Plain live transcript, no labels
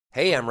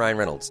Hey, I'm Ryan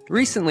Reynolds.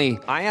 Recently,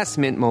 I asked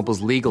Mint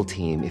Mobile's legal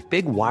team if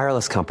big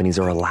wireless companies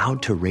are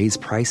allowed to raise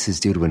prices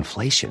due to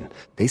inflation.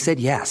 They said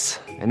yes.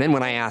 And then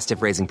when I asked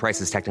if raising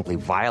prices technically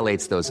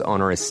violates those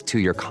onerous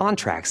two-year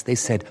contracts, they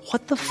said,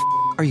 "What the f***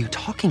 are you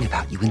talking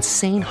about, you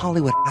insane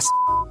Hollywood ass?"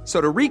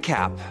 So to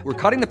recap,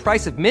 we're cutting the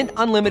price of Mint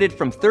Unlimited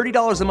from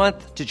 $30 a month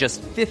to just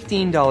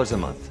 $15 a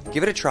month.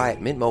 Give it a try at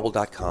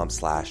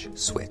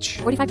mintmobile.com/switch.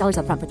 $45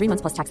 up front for 3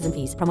 months plus taxes and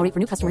fees. Promo rate for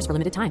new customers for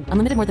limited time.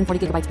 Unlimited more than 40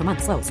 gigabytes per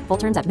month. Slows full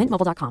terms at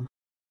mintmobile.com.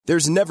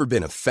 There's never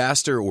been a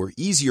faster or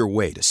easier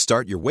way to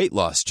start your weight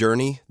loss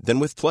journey than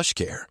with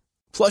PlushCare.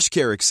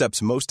 PlushCare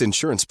accepts most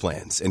insurance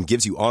plans and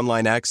gives you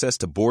online access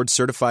to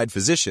board-certified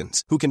physicians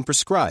who can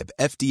prescribe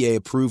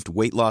FDA-approved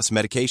weight loss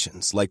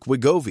medications like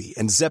Wegovy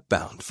and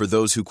Zepbound for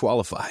those who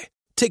qualify.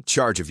 Take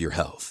charge of your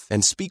health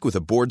and speak with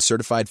a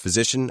board-certified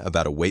physician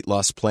about a weight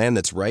loss plan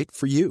that's right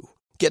for you.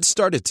 Get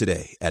started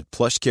today at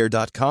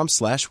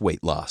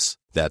plushcare.com/weightloss.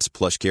 That's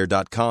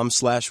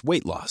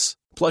plushcare.com/weightloss.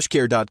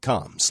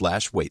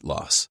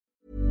 plushcare.com/weightloss.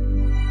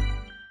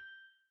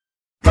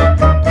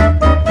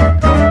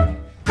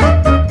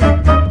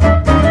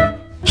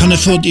 Han är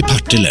född i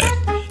Partille.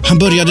 Han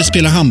började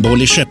spela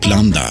handboll i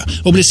Skepplanda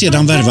och blev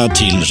sedan värvad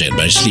till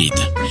Redbergslid.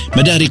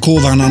 Med RIK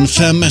vann han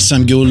 5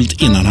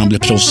 SM-guld innan han blev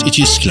proffs i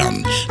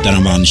Tyskland, där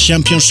han vann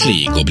Champions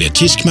League och blev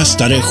tysk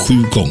mästare 7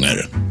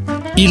 gånger.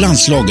 I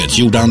landslaget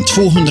gjorde han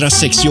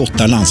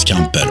 268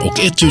 landskamper och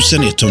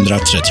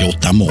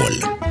 1138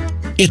 mål.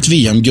 Ett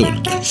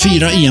VM-guld,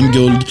 4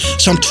 EM-guld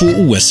samt 2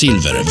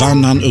 OS-silver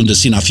vann han under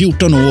sina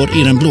 14 år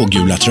i den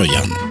blågula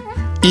tröjan.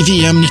 I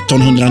VM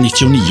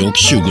 1999 och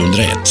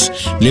 2001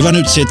 blev han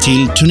utsedd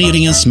till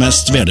turneringens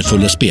mest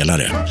värdefulla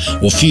spelare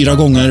och 4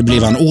 gånger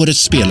blev han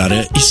årets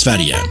spelare i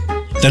Sverige.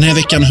 Den här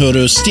veckan hör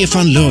du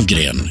Stefan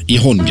Löfgren i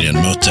Holmgren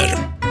möter.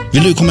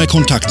 Vill du komma i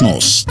kontakt med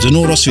oss? Du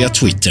når oss via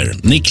Twitter,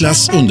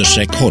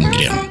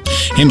 Niklas_Holmgren.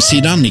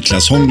 Hemsidan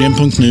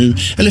niklasholmgren.nu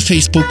eller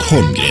Facebook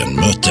Holmgren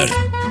möter.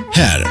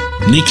 Här,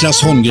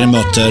 Niklas Holmgren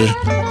möter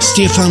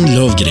Stefan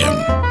Löfgren.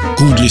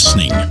 God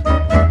lyssning.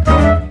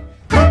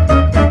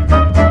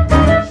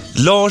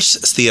 Lars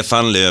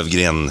Stefan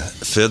Löfgren,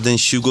 född den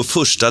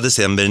 21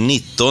 december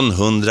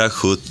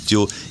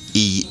 1970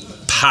 i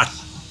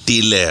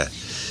Partille.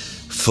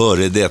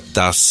 Före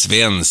detta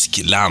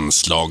svensk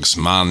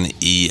landslagsman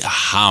i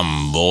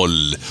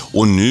handboll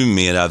och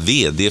numera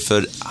vd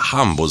för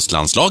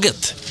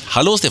handbollslandslaget.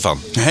 Hallå Stefan.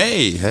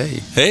 Hej,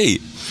 hej.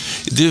 Hej.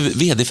 Du,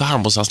 vd för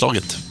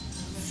handbollslandslaget.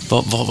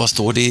 Vad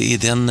står det i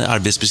den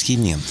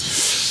arbetsbeskrivningen?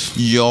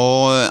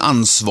 Ja,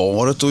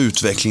 ansvaret och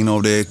utvecklingen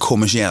av det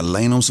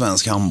kommersiella inom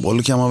svensk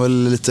handboll kan man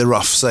väl lite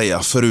rough säga,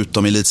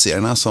 förutom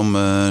elitserierna som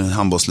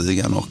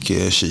handbollsligan och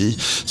KI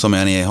som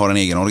har en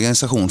egen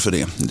organisation för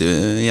det.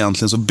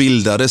 Egentligen så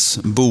bildades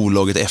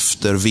bolaget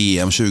efter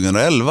VM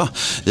 2011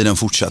 i den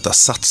fortsatta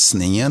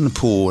satsningen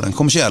på den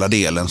kommersiella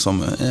delen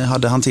som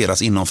hade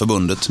hanterats inom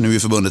förbundet. Nu är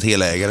förbundet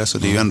helägare så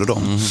det är ju ändå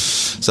dem.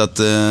 Så att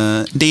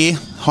det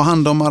har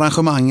hand om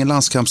arrangemang,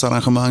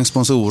 landskampsarrangemang,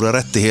 sponsorer,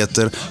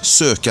 rättigheter,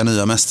 söka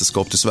nya mästerskap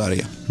till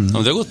Sverige. Ja,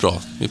 det har gått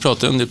bra. Vi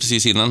pratade om det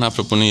precis innan här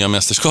apropå nya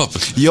mästerskap.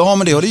 Ja,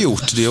 men det har det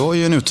gjort. Det har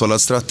ju en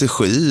uttalad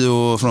strategi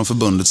från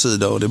förbundets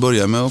sida och det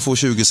börjar med att få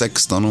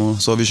 2016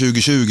 och så har vi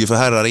 2020 för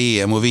herrar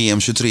EM och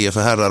VM 23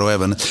 för herrar och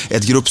även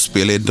ett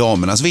gruppspel i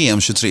damernas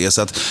VM 23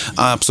 så att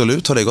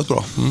absolut har det gått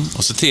bra.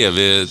 Och så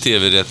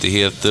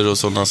tv-rättigheter och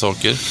sådana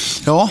saker.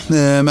 Ja,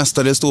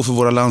 mestadels står för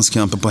våra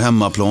landskamper på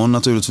hemmaplan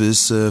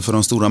naturligtvis. För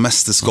de stora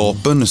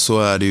mästerskapen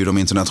så är det ju de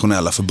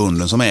internationella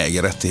förbunden som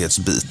äger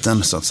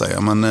rättighetsbiten så att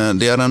säga. Men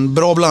det är en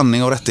bra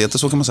blandning av rättigheter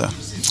så kan man säga.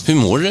 Hur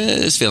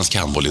mår svensk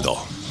handboll idag?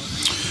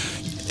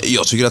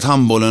 Jag tycker att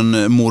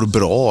handbollen mår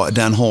bra.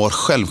 Den har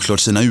självklart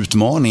sina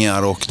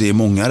utmaningar och det är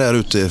många där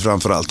ute,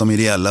 framförallt de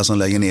ideella, som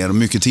lägger ner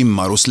mycket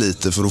timmar och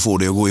sliter för att få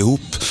det att gå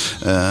ihop.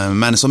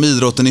 Men som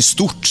idrotten i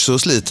stort så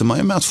sliter man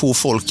ju med att få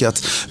folk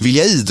att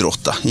vilja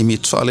idrotta. I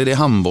mitt fall är det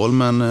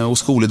handboll, och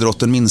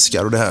skolidrotten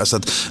minskar och det här. Så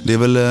att det är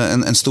väl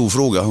en stor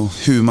fråga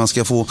hur man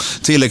ska få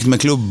tillräckligt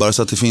med klubbar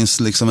så att det finns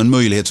liksom en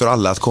möjlighet för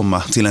alla att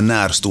komma till en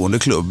närstående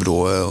klubb då,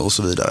 och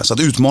så vidare. Så att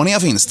utmaningar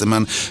finns det,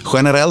 men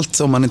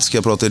generellt, om man inte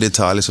ska prata i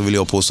detalj, så vill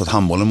jag påstå att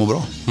handbollen mår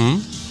bra.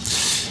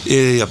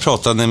 Jag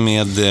pratade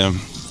med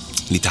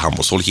lite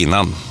handbollsfolk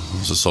innan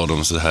och så sa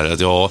de så här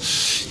att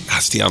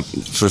Stian,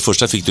 för det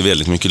första fick du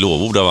väldigt mycket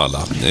lovord av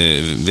alla,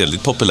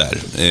 väldigt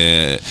populär,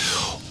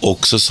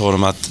 och så sa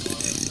de att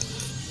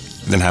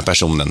den här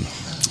personen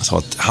sa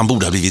att han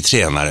borde ha blivit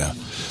tränare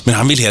men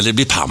han vill hellre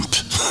bli pamp.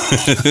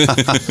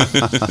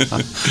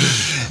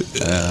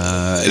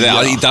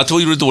 Inte att du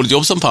gjorde ett dåligt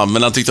jobb som pamp,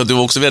 men han tyckte att du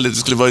också väldigt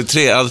skulle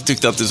vara han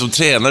tyckte att som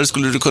tränare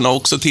skulle du kunna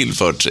också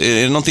tillfört.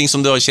 Är det någonting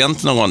som du har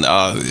känt någon gång?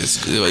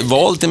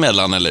 Valt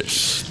emellan eller?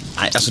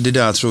 Nej, alltså det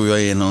där tror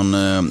jag är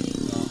någon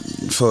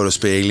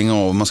förespegling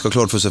av. Man ska ha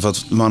klart för sig för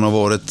att man har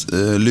varit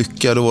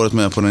lyckad och varit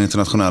med på den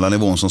internationella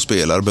nivån som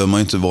spelare behöver man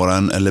inte vara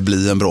eller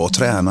bli en bra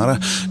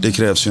tränare. Det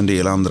krävs ju en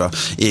del andra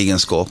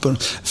egenskaper.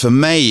 För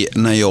mig,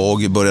 när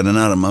jag började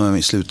närma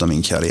mig sluta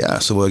min karriär,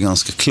 så var jag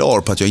ganska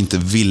klar på att jag inte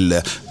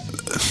ville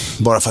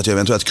bara för att jag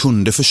eventuellt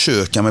kunde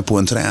försöka mig på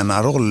en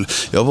tränarroll.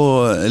 Jag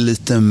var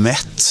lite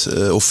mätt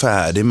och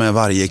färdig med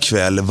varje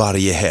kväll,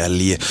 varje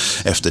helg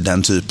efter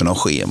den typen av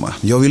schema.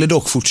 Jag ville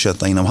dock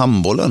fortsätta inom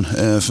handbollen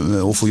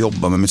och få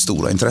jobba med mitt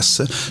stora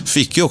intresse.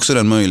 Fick ju också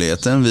den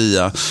möjligheten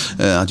via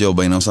att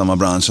jobba inom samma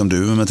bransch som du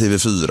med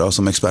TV4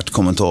 som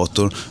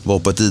expertkommentator, var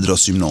på ett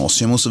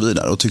idrottsgymnasium och så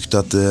vidare och tyckte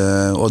att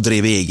och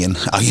drev egen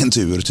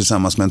agentur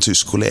tillsammans med en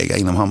tysk kollega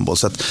inom handboll.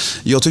 Så att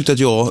jag tyckte att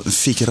jag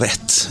fick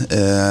rätt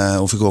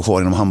och fick vara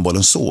kvar inom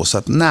handbollen så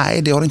att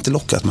nej, det har inte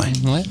lockat mig.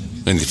 Nej.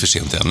 Men det är för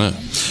sent ännu.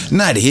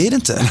 Nej, det är det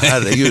inte.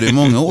 Herregud, det är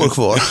många år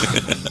kvar.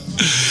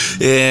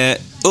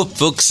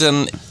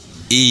 Uppvuxen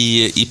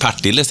i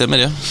Partille, stämmer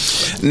det?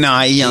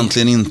 Nej,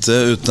 egentligen inte,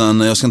 utan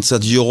jag ska inte säga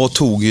att jag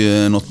tog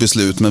något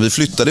beslut, men vi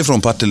flyttade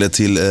från Partille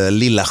till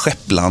lilla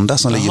Skepplanda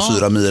som ligger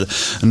 4 mil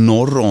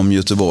norr om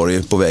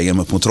Göteborg på vägen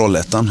upp mot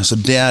Trollhättan. Så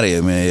där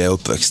är jag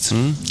uppväxt.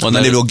 Men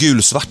det var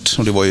gulsvart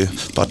och det var ju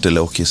Partille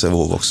och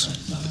Sävehof också.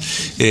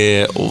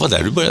 Och var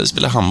där du började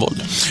spela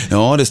handboll?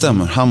 Ja, det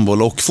stämmer.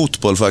 Handboll och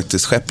fotboll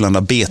faktiskt.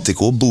 Skepplanda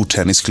BTK,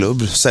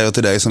 bordtennisklubb, säger jag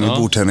till dig som är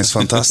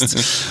bordtennisfantast.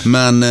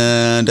 Men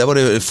där var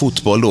det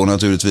fotboll då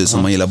naturligtvis,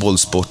 om man gillar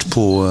bollsport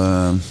på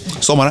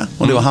sommaren.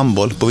 Och det var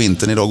handboll på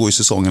vintern. Idag går ju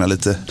säsongerna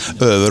lite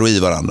över och i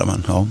varandra.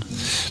 Men, ja.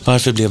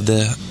 Varför blev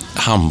det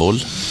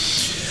handboll?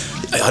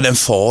 Jag hade en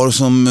far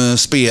som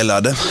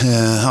spelade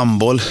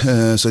handboll,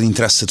 så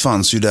intresset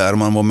fanns ju där.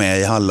 Man var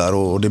med i hallar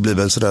och det blir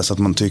väl sådär så att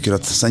man tycker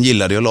att... Sen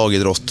gillade jag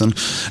lagidrotten.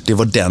 Det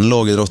var den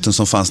lagidrotten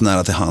som fanns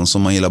nära till hands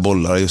om man gillar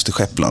bollar just i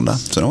Skepplanda.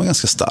 Så den var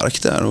ganska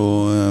stark där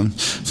och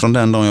från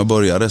den dagen jag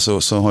började så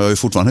har jag ju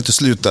fortfarande inte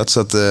slutat, så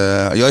att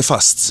jag är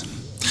fast.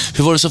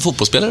 Hur var du som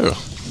fotbollsspelare då?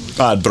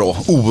 Ja,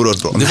 bra,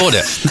 oerhört bra. Det var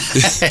det.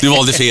 Du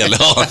valde fel.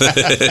 Ja.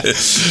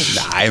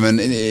 Nej,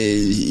 men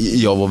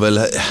jag var väl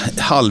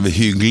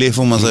halvhygglig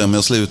får man säga, men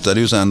jag slutade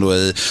ju sen då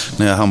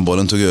när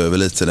handbollen tog över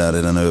lite där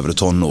i den övre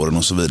tonåren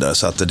och så vidare,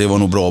 så att det var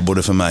nog bra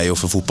både för mig och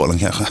för fotbollen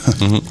kanske.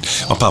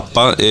 Ja,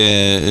 pappa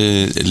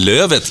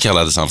Lövet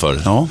kallades han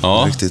för.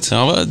 Ja, riktigt.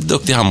 Han var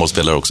duktig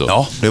handbollsspelare också.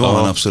 Ja, det var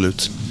han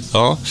absolut.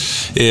 Ja,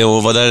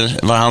 och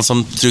var han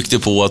som tryckte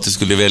på att du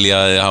skulle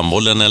välja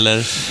handbollen,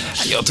 eller?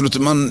 Jag tror att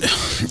man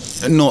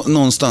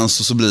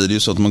någonstans så blir det ju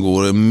så att man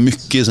går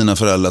mycket i sina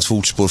föräldrars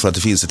fotspår för att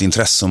det finns ett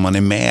intresse om man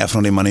är med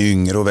från det man är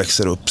yngre och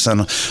växer upp. Sen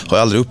har jag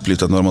aldrig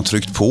upplevt att någon har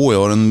tryckt på.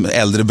 Jag har en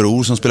äldre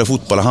bror som spelar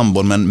fotboll och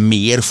handboll, men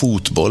mer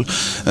fotboll.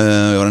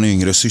 Jag har en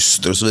yngre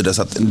syster och så vidare,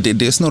 så att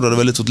det snurrade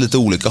väl åt lite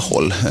olika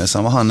håll.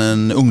 Sen var han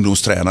en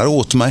ungdomstränare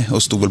åt mig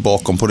och stod väl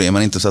bakom på det,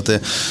 men inte så att det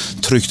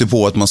tryckte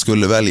på att man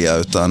skulle välja,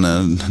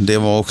 utan det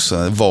var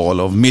också val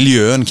av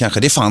miljön kanske.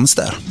 Det fanns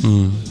där.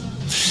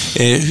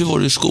 Hur var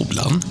du i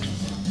skolan?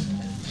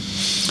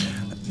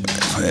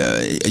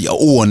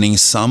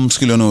 Ordningsam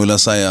skulle jag nog vilja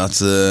säga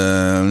att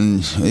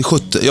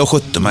jag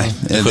skötte mig.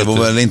 Det var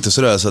väl inte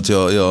sådär så att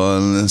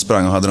jag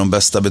sprang och hade de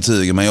bästa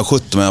betygen, men jag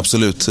skötte mig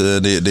absolut,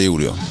 det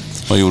gjorde jag.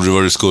 Vad gjorde du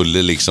vad du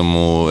skulle liksom,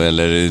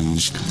 eller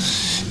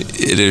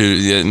är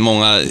det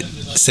många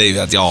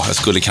säger att jag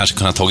skulle kanske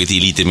kunna tagit i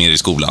lite mer i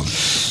skolan?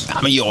 Ja,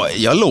 men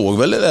jag låg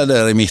väl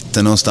där i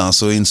mitten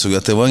någonstans och insåg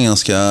att det var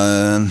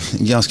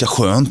ganska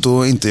skönt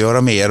att inte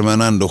göra mer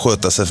men ändå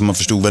sköta sig, för man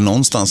förstod väl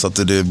någonstans att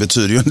det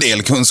betyder ju en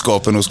del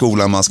kunskapen och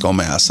skolan man ska ha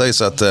med sig,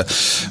 så att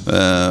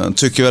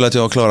tycker väl att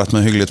jag har klarat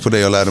mig hyggligt på det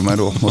jag lärde mig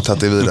då och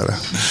tagit det vidare.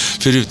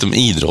 Förutom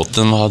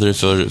idrotten, vad hade du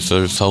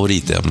för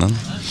favoritämnen?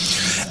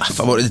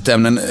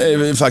 Favoritämnen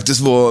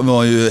faktiskt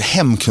var ju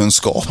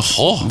hemkunskap.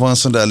 Jaha. Var en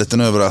sån där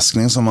liten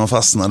överraskning som man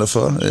fastnade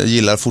för. Jag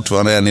gillar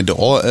fortfarande än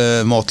idag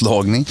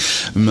matlagning,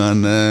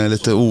 men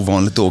lite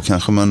ovanligt då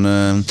kanske, men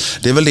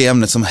det är väl det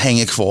ämnet som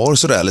hänger kvar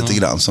sådär lite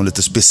grann som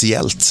lite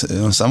speciellt.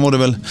 Sen var det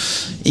väl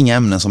inga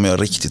ämnen som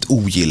jag riktigt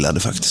ogillade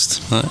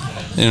faktiskt. Nej.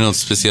 Är det något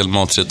speciellt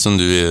maträtt som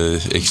du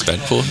är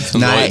expert på?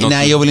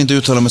 Nej, jag vill inte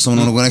uttala mig som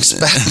någon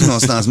expert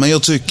någonstans, men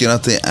jag tycker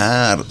att det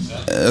är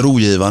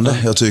rogivande.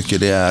 Jag tycker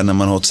det är när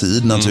man har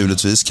tid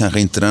naturligtvis. Kanske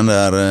inte den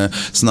där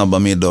snabba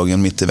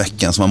middagen mitt i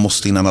veckan som man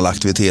måste innan alla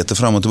aktiviteter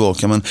fram och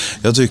tillbaka, men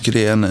jag tycker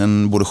det är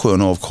en både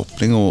skön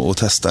avkoppling och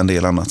testa en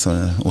del annat.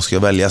 Och ska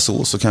jag välja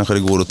så kanske det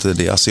går åt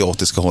det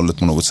asiatiska hållet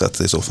på något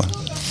sätt i så fall.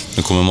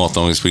 Nu kommer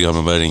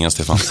matlagningsprogrammet börja ringa,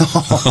 Stefan.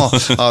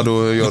 Ja,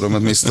 då gör de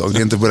ett misstag. Det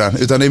är inte på den,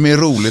 utan det är mer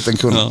roligt än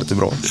kunnigt, lite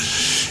bra.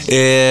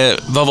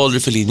 Vad valde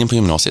du för linjen på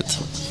gymnasiet?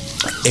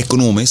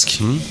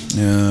 Ekonomisk.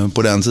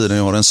 På den tiden,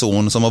 jag har en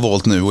son som har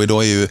valt nu, och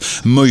idag är ju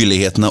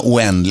möjligheterna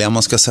oändliga.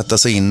 Man ska sätta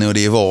sig in och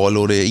det är val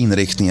och det är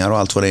inriktningar och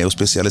allt vad det är och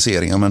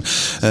specialiseringar, men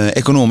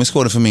ekonomisk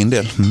var det för min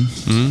del.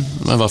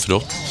 Men varför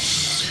då?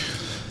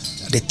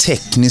 Det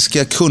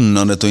tekniska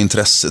kunnandet och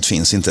intresset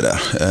finns inte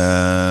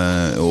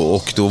där.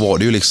 Och då var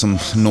det ju liksom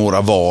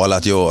några val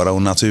att göra,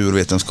 och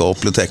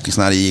naturvetenskapligt och tekniskt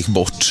när det gick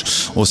bort.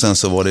 Och sen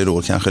så var det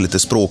då kanske lite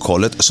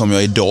språkhållet som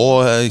jag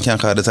idag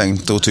kanske hade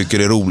tänkt och tycker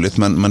är roligt,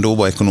 men då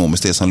var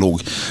ekonomiskt det som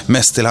låg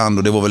mest till hand,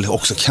 och det var väl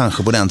också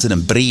kanske på den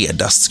tiden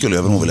bredast skulle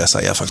jag nog vilja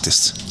säga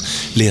faktiskt.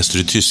 Läste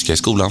du tyska i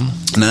skolan?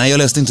 Nej, jag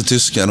läste inte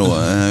tyska då.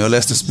 Jag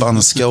läste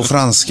spanska och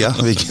franska,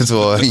 vilket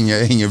var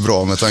inget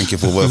bra med tanke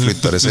på vad jag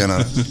flyttade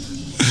senare.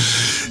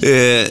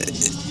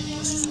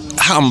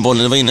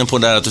 Handbollen, du var inne på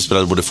där att du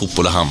spelade både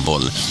fotboll och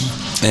handboll.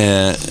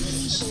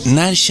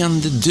 När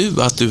kände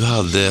du att du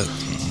hade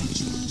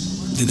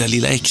det där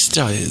lilla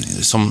extra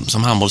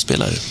som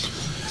handbollsspelare?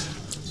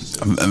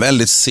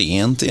 Väldigt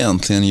sent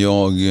egentligen.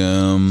 Jag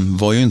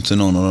var ju inte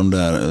någon av de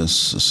där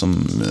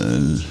som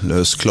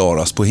lös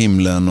klarast på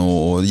himlen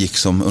och gick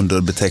som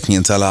under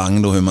beteckningen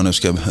talang då, hur man nu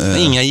ska...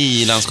 Inga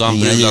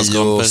J-landskamper, inga J-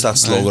 och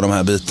stadslag och de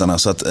här bitarna.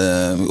 Så att,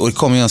 och det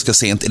kom ju ganska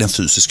sent i den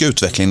fysiska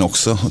utvecklingen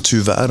också. Och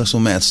tyvärr så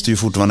mäts det ju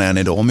fortfarande än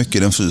idag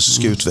mycket den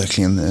fysiska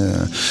utvecklingen.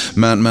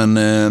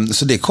 Men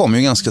så det kom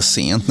ju ganska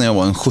sent när jag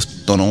var en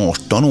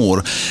 17-18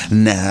 år,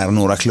 när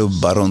några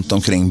klubbar runt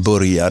omkring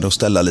började att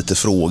ställa lite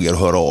frågor och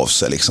höra av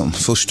sig liksom.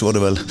 Först var det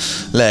väl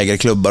lägre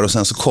klubbar och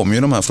sen så kom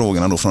ju de här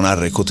frågorna då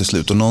från RIK till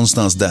slut, och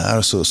någonstans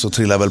där så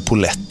trillar väl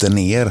poletten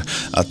ner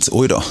att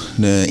oj då,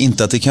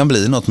 inte att det kan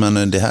bli något,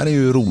 men det här är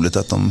ju roligt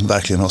att de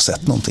verkligen har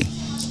sett någonting.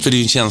 För det är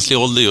ju en känslig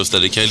ålder just där,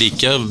 det kan ju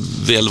lika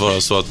väl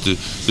vara så att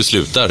du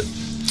slutar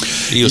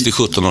just i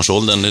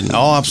 17-årsåldern.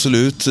 Ja,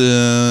 absolut.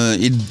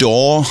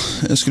 Idag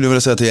skulle jag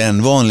vilja säga att det är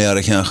än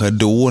vanligare kanske.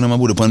 Då när man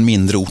bodde på en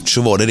mindre ort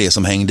så var det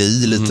som hängde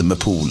i lite med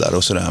polare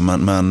och sådär.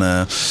 Men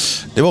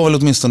det var väl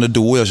åtminstone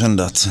då jag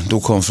kände att då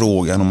kom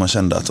frågan och man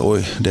kände att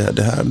oj,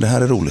 det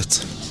här är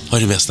roligt.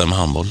 Vad är det bästa med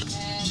handboll?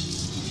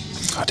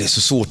 Ja, det är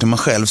så svårt när man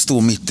själv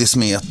står mitt i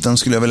smeten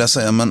skulle jag vilja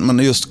säga, men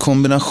just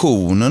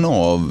kombinationen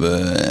av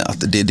att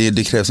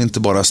det krävs inte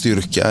bara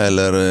styrka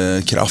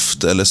eller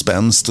kraft eller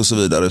spänst och så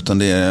vidare, utan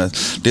det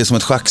är som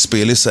ett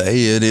schackspel i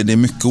sig. Det är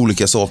mycket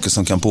olika saker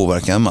som kan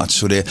påverka en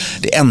match, och det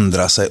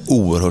ändrar sig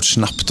oerhört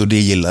snabbt, och det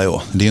gillar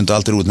jag. Det är ju inte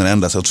alltid roligt när det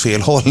ändrar sig åt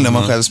fel håll när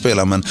man själv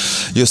spelar, men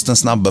just den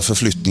snabba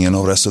förflyttningen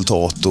av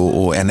resultat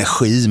och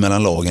energi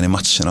mellan lagen i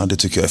matcherna, det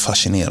tycker jag är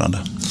fascinerande.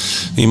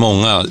 Det är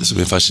många som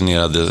är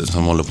fascinerade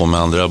som håller på med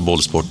andra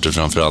bollsporter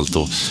framförallt,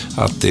 och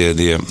att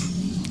det är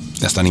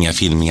nästan inga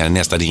filmningar,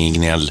 nästan ingen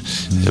gnäll.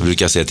 Jag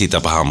brukar säga titta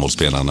på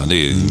handbollsspelarna, det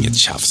är inget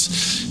tjafs.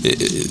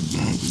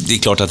 Det är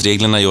klart att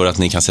reglerna gör att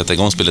ni kan sätta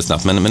igång spelet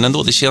snabbt, men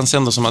ändå, det känns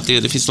ändå som att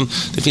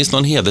det finns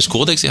någon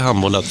hederskodex i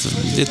handboll, att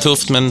det är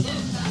tufft, men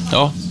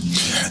ja.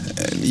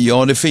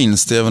 Ja, det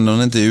finns det, även om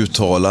det inte är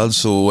uttalad,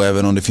 så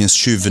även om det finns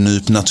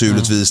tjuvnyp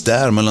naturligtvis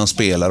där mellan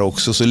spelare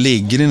också, så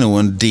ligger det nog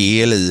en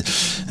del i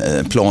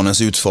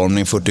planens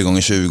utformning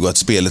 40x20, att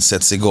spelet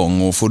sätts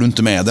igång, och får du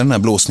inte med den här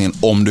blåsningen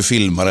om du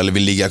filmar eller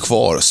vill ligga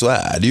kvar, så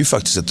är det ju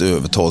faktiskt ett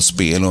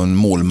övertalsspel och en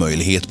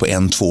målmöjlighet på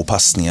 1-2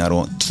 passningar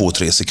och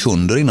 2-3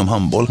 sekunder inom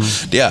handboll.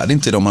 Det är det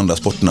inte i de andra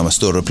sporterna med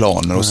större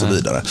planer och så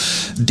vidare.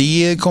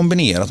 Det är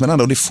kombinerat med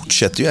andra, och det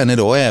fortsätter ju än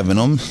idag, även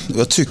om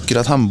jag tycker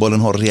att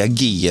handbollen har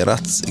reagerat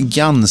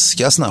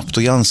ganska snabbt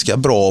och ganska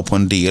bra på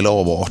en del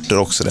avarter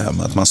också, det här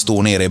med att man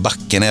står nere i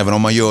backen, även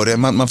om man gör det,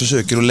 man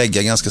försöker att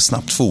lägga ganska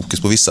snabbt fokus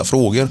på vissa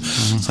frågor.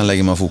 Sen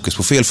lägger man fokus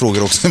på fel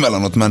frågor också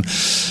emellanåt, men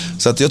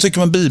så att jag tycker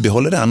man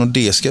bibehåller den, och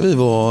det ska vi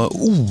vara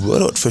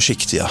oerhört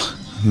försiktiga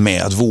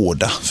med att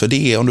vårda. För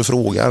det är, om du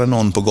frågar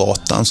någon på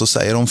gatan så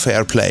säger de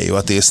fair play och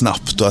att det är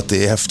snabbt och att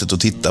det är häftigt att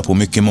titta på,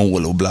 mycket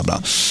mål och bla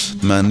bla.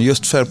 Men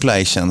just fair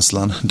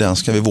play-känslan, den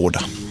ska vi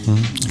vårda.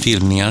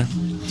 Filmningar?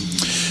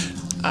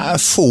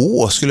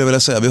 Få skulle jag vilja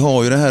säga. Vi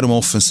har ju det här om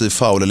offensiv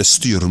foul eller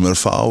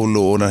styrmerfoul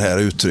och det här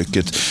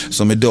uttrycket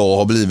som idag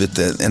har blivit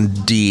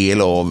en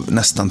del av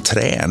nästan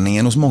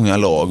träningen hos många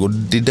lag, och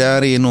det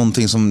där är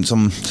någonting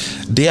som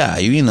det är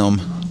ju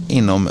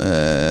inom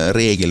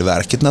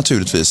regelverket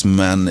naturligtvis,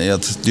 men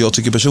jag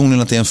tycker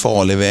personligen att det är en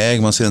farlig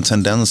väg. Man ser en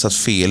tendens att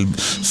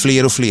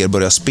fler och fler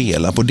börjar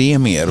spela på det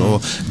mer,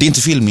 och det är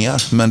inte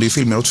filmningar, men det är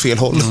filmningar åt fel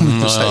håll om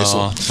man säger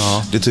så.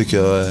 Ja. Det tycker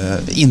jag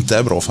inte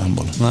är bra för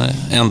handboll. Nej,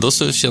 ändå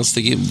så känns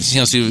det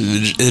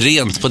ju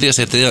rent på det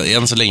sättet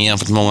än så länge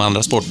jämfört med många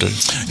andra sporter.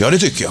 Ja, det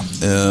tycker jag.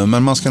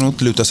 Men man ska nog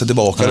inte luta sig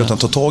tillbaka utan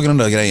ta tag i de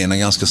där grejerna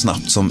ganska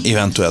snabbt som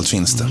eventuellt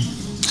finns det.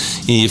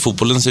 I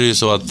fotbollen så är det ju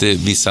så att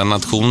vissa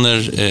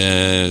nationer,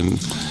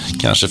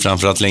 kanske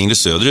framförallt längre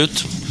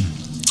söderut,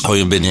 har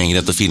ju en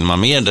benägenhet att filma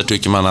mer. Där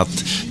tycker man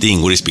att det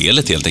ingår i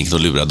spelet helt enkelt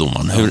att lura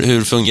domaren.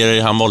 Hur fungerar det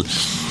i handboll?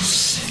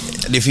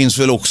 Det finns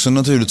väl också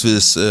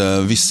naturligtvis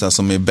vissa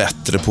som är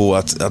bättre på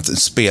att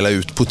spela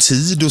ut på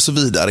tid och så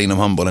vidare inom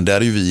handbollen. Där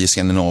är ju vi i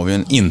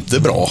Skandinavien inte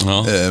bra.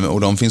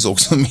 Och de finns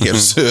också mer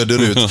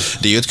söderut.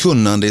 Det är ju ett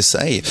kunnande i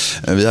sig.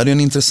 Vi hade ju en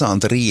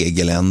intressant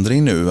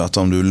regeländring nu, att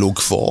om du låg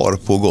kvar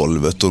på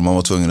golvet och man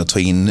var tvungen att ta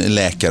in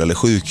läkare eller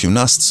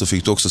sjukgymnast, så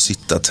fick du också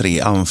sitta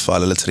 3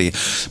 anfall eller 3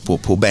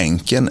 på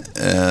bänken.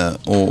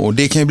 Och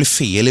det kan ju bli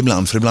fel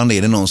ibland, för ibland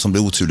är det någon som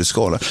blir oturligt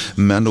skadad.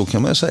 Men då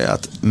kan man ju säga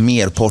att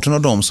merparten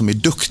av dem som är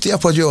duktiga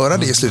på att göra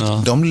det i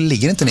slutet, de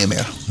ligger inte ner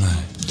mer. Nej.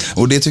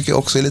 Och det tycker jag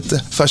också är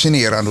lite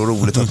fascinerande och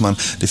roligt att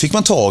det fick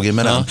man tag i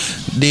med den.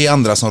 Det är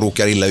andra som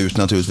råkar illa ut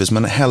naturligtvis,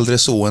 men hellre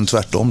så än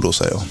tvärtom då,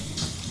 säger jag.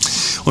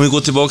 Om vi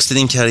går tillbaka till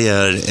din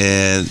karriär,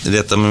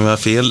 rätta mig om jag har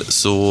fel,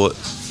 så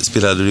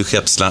spelade du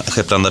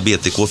Skepplanda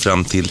BTK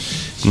fram till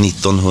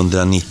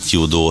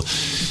 1990, då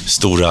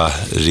stora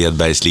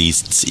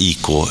Redbergslids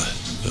IK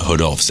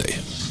hörde av sig.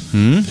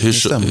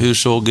 Hur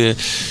såg,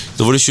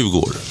 då var du 20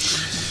 år.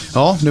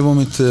 Ja, det var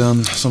mitt,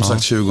 som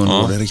sagt, 20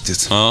 år, det är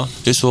riktigt. Ja.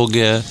 Hur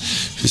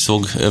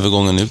såg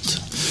övergången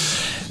ut?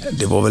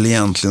 Det var väl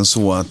egentligen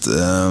så att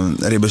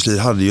Reberslid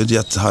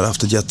hade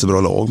haft ett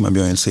jättebra lag med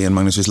Björn Sen,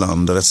 Magnus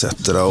Wislander etc.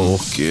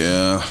 Och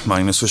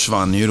Magnus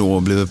försvann ju då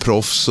och blev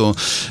proffs. Och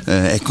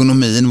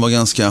ekonomin var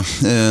ganska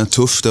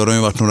tuff. Det har det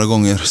ju varit några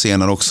gånger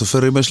senare också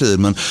för Reberslid.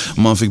 Men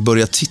man fick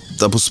börja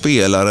titta på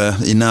spelare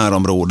i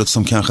närområdet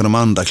som kanske de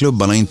andra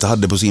klubbarna inte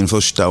hade på sin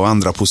första och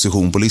andra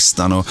position på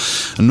listan. Och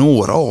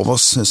några av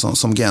oss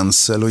som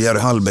Gensel och Jerry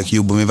Hallbäck,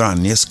 Jobomir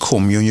Vranjes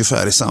kom ju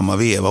ungefär i samma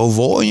veva och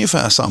var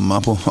ungefär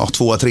samma på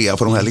 2-3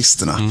 på de här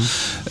listorna.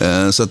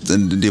 Så att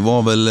det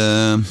var väl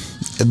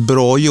ett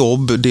bra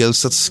jobb,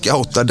 dels att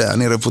scouta där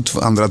nere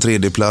på andra,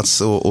 tredje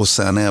plats och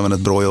sen även ett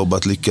bra jobb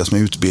att lyckas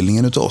med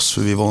utbildningen utav oss.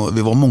 För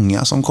vi var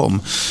många som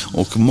kom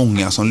och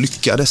många som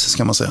lyckades,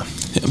 ska man säga.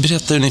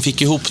 Berätta hur ni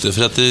fick ihop det,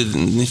 för att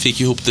ni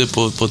fick ihop det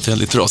på ett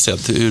väldigt bra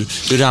sätt.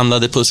 Hur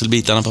ramlade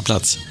pusselbitarna på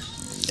plats?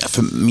 Ja,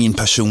 för min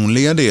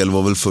personliga del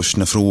var väl först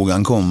när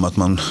frågan kom att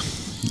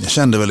jag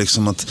kände väl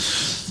liksom att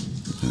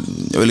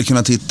jag ville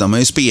kunna titta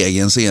mig i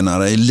spegeln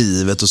senare i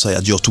livet och säga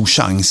att jag tog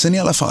chansen i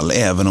alla fall,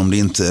 även om det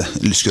inte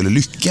skulle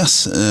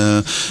lyckas.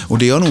 Och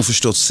det har jag nog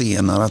förstått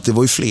senare, att det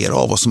var ju flera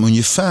av oss som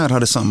ungefär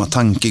hade samma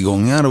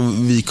tankegångar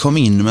och vi kom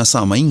in med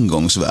samma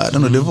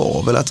ingångsvärden. Och det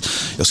var väl att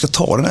jag ska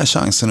ta den här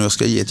chansen och jag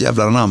ska ge ett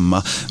jävla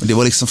namma. Det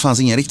var liksom, fanns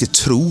ingen riktigt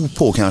tro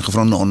på kanske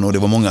från någon, och det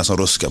var många som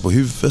ruskade på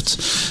huvudet.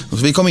 Och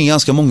så vi kom in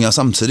ganska många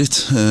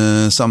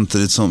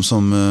samtidigt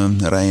som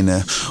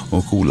Reine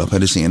och Ola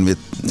Pedersen,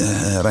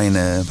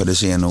 Reine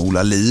Pedersen och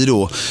Ola Li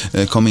då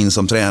kom in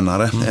som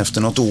tränare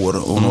efter något år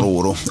och några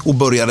år och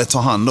började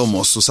ta hand om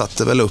oss och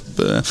satte väl upp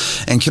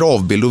en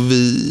kravbild, och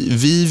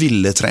vi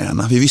ville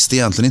träna. Vi visste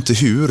egentligen inte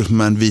hur,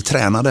 men vi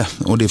tränade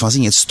och det fanns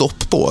inget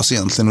stopp på oss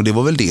egentligen, och det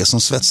var väl det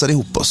som svetsade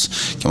ihop oss,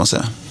 kan man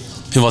säga.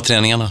 Hur var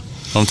träningarna?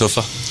 Var de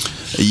tuffa?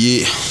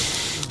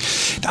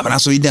 Ja, men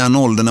alltså i den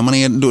åldern när man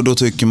är, då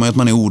tycker man att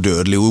man är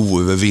odödlig och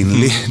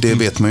oövervinnlig. Det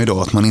vet man ju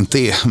idag att man inte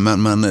är.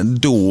 Men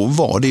då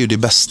var det ju det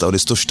bästa och det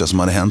största som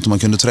hade hänt, och man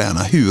kunde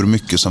träna hur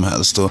mycket som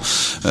helst. Och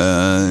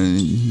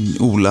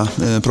Ola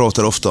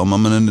pratar ofta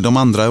om, men de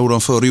andra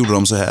åren förr gjorde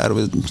de så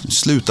här.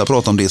 Sluta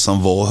prata om det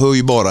som var,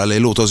 höj bara, eller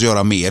låt oss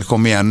göra mer,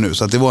 kom igen nu.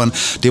 Så att det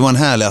var en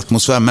härlig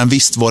atmosfär, men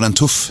visst var den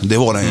tuff, det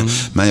var den ju.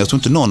 Men jag tror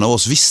inte någon av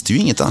oss visste ju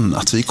inget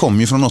annat. Vi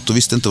kom ju från något och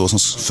visste inte vad som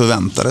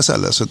förväntades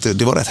heller, så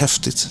det var rätt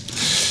häftigt.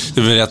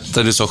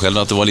 Du sa själv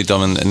att det var lite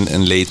av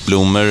en late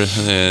bloomer.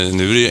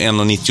 Nu är det ju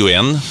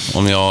 1,91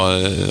 om jag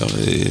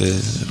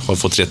har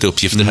fått rätt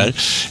uppgifter här.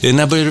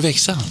 När började du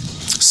växa?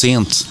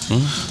 Sent.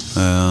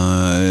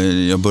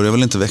 Jag började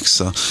väl inte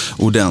växa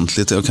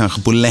ordentligt. Jag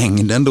kanske på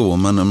längden då,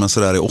 men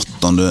sådär i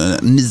 8:e,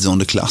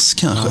 9:e klass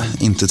kanske.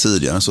 Inte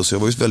tidigare. Så jag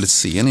var ju väldigt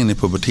sen in i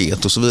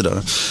pubertet och så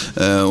vidare.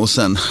 Och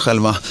sen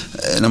själva,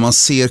 när man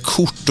ser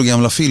kort och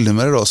gamla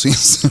filmer idag, så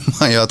inser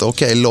man ju att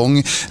okej,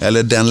 lång,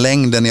 eller den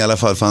längden i alla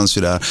fall fanns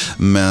ju där.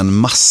 Men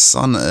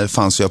massan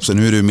fanns ju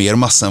absolut. Nu är det ju mer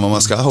massa än vad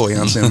man ska ha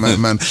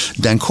egentligen. Men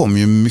den kom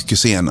ju mycket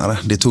senare.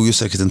 Det tog ju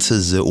säkert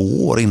 10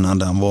 år innan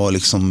den var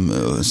liksom,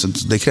 så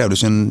det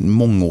krävdes ju en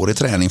mångårig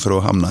träning för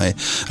att hamna i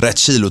rätt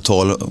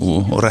kilotal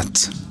och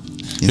rätt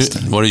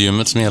inställning. Var det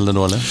gymmet som gällde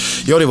då, eller?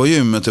 Ja, det var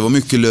gymmet. Det var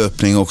mycket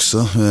löpning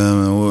också.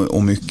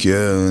 Och mycket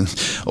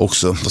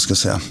också, vad ska jag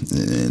säga,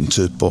 en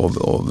typ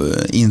av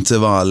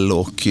intervall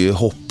och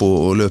hopp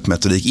och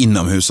löpmetodik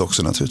inomhus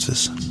också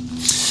naturligtvis.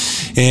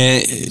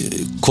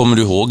 Kommer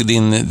du ihåg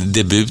din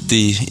debut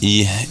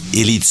i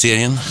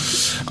elitserien?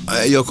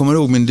 Jag kommer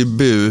ihåg min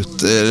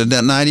debut.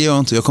 Nej, det gör jag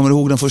inte. Jag kommer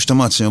ihåg den första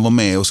matchen jag var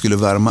med och skulle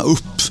värma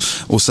upp.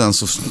 Och sen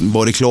så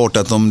var det klart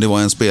att om det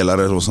var en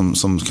spelare då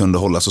som kunde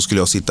hålla, så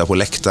skulle jag sitta på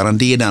läktaren.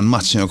 Det är den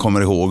matchen jag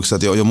kommer ihåg. Så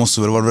att jag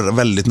måste väl vara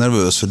väldigt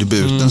nervös för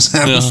debuten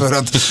sen. Ja. För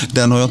att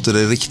den har jag inte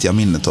det riktiga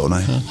minnet av.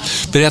 Nej.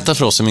 Berätta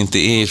för oss som inte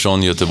är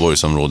från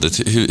Göteborgsområdet.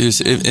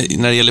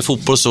 När det gäller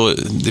fotboll så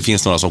det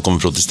finns några som kommer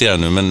protestera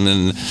nu,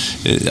 men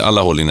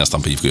alla håller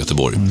nästan på IFK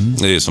Göteborg.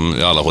 Det är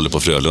som alla håller på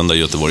Frölunda i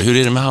Göteborg. Hur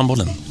är det med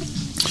handbollen?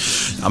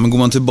 Ja, men går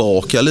man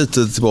tillbaka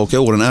i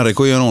åren, RIK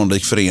är ju en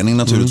anrik förening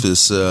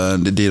naturligtvis.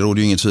 Det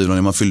råder ju inget tvivel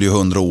om, man fyllde ju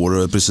 100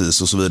 år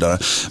precis och så vidare.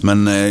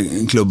 Men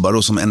klubbar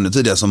då som ännu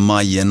tidigare, som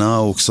Majerna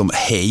och som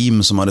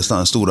Heim, som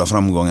hade stora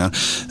framgångar.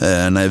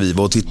 När vi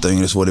var och tittade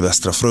yngre så var det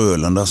Västra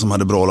Frölunda som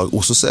hade bra lag.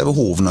 Och så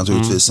Sävehof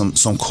naturligtvis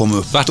som kom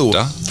upp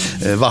då.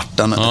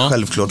 Vartan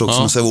självklart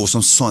också. Sävehof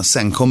som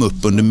sen kom upp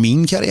under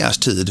min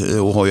karriärstid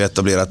och har ju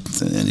etablerat,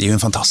 det är ju en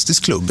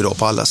fantastisk klubb idag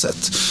på alla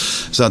sätt.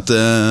 Så att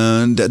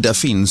där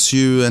finns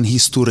ju en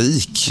historik.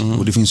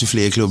 Och det finns ju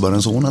fler klubbar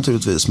än så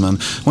naturligtvis, men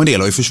en del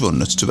har ju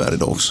försvunnit tyvärr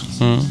idag också.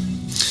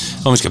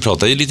 Om vi ska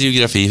prata lite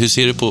geografi, hur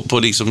ser du på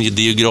liksom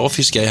det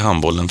geografiska i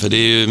handbollen? För det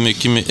är ju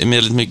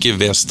väldigt mycket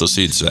väst- och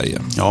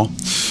sydsverige.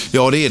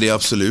 Ja, det är det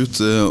absolut.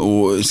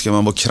 Och ska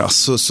man vara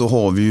krass så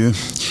har vi ju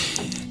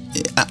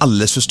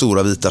alldeles för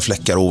stora vita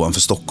fläckar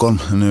ovanför Stockholm.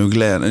 Nu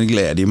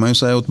glädjer man ju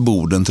sig åt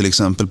Boden till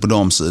exempel på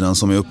damsidan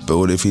som är uppe,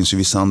 och det finns ju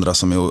vissa andra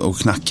som är och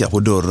knackar på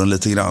dörren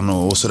lite grann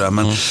och sådär.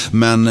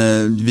 Men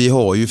vi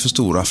har ju för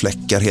stora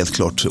fläckar helt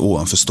klart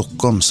ovanför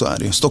Stockholm, så är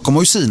det ju. Stockholm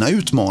har ju sina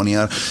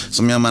utmaningar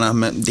som jag menar,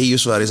 men det är ju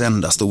Sveriges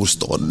enda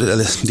storstad,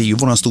 eller det är ju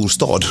våran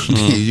storstad.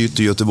 Det är ju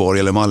inte Göteborg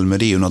eller Malmö,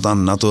 det är ju något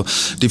annat, och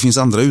det finns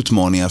andra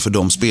utmaningar för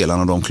de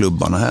spelarna och de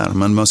klubbarna här,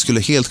 men man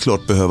skulle helt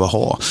klart behöva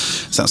ha.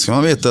 Sen ska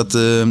man veta att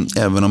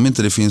även om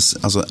inte det finns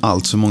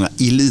allt för många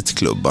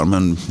elitklubbar,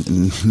 men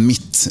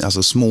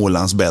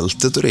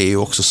Smålandsbältet, och det är ju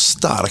också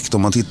starkt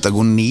om man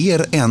går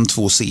ner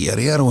 1-2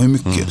 serier och hur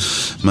mycket.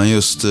 Men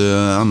just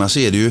annars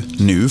är det ju,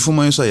 nu får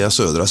man ju säga,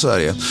 södra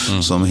Sverige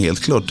som helt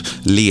klart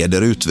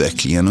leder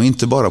utvecklingen, och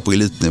inte bara på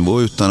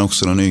elitnivå utan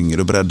också den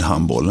yngre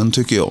breddhandbollen,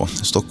 tycker jag.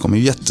 Stockholm är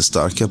ju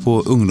jättestarka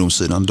på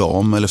ungdomssidan,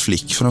 dam eller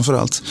flick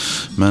framförallt,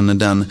 men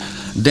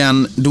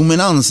den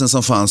dominansen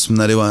som fanns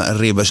när det var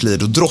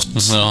Redbergslid och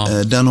Drott,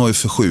 den har ju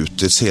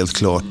förskjutits helt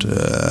klart,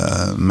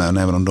 men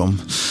även om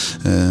de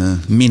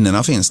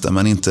minnena finns där,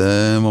 men inte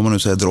vad man nu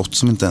säger, Drott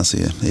som inte ens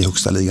är i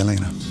högsta ligan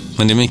längre.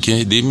 Men det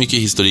är mycket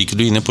historik,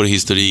 du är inne på det,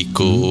 historik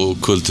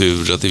och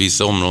kultur, att i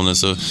vissa områden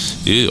så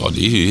det är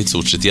ju i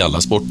stort sett i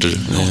alla sporter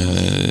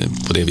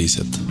på det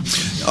viset.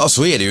 Ja,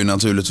 så är det ju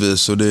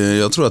naturligtvis, och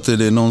jag tror att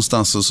det är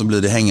någonstans så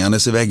blir det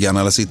hängandes i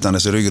väggarna eller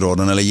sittandes i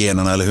ryggraden eller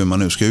generna eller hur man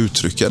nu ska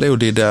uttrycka det, och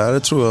det där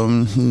tror jag,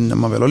 när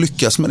man väl har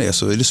lyckats med det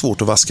så är det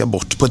svårt att vaska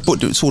bort, och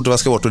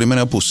det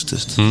menar jag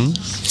positivt.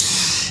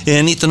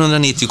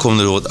 1990 kom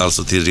du då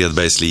alltså till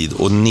Redbergslid,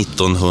 och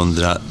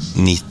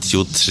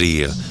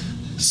 1993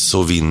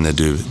 så vinner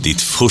du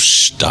ditt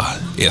första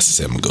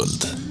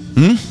SM-guld.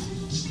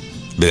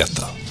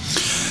 Berätta.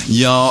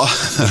 Ja,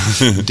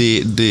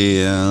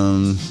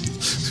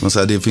 ska man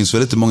säga, det finns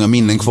väl inte många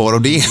minnen kvar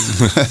av det.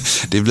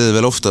 Det blir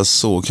väl oftast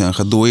så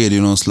kanske, då är det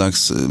ju någon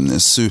slags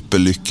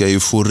superlycka,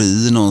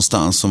 eufori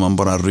någonstans som man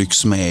bara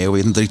rycks med och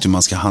vet inte riktigt hur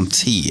man ska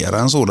hantera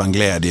en sådan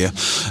glädje.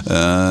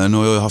 Nu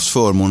har jag haft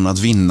förmånen att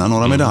vinna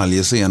några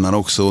medaljer senare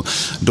också.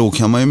 Då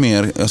kan man ju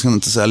mer, jag ska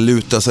inte säga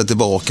luta sig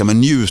tillbaka, men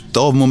njuta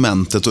av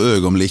momentet och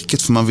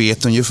ögonblicket, för man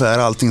vet ungefär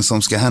allting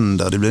som ska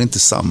hända. Det blir inte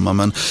samma,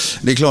 men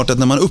det är klart att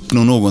när man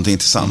uppnår någonting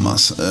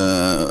tillsammans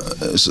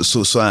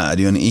så är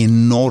det ju en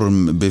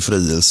enorm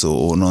befrielse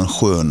och någon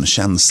skön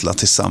känsla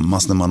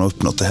tillsammans när man har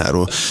uppnått det här.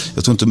 Och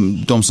jag tror inte,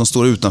 de som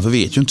står utanför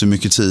vet ju inte hur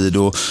mycket tid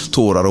och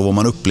tårar och vad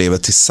man upplever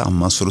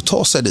tillsammans för att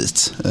ta sig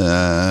dit.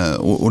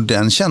 Och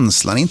den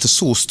känslan är inte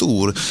så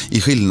stor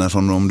i skillnad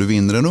från om du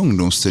vinner en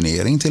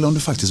ungdomsturnering till om du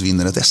faktiskt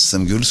vinner ett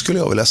SM-guld, skulle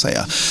jag vilja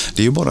säga.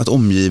 Det är ju bara att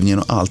omgivningen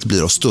och allt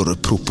blir av större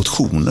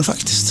proportioner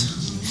faktiskt.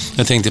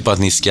 Jag tänkte på att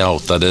ni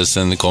scoutade,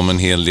 sen kom en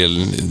hel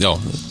del,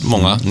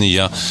 många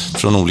nya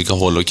från olika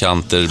håll och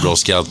kanter, bra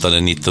scoutade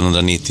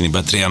 1990, ni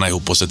började träna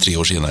ihop och så 3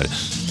 år senare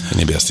är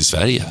ni bäst i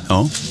Sverige.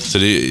 Ja. Så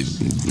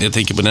jag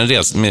tänker på den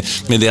resan, med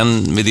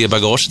det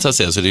bagaget så att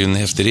säga, så det är ju en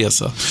häftig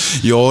resa.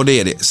 Ja, det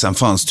är det. Sen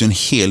fanns det ju en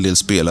hel del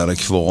spelare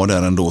kvar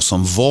där ändå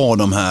som var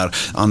de här,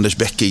 Anders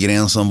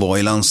Bäckegren som var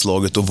i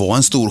landslaget och var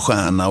en stor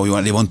stjärna,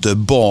 och det var inte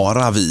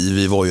bara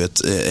vi var ju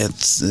ett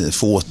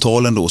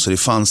fåtal ändå, så det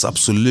fanns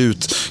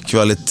absolut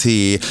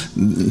kvalitet,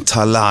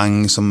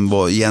 talang som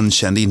var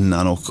igenkänd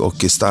innan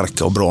och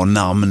starka och bra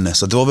namn.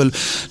 Så det var väl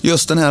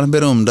just den här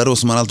berömda då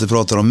som man alltid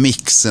pratar om,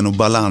 mixen och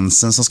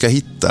balansen som ska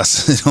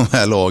hittas i de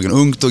här lagen,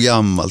 ungt och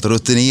gammalt,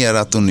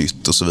 rutinerat och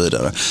nytt och så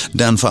vidare.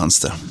 Den fanns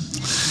där.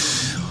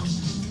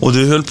 Och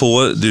du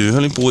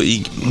höll på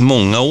i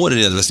många år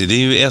i Redbergslid. Det är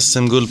ju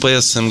SM-guld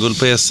på SM-guld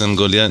på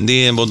SM-guld.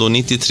 Det var då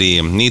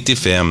 93,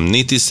 95,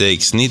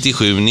 96,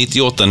 97,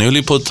 98. Nu höll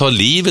ju på att ta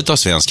livet av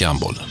svensk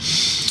handboll.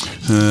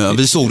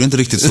 Vi såg det inte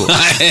riktigt så.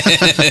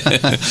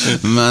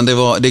 Men det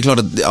är klart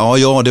att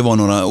det var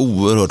några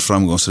oerhört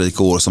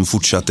framgångsrika år som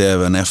fortsatte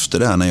även efter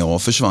det här när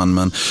jag försvann,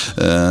 men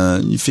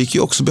fick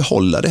ju också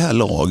behålla det här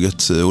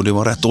laget, och det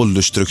var rätt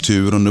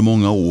åldersstruktur under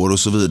många år och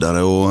så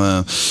vidare,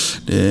 och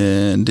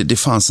det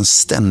fanns en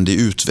ständig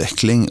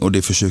utveckling, och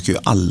det försöker ju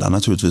alla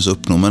naturligtvis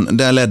uppnå, men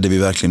där ledde vi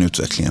verkligen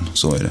utvecklingen,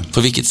 så är det.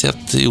 På vilket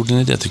sätt gjorde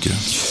ni det, tycker du?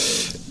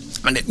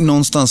 Men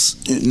någonstans,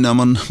 när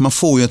man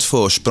får ju ett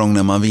försprång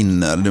när man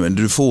vinner.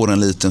 Du får en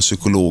liten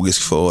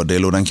psykologisk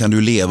fördel, och den kan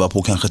du leva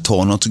på, kanske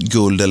ta något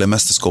guld eller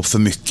mästerskap för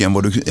mycket än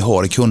vad du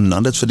har i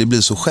kunnandet, för det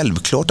blir så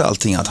självklart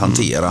allting att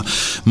hantera.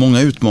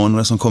 Många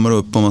utmanare som kommer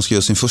upp om man ska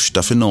göra sin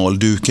första final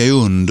dukar ju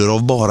under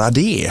av bara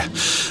det.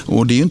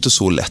 Och det är ju inte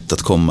så lätt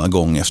att komma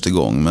gång efter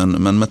gång,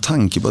 men med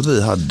tanke på att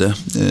vi hade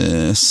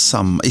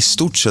i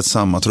stort sett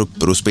samma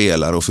trupper och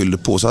spelare och fyllde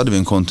på, så hade vi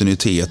en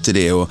kontinuitet i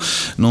det, och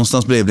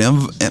någonstans blev det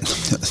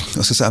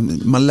jag ska säga,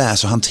 man lär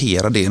sig att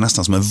hantera det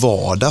nästan som en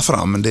vardag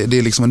fram. Det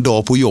är liksom en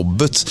dag på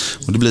jobbet,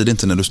 och det blir det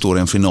inte när du står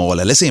i en final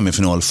eller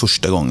semifinal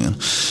första gången.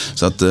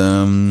 Så att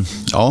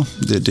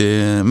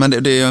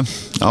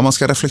man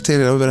ska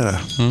reflektera över det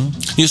där.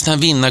 Just den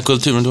här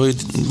vinnarkulturen, du har ju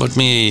varit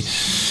med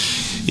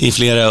i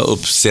flera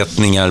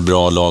uppsättningar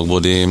bra lag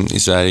både i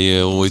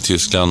Sverige och i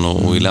Tyskland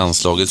och i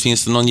landslaget.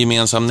 Finns det någon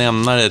gemensam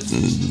nämnare?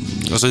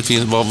 Alltså,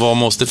 vad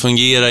måste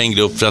fungera i en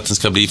grupp för att den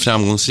ska bli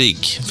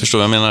framgångsrik? Förstår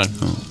vad jag menar?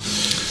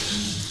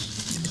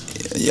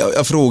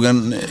 Ja,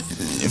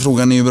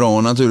 frågan är ju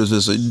bra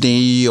naturligtvis.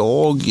 Det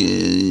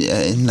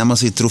när man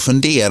sitter och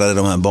funderar i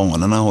de här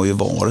banorna har ju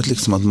varit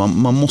liksom att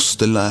man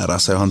måste lära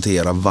sig att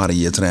hantera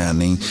varje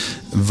träning,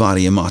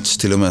 varje match,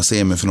 till och med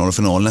semifinal och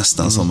final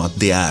nästan som att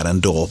det är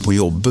en dag på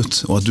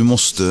jobbet. Och att du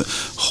måste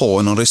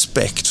ha någon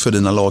respekt för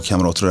dina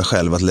lagkamrater och dig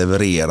själv att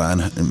leverera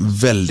en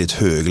väldigt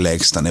hög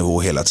lägsta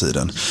nivå hela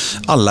tiden.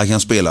 Alla kan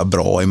spela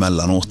bra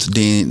emellanåt,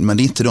 men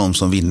det är inte de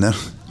som vinner.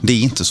 Det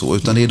är inte så,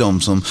 utan det är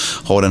de som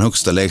har den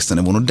högsta lägsta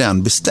nivån och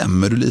den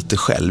bestämmer du lite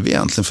själv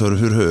egentligen för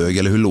hur hög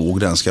eller hur låg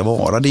den ska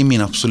vara. Det är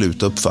min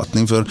absoluta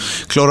uppfattning, för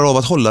klarar av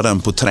att hålla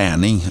den på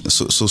träning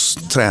så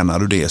tränar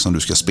du det som du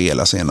ska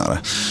spela senare.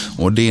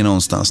 Och det är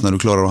någonstans när du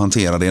klarar att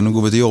hantera det. Nu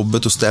går vi till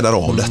jobbet och städar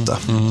av detta.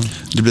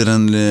 Det blir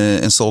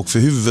en sak för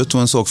huvudet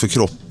och en sak för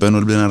kroppen,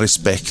 och det blir en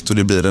respekt och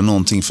det blir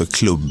någonting för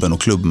klubben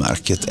och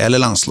klubbmärket eller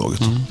landslaget.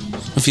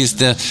 Finns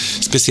det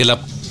speciella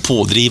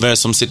pådrivare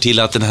som ser till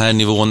att den här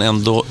nivån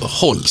ändå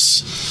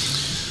hålls?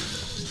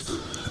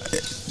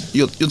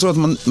 Jag tror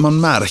att man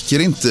märker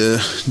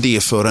inte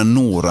det förrän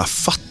några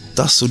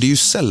fattas, och det är ju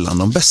sällan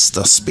de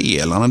bästa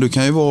spelarna. Du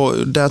kan ju vara,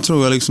 där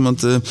tror jag liksom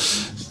att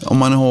om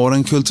man har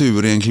en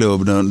kultur i en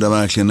klubb där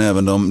verkligen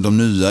även de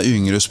nya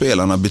yngre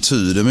spelarna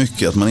betyder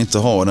mycket, att man inte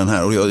har den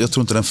här, och jag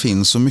tror inte den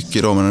finns så mycket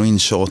idag, men de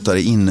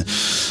intjatade in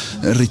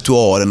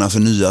ritualerna för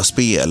nya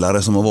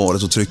spelare som har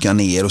varit att trycka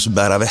ner och så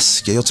bära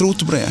väskor. Jag tror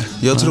inte på det.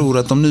 Jag tror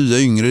att de nya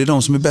yngre är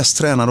de som är bäst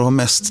tränade och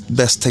har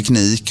bäst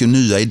teknik och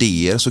nya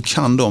idéer, så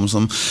kan de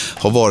som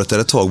har varit där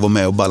ett tag vara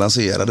med och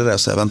balansera det där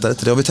och säga, vänta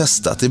lite, det har vi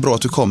testat, det är bra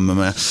att du kommer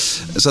med.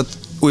 Så att,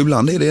 och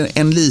ibland är det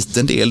en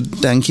liten del,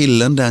 den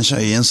killen, den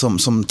tjejen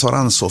som tar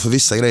ansvar för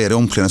vissa grejer i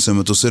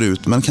omklädningsrummet och ser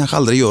ut, men kanske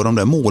aldrig gör de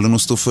där målen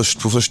och står först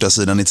på första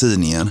sidan i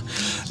tidningen.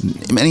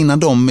 Men innan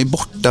de är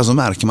borta så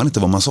märker man inte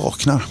vad man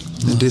saknar.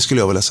 Det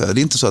skulle jag vilja säga. Det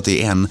är inte så att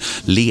det är en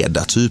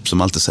ledartyp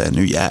som alltid säger,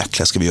 nu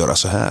jäkla ska vi göra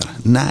så här.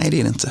 Nej, det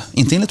är det inte.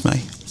 Inte enligt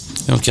mig.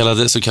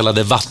 De så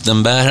kallade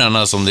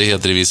vattenbärarna, som det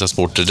heter i vissa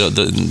sporter,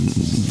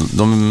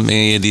 de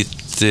är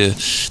ditt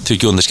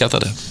tycke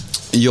underskattade.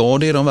 Ja,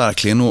 det är de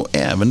verkligen, och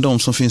även de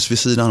som finns vid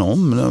sidan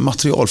om,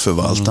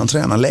 materialförvaltaren,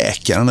 tränaren,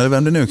 läkaren eller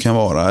vem det nu kan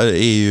vara,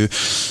 är ju,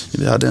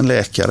 vi hade en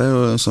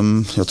läkare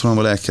som, jag tror han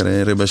var läkare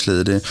i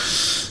Redbergslid i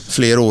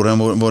fler år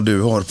än vad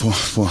du har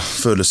på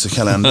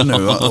födelsekalendern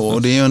nu,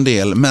 och det är ju en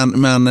del,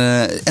 men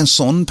en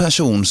sån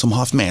person som har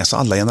haft med sig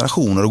alla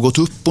generationer och gått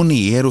upp och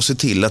ner och se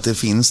till att det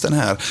finns den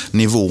här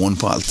nivån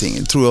på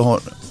allting, tror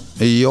jag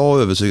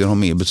är övertygad har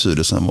mer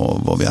betydelse än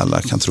vad vi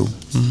alla kan tro.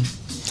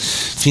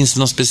 Finns det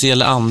någon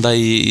speciell anda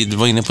du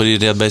var inne på det i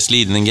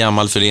Redbergslid, en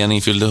gammal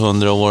förening, fyllde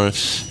 100 år,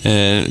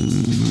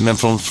 men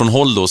från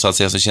håll då så att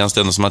säga, så känns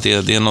det ändå som att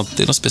det är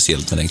något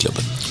speciellt med den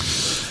klubben.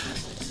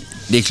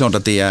 Det är klart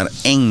att det är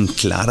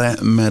enklare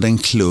med en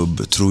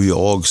klubb, tror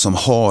jag, som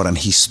har en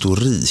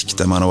historik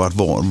där man har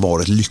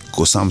varit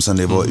lyckosam sen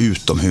det var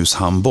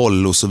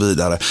utomhushandboll och så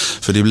vidare.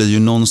 För det blir ju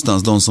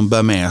någonstans de som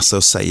bär med sig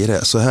och säger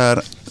det. Så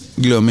här,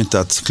 glöm inte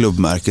att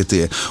klubbmärket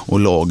är och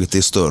laget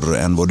är större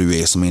än vad du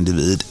är som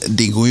individ.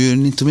 Det går ju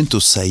inte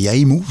att säga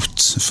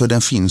emot, för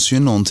den finns ju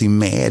någonting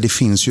med. Det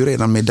finns ju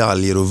redan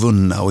medaljer och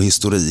vunna och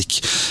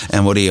historik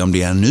än vad det är om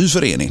det är en ny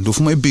förening. Då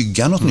får man ju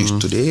bygga något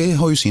nytt, och det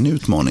har ju sin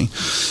utmaning.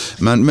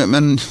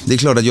 Men det är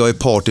klart att jag är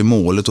part i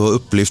målet och har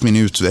upplevt min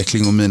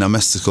utveckling och mina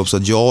mästerskap, så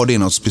att ja, det är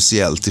något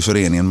speciellt i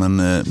föreningen, men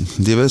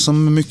det är väl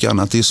som mycket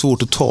annat. Det är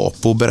svårt att ta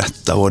på och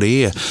berätta vad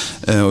det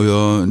är.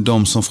 Och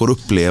de som får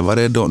uppleva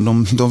det,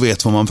 de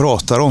vet vad man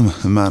pratar om,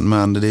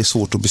 men det är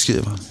svårt att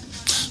beskriva.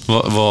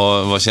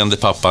 Vad kände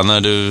pappa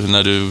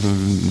när du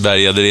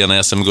bärgade det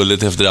ena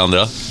SM-guldet efter det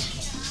andra?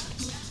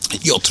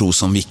 Jag tror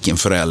som vilken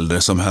förälder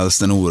som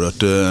helst en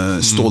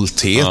oerhört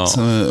stolthet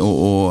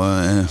och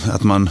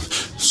att man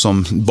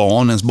som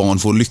ens barn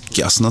får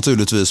lyckas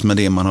naturligtvis med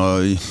det man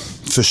har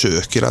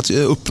försöker att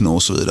uppnå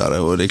och så vidare.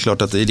 Och det är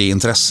klart att det är det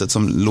intresset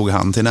som låg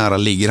han till nära,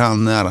 ligger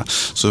han nära,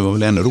 så det var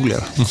väl ännu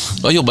roligare.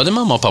 Vad jobbade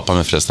mamma och pappa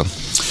med förresten?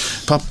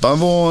 Pappa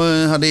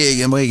var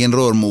egen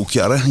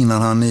rörmokare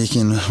innan han gick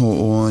in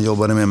och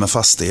jobbade med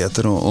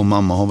fastigheter, och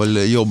mamma har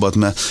väl jobbat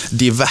med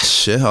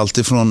diverse, allt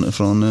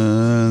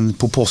ifrån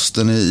på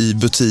posten i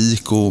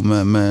butik och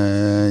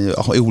med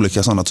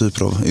olika sådana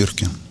typer av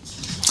yrken.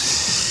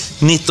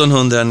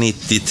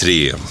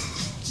 1993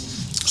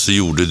 så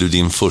gjorde du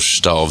din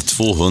första av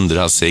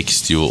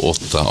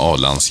 268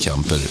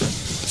 A-landskamper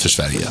för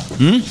Sverige.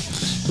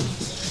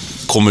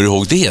 kommer du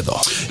ihåg det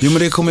då? Jo,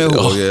 men det kommer jag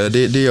ihåg.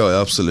 Det gör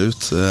jag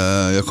absolut.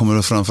 Jag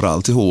kommer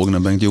framförallt ihåg när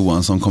Bengt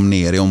Johansson kom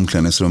ner i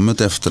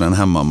omklädningsrummet efter en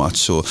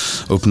hemmamatch och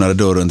öppnade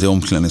dörren till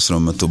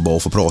omklädningsrummet och bad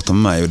att få prata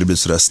med mig, och det blev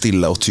sådär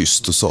stilla och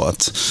tyst och sa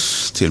att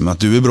till mig att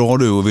du är bra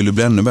du, och vill du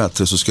bli ännu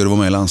bättre så ska du vara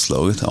med i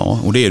landslaget. Ja,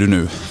 och det är du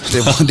nu.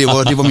 Det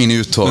var min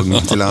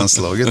uttagning till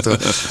landslaget,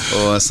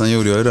 och sen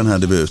gjorde jag ju den här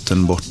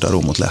debuten borta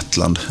då mot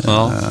Lettland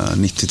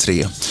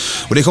 93.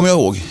 Och det kommer jag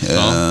ihåg.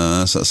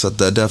 Så att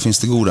där finns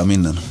det goda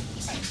minnen.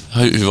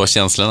 Hur var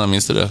känslan,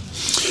 minns du det?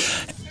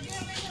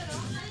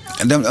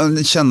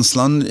 Den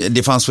känslan,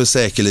 det fanns väl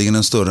säkerligen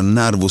en större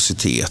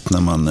nervositet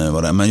när man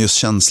var där, men just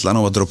känslan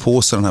av att dra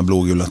på sig den här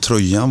blågula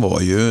tröjan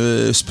var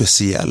ju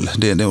speciell.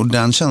 Och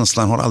den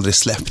känslan har aldrig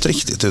släppt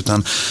riktigt,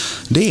 utan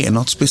det är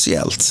något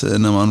speciellt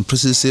när man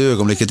precis i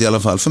ögonblicket, i alla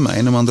fall för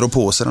mig, när man drar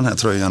på sig den här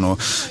tröjan. Och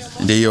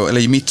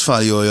i mitt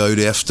fall gör jag ju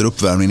det efter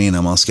uppvärmningen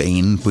innan man ska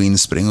in på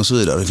inspring och så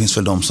vidare. Det finns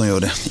väl de som gör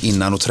det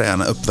innan och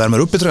tränar, värmer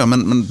upp i tröjan,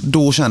 men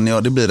då känner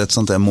jag det blir ett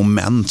sånt där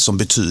moment som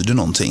betyder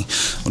någonting,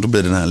 och då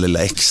blir det den här lilla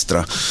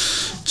extra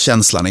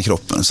känslan i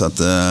kroppen. Så att,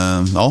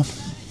 ja,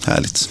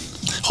 härligt.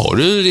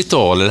 Hade du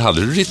ritualer?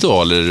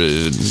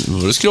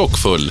 Var du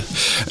skrockfull?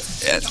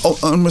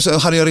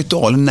 Hade jag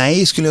ritualer?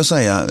 Nej, skulle jag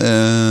säga.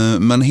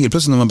 Men helt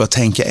plötsligt när man börjar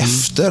tänka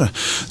efter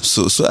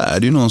så är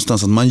det ju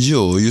någonstans att man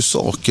gör ju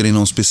saker i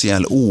någon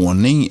speciell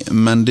ordning.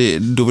 Men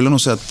då vill jag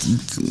nog säga att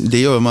det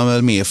gör man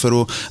väl mer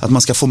för att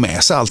man ska få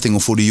med sig allting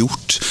och få det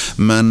gjort.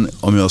 Men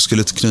om jag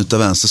skulle knyta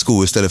vänster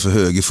sko istället för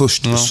höger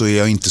först, så är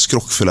jag inte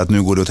skrockfull att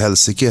nu går det åt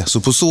helsike. Så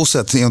på så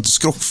sätt är jag inte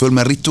skrockfull,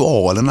 men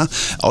ritualerna,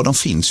 ja, de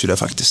finns ju där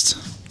faktiskt.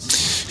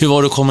 Hur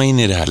var det att komma in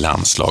i det här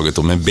landslaget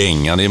då med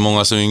Bengan? Det är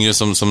många så yngre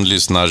som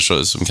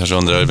lyssnar som kanske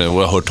undrar och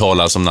har hört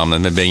talas om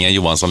namnet med Bengan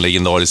Johansson,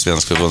 legendarisk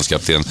svensk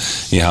förbundskapten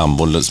i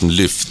handboll, som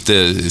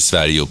lyfte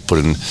Sverige upp på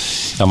den,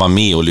 var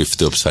med och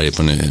lyfte upp Sverige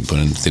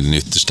till den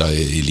yttersta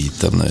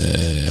eliten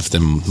efter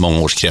många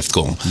års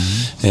kräftgång.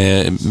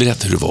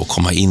 Berätta hur det var att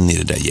komma in i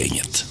det där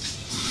gänget.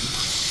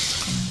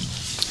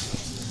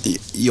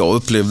 Jag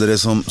upplevde det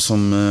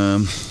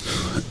som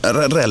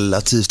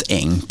relativt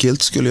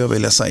enkelt, skulle jag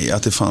vilja säga.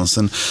 Att det fanns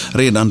en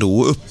redan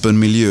då öppen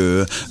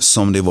miljö,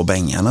 som det var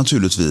Benga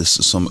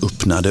naturligtvis, som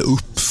öppnade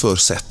upp för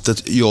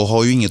sättet. Jag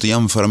har ju inget att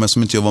jämföra med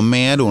som inte jag var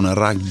med då när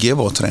Ragge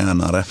var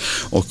tränare,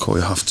 och har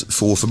ju haft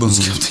få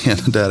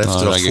förbundskaptener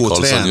därefter. Ragge få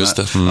Karlsson, tränare. just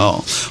det.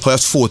 Har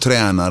haft få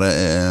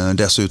tränare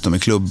dessutom i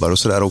klubbar och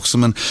sådär också,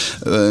 men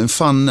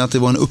fann att det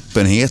var en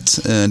öppenhet.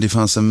 Det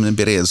fanns en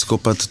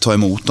beredskap att ta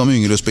emot de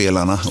yngre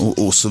spelarna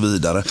och så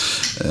vidare.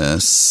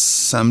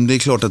 Sen det är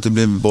klart att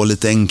det var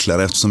lite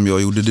enklare eftersom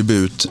jag gjorde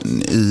debut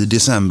i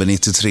december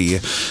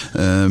 93,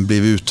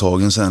 blev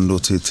uttagen sen då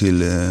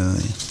till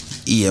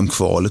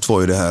EM-kvalet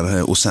var ju det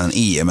här, och sen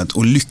EM:et,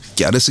 och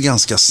lyckades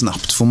ganska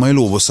snabbt, får man ju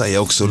lov att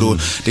säga också. Då,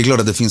 det är klart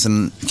att det finns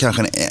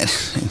kanske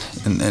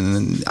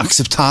en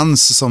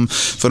acceptans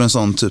för en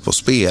sån typ av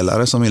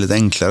spelare som är lite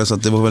enklare, så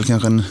att det var väl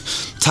kanske en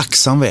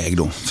tacksam väg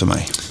då för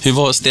mig. Hur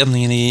var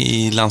stämningen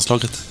i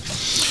landslaget?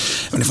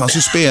 Men det fanns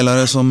ju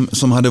spelare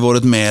som hade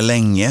varit med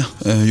länge,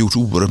 gjort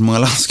oerhört många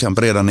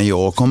landskamper redan när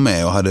jag kom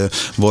med, och hade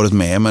varit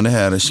med det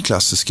här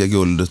klassiska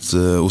guldet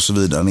och så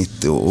vidare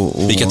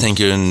 90. Vilka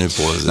tänker du nu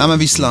på? Nej, men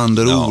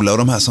Wislander och Ola och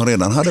de här som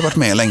redan hade varit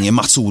med länge,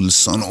 Mats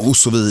Olsson och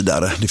så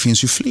vidare. Det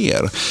finns ju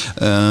fler.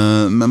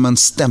 Men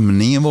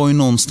stämningen var ju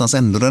någonstans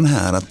ändå den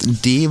här att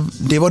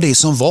det var det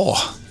som var.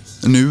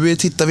 Nu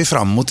tittar vi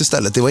framåt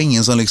istället. Det var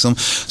ingen som liksom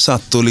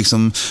satt och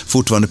liksom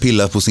fortfarande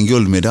pillade på sin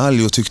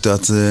guldmedalj och tyckte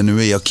att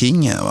nu är jag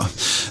king här, va?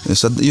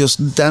 Så att just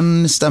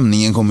den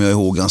stämningen kommer jag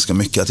ihåg ganska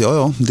mycket. Att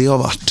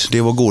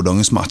det var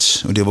gårdagens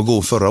match och det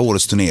var förra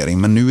årets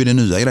turnering, men nu är det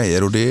nya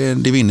grejer och det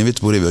vinner vi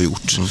inte på det vi har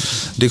gjort.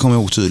 Det kommer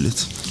jag ihåg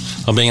tydligt.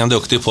 Ja, Bengan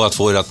duktig på att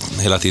få er att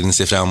hela tiden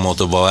se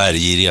framåt och vara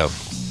ärgiriga.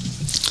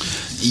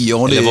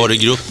 Ja, eller var det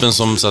gruppen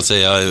som så att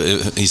säga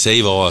i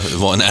sig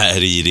var en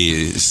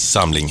ärgirig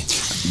samling?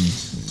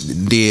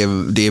 Det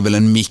är väl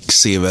en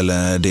mix, är väl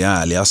det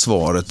ärliga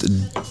svaret.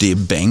 Det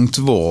Bengt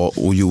var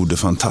och gjorde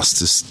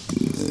fantastiskt,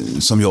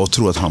 som jag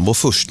tror att han var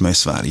först med i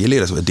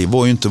Sverige. Det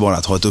var ju inte bara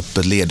att ha ett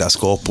öppet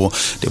ledarskap, och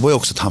det var ju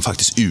också att han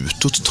faktiskt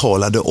utåt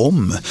talade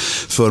om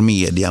för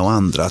media och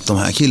andra att de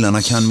här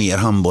killarna kan mer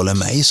handboll än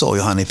mig, sa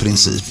ju han i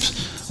princip.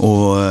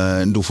 Och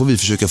då får vi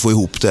försöka få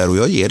ihop det här, och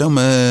jag ger dem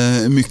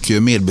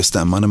mycket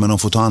medbestämmande, men de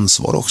får ta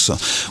ansvar också.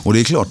 Och det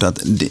är klart att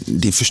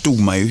det förstod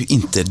man ju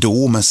inte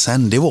då, men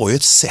sen det var ju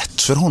ett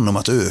sätt för honom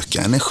att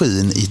öka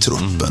energin i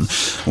truppen.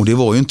 Och det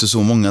var ju inte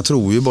så många,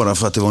 tror ju, bara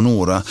för att det var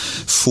några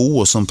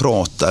få som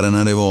pratade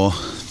när det var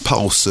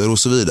pauser och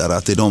så vidare,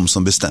 att det är de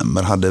som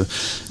bestämmer.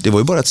 Det var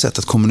ju bara ett sätt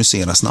att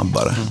kommunicera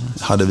snabbare.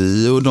 Hade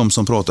vi och de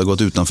som pratade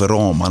gått utanför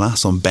ramarna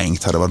som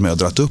Bengt hade varit med och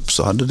dratt upp,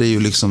 så hade det ju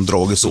liksom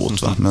dragits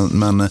åt, va?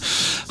 Men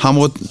han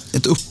var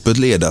ett öppet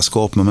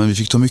ledarskap, men vi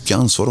fick ta mycket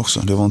ansvar också.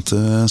 Det var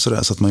inte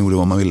sådär så att man gjorde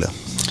vad man ville.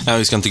 Ja,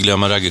 vi ska inte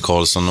glömma Ragge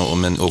Karlsson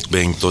och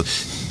Bengt, och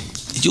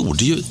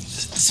gjorde ju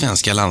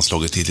svenska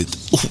landslaget till ett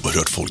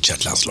oerhört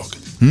folkkärt landslag.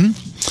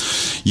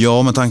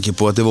 Ja, med tanke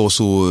på att det var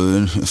så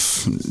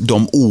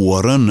de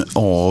åren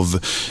av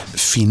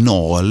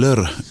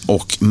finaler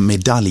och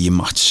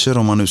medaljmatcher,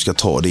 om man nu ska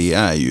ta det,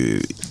 är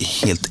ju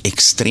helt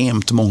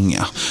extremt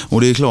många.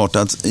 Och det är klart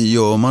att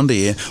gör man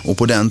det, och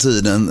på den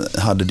tiden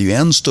hade det ju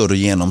en större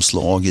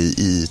genomslag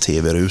i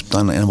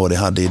tv-rutan än vad det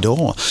hade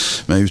idag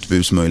med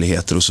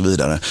utbudsmöjligheter och så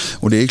vidare.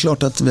 Och det är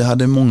klart att vi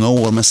hade många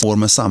år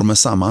med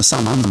samma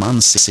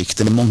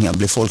ansikten. Många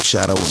blev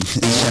folkkära och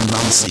kände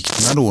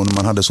ansiktena då när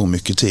man hade så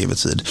mycket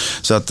tv-tid.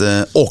 Så att,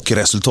 och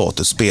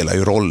resultatet spelar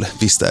ju roll,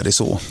 visst är det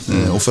så.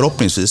 Och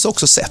förhoppningsvis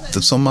också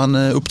sättet som man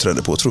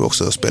uppträdde på tror jag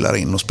också spelar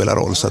in och spelar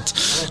roll. Så att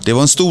det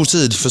var en stor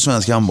tid för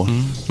svensk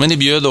handboll. Men ni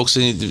bjöd också,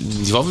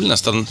 det var väl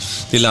nästan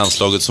det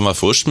landslaget som var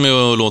först med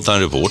att låta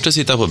en reporter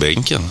sitta på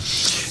bänken?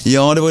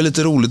 Ja, det var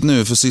lite roligt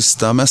nu för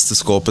sista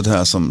mästerskapet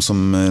här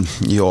som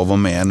jag var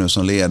med nu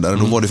som ledare.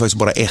 Då var det faktiskt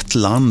bara ett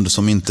land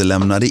som inte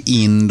lämnade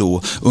in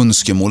då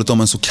önskemålet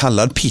om en så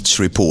kallad pitch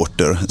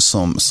reporter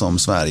som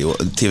Sverige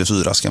och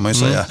TV4 ska man ju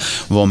säga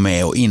var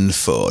med och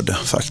införde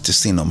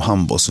faktiskt inom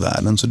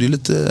handbollsvärlden. Så det är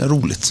lite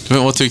roligt.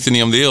 Men vad tyckte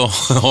ni om det att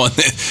ha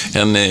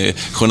en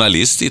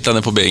journalist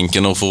sittande på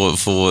bänken och få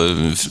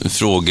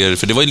frågor?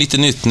 För det var ju lite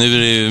nytt, nu är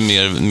det ju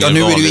mer ja,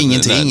 nu är det ju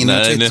ingenting.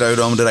 Nu twittrar ju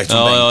de direkt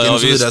från bänken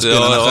och så vidare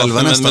spelarna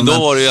själva nästan. Men då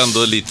var det ju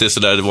ändå lite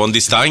sådär, det var en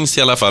distans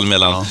i alla fall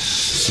mellan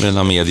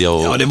media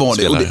och det var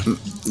spelare. Det.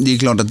 Det är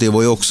klart att det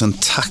var ju också en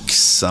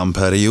tacksam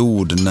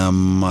period när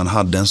man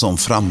hade en sån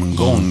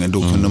framgång.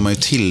 Då kunde man ju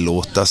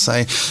tillåta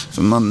sig.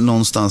 För man,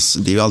 någonstans,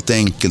 det är ju alltid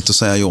enkelt att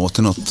säga ja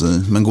till något,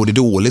 men går det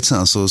dåligt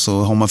sen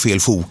så har man fel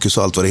fokus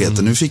och allt vad det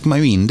heter. Nu fick man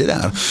ju in det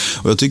där.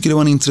 Och jag tycker det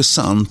var en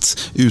intressant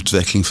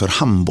utveckling för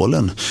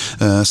handbollen.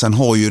 Sen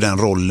har ju den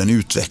rollen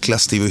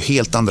utvecklats. Det är ju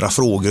helt andra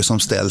frågor som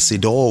ställs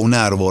idag och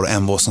närvaro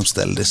än vad som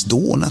ställdes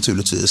då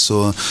naturligtvis.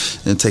 Så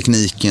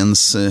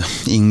teknikens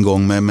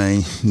ingång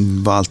med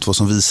allt vad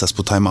som visas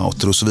på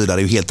timeouter och så vidare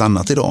är ju helt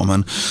annat idag,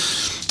 men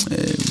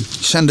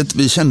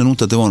vi kände nog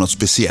inte att det var något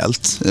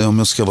speciellt, om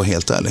jag ska vara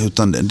helt ärlig,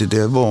 utan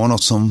det var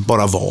något som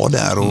bara var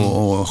där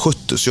och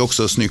sköttes ju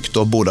också snyggt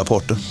av båda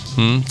parter.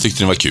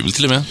 Tyckte ni var kul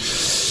till och med?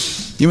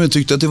 Ja, men jag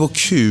tyckte att det var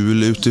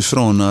kul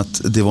utifrån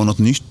att det var något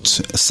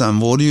nytt. Sen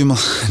var det ju, man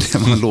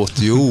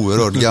låter ju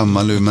oerhört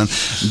gammal nu, men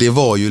det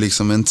var ju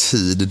liksom en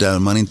tid där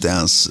man inte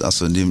ens,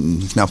 alltså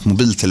knappt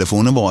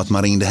mobiltelefonen var, att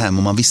man ringde hem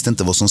och man visste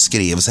inte vad som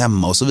skrevs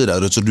hemma och så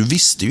vidare. Så du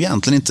visste ju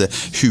egentligen inte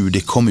hur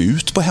det kom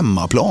ut på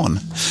hemmaplan.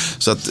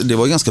 Så att det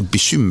var ganska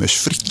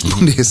bekymmersfritt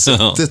på det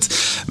sättet.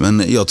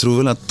 Men jag tror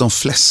väl att de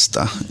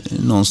flesta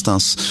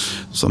någonstans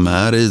som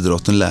är i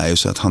idrotten lär ju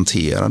sig att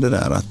hantera det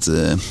där,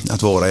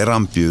 att vara i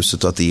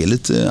rampljuset och att det är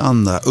lite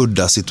andra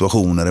udda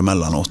situationer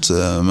emellanåt,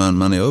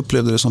 men jag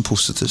upplevde det som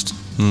positivt.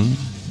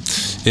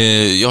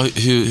 Ja,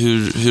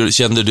 hur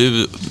kände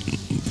du,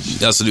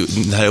 alltså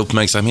den här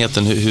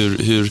uppmärksamheten,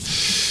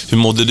 hur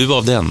mådde du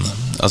av den?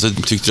 Alltså,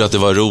 tyckte du att det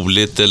var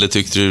roligt eller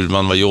tyckte du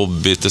man var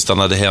jobbigt och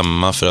stannade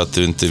hemma för att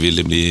du inte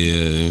ville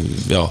bli,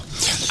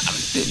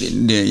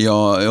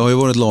 Jag har ju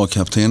varit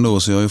lagkapten då,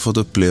 så jag har ju fått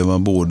uppleva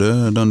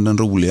både den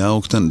roliga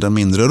och den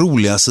mindre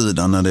roliga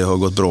sidan när det har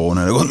gått bra och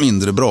när det har gått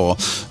mindre bra.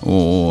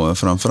 Och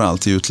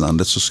framförallt i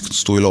utlandet så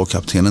står ju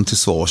lagkaptenen till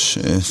svars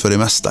för det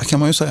mesta, kan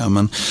man ju säga.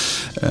 Men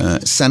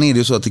sen är det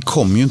ju så att det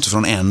kommer ju inte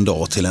från en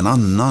dag till en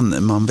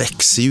annan. Man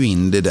växer ju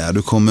in det där.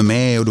 Du kommer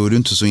med och då är du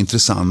inte så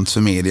intressant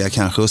för media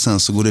kanske, och sen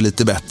så går det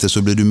lite bättre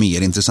så blir du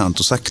mer intressant,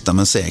 och sakta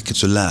men säkert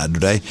så lär du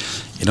dig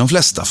i de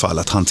flesta fall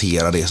att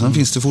hantera det. Sen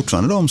finns det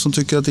fortfarande de som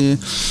tycker att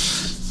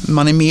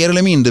man är mer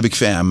eller mindre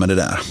bekväm med det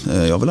där.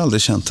 Jag har väl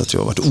aldrig känt att jag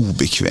har varit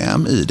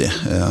obekväm i det.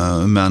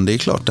 Men det är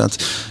klart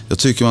att jag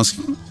tycker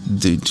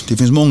det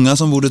finns många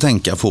som borde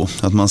tänka på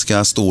att man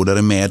ska stå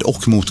där med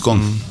och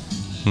motgång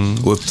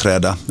och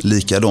uppträda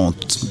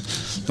likadant,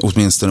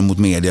 åtminstone mot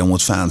media och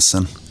mot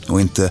fansen,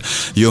 och inte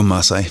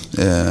gömma sig.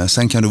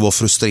 Sen kan du vara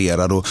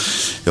frustrerad, och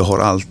jag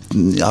har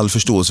all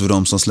förståelse för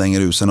de som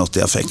slänger ut sig något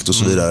i affekt och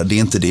så vidare. Det är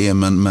inte det,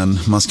 men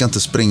man ska inte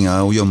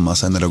springa och gömma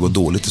sig när det går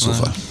dåligt i så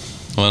fall.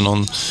 Det var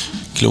någon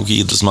klok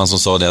idrottsman som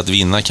sa det, att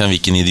vinna kan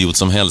vilken idiot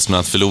som helst, men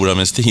att förlora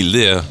med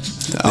stil,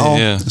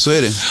 ja, så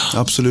är det.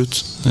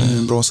 Absolut.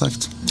 Bra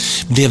sagt.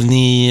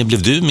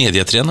 Blev du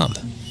mediatränad?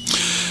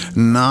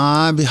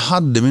 Nej, vi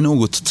hade vid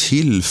något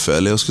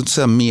tillfälle, jag skulle inte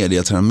säga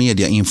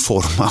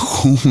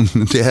mediainformation,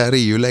 det här är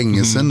ju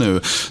länge sedan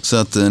nu, så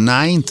att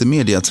nej, inte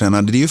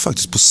mediatränare. Det är ju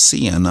faktiskt på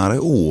senare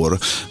år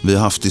vi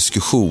har haft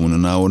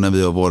diskussionerna, och när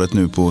vi har varit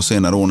nu på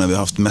senare år när vi har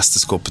haft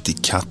mästerskapet i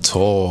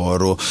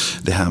Qatar och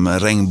det här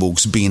med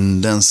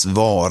regnbågsbindens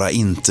vara,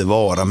 inte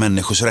vara,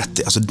 människors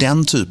rättigheter, alltså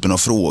den typen av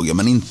frågor,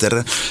 men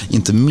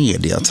inte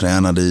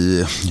mediatränade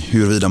i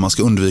huruvida man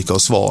ska undvika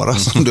att svara,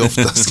 som det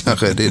oftast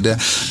kanske det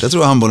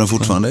tror jag handbollen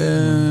fortfarande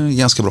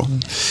ganska bra.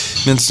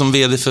 Men som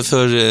vd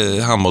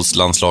för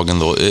handbollslandslagen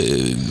då,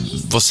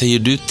 vad säger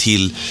du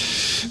till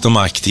de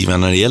aktiva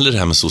när det gäller det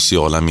här med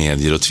sociala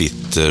medier och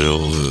Twitter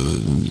och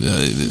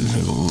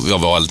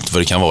allt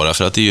vad det kan vara,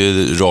 för att det är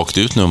ju rakt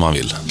ut nu om man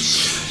vill?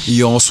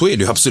 Ja, så är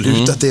det ju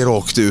absolut att det är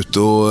rakt ut.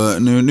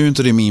 Och nu är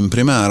inte det min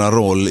primära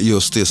roll,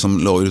 just det som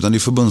lag, utan det är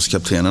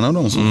förbundskaptenerna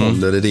de som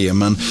håller det.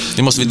 Men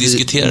det måste vi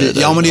diskutera det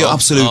där. Ja, men det är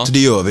absolut, det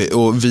gör vi.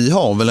 Och vi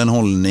har väl en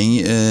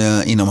hållning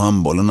inom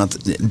handbollen att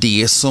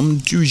det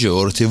som du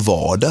gör till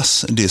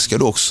vardags, det ska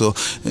du också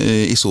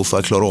i så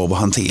fall klara av att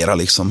hantera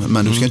liksom.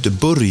 Men du ska inte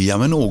börja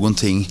med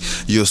någonting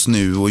just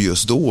nu och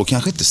just då. Och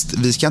kanske inte,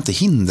 vi ska inte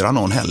hindra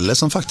någon heller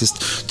som faktiskt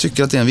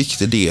tycker att det är en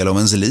viktig del av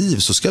ens liv,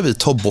 så ska vi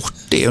ta bort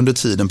det under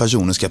tiden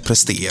personen ska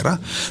prestera.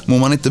 Mår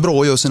man inte bra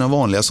och gör sina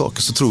vanliga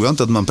saker, så tror jag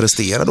inte att man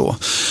presterar då.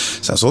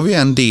 Sen så har vi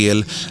en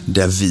del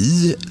där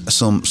vi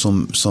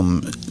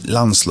som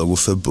landslag och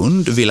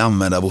förbund vill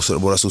använda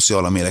våra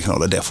sociala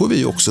mediekanaler. Där får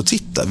vi också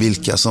titta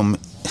vilka som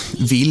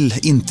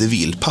inte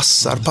vill,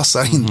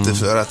 passar inte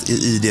för att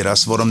i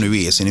deras, vad de nu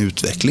är i sin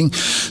utveckling.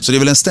 Så det är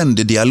väl en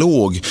ständig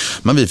dialog,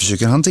 men vi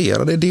försöker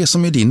hantera det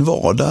som är din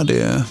vardag,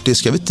 det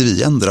ska inte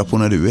vi ändra på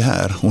när du är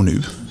här och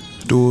nu.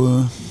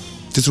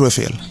 Det tror jag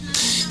är fel.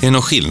 Är det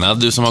någon skillnad,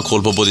 du som har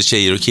koll på både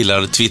tjejer och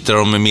killar, twittrar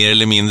de mer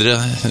eller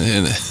mindre?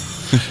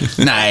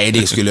 Nej,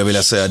 det skulle jag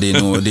vilja säga. Det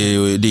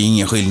är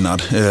ingen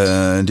skillnad.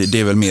 Det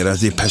är väl mer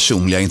det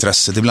personliga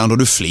intresset. Ibland har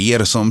du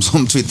fler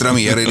som twittrar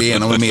mer i det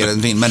ena och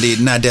mer.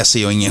 Men det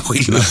ser jag ingen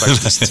skillnad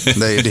faktiskt.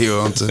 Det gör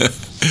jag inte.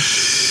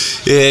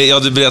 Ja,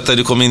 du berättade,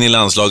 du kom in i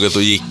landslaget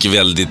och gick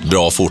väldigt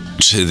bra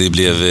fort. Det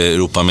blev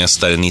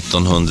Europamästare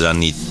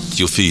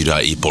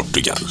 1994 i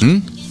Portugal.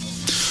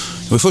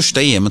 Det var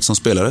första EM:et som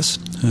spelades.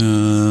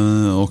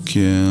 Och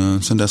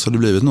sen dess har det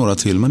blivit några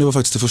till, men det var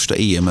faktiskt det första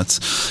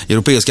EM:et.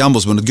 Europeiska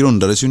handbollsförbundet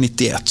grundades ju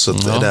 91, så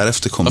att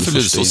därefter kom det första.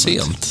 Varför blev det så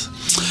sent?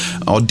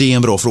 Ja, det är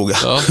en bra fråga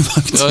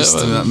faktiskt.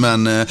 Ja.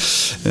 Men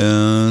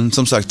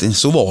som sagt,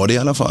 så var det i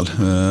alla fall.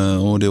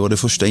 Och det var det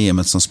första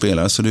EM:et som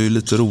spelades, så det är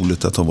lite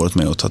roligt att ha varit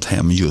med och tagit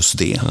hem just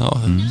det.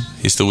 Ja,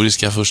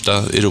 historiska första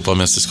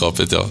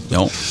Europamästerskapet,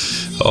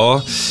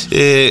 ja.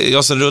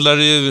 Sen rullar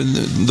du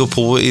då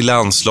på i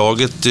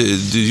landslaget.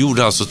 Du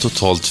gjorde alltså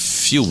totalt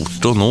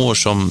 14 år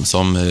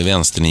som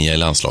vänsternia i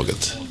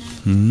landslaget.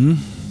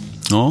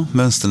 Ja,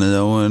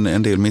 vänsternia och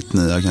en del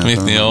mittnia kanske.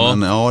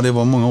 Men ja, det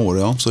var många år,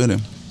 ja, så är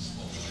det.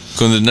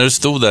 När du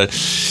stod där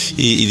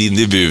i din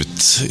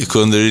debut,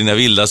 kunde du dina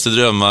vildaste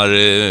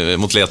drömmar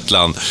mot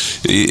Lettland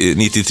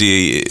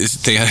 93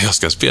 tänka att jag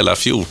ska spela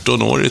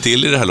 14 år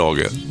till i det här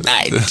laget?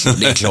 Nej,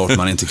 det är klart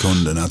man inte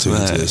kunde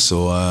naturligtvis.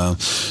 Så,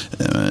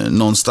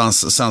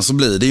 någonstans sen så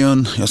blir det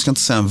ju jag ska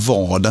inte säga en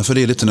vardag, för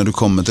det är lite när du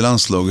kommer till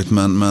landslaget,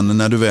 men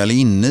när du väl är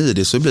inne i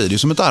det så blir det ju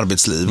som ett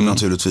arbetsliv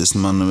naturligtvis.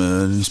 När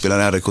man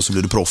spelar RK så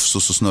blir du proffs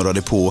och så snurrar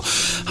det på.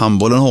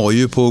 Handbollen har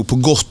ju på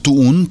gott och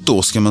ont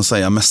då, ska man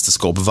säga,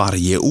 mästerskap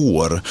varje år.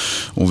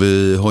 Och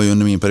vi har ju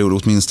under min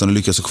period åtminstone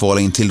lyckats att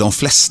kvala in till de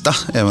flesta,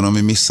 även om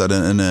vi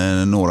missade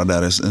några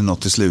där,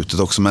 något i slutet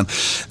också. Men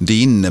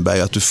det innebär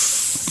ju att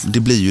det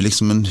blir ju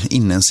liksom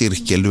inne en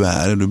cirkel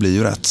du blir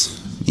ju rätt.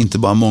 Inte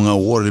bara många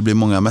år, det blir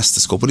många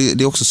mästerskap. Och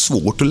det är också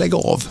svårt att lägga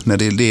av. När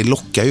det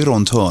lockar ju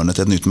runt hörnet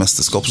ett nytt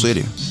mästerskap, så är det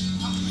ju.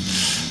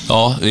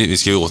 Ja,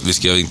 vi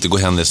ska inte gå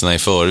händelserna i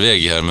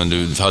förväg här, men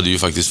du hade ju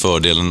faktiskt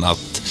fördelen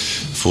att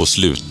få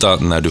sluta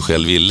när du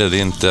själv ville. Det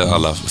är inte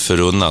alla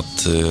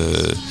förunnat.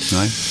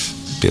 Nej.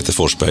 Peter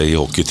Forsberg i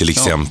hockey till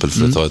exempel,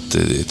 för att ta ett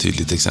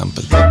tydligt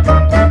exempel.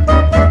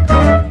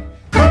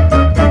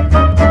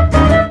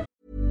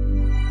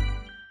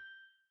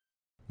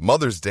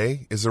 Mother's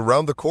Day is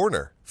around the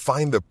corner.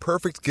 Find the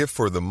perfect gift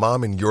for the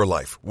mom in your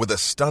life with a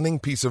stunning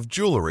piece of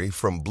jewelry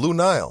from Blue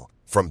Nile.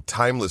 From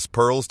timeless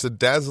pearls to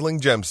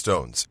dazzling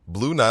gemstones,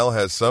 Blue Nile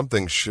has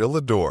something she'll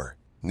adore.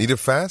 Need it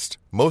fast?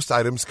 Most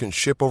items can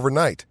ship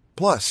overnight.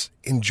 Plus,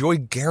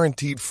 enjoy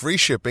guaranteed free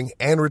shipping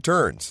and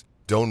returns.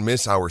 Don't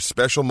miss our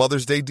special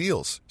Mother's Day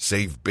deals.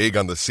 Save big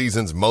on the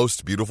season's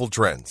most beautiful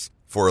trends.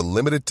 For a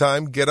limited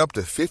time, get up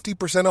to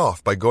 50%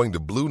 off by going to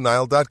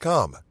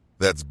BlueNile.com.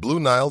 That's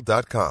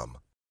BlueNile.com.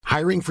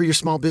 Hiring for your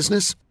small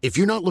business? If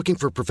you're not looking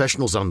for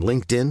professionals on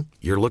LinkedIn,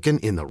 you're looking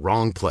in the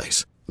wrong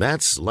place.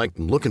 That's like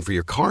looking for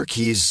your car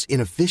keys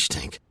in a fish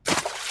tank.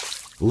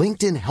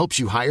 LinkedIn helps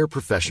you hire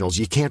professionals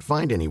you can't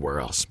find anywhere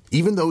else,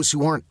 even those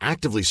who aren't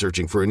actively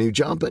searching for a new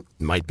job but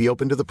might be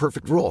open to the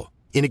perfect role.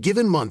 In a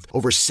given month,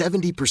 over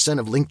 70%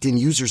 of LinkedIn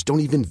users don't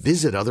even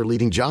visit other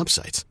leading job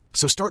sites.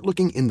 So start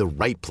looking in the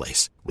right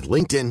place. With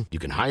LinkedIn, you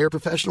can hire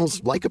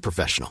professionals like a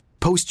professional.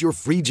 Post your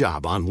free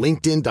job on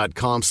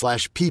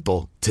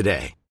linkedin.com/people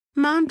today.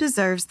 Mom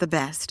deserves the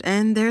best,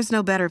 and there's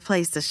no better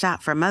place to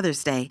shop for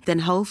Mother's Day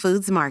than Whole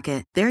Foods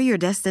Market. They're your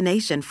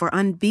destination for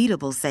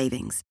unbeatable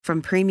savings,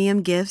 from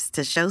premium gifts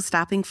to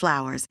show-stopping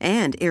flowers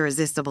and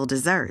irresistible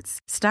desserts.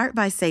 Start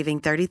by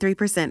saving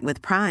 33%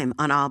 with Prime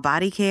on all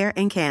body care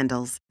and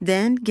candles.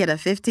 Then get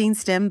a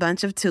 15-stem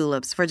bunch of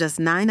tulips for just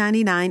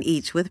 $9.99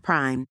 each with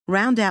Prime.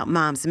 Round out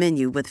Mom's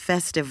menu with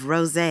festive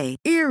rosé,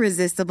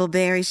 irresistible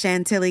berry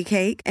chantilly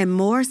cake, and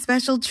more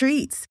special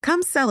treats.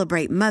 Come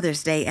celebrate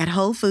Mother's Day at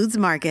Whole Foods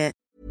Market.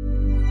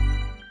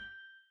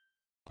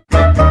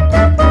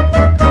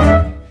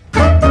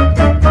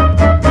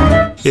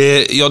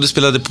 Du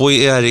spelade på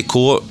i RIK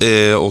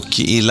och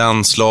i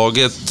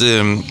landslaget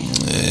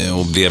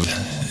och blev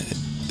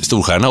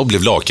storstjärna och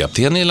blev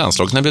lagkapten i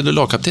landslaget. När blev du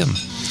lagkapten?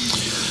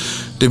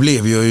 Det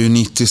blev jag ju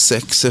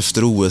 96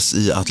 efter OS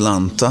i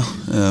Atlanta.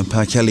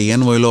 Per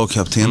Carlén var ju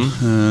lagkapten.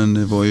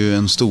 Det var ju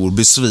en stor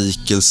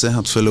besvikelse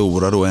att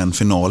förlora då en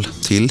final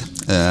till,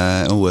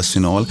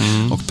 OS-final.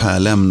 Och Per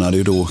lämnade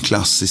ju då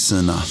klassiskt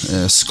sina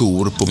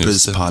skor på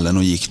prispallen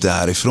och gick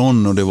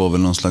därifrån. Och det var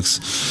väl någon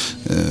slags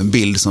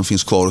bild som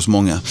finns kvar hos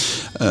många.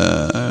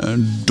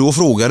 Då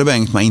frågade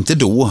Bengt mig, inte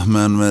då,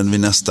 men vid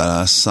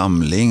nästa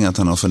samling, att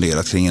han har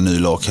funderat kring en ny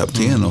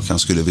lagkapten och han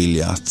skulle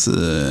vilja att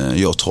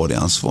jag tar det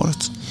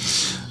ansvaret.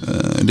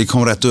 Det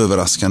kom rätt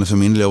överraskande för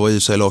min del. Jag var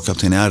i sig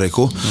lagkapten i RIK,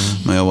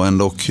 men jag var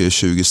ändå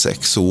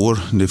 26 år.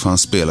 Det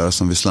fanns spelare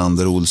som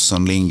Wislander,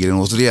 Olsson, Lindgren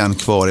återigen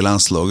kvar i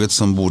landslaget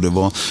som borde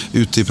vara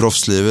ute i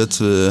proffslivet,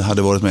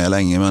 hade varit med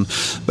länge. Men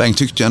Bengt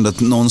tyckte ändå att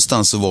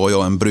någonstans så var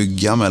jag en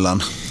brygga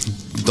mellan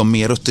de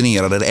mer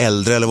rutinerade,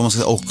 äldre eller vad man ska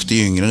säga, och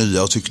de yngre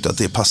nya, och tyckte att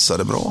det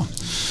passade bra.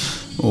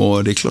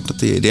 Och det är klart att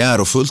det är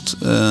ärofullt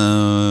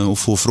att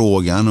få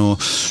frågan.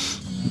 Och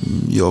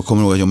jag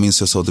kommer ihåg att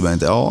jag sa till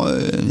Bengt,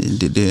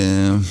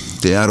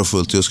 det är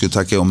ärofullt, jag skulle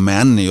tacka om,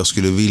 men jag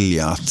skulle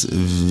vilja att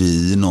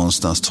vi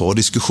någonstans tar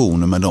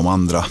diskussioner med de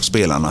andra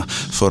spelarna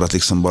för att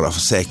liksom bara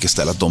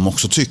säkerställa att de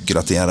också tycker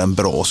att det är en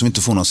bra, så vi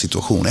inte får någon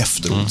situation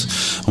efteråt.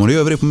 Och det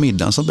gör vi det på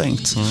middagen, sa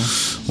Bengt.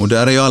 Och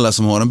där är ju alla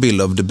som har en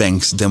bild av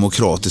Bengts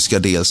demokratiska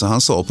del, så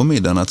han sa på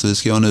middagen att vi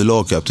ska ha en ny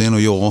lagkapten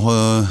och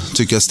jag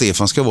tycker att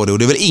Stefan ska vara det, och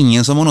det är väl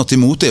ingen som har något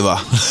emot det, va?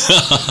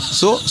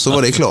 Så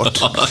var det klart.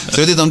 Så jag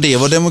vet inte om det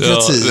var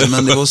demokrati,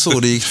 men det var så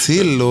det gick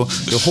till, och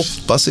jag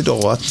hoppas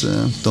idag att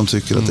de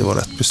tycker att det var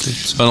rätt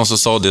beslut. Men också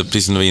sa det,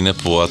 precis när du var inne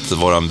på att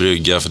vara en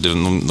brygga, för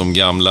de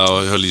gamla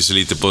höll ju sig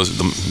lite på,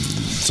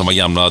 som var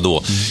gamla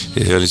då,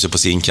 höll sig på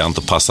sin kant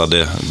och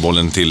passade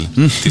bollen till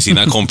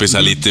sina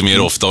kompisar lite mer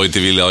ofta och inte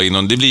ville ha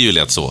in, det blir ju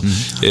lätt så.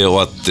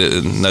 Och att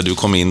när du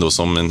kom in då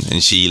som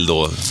en kil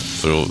då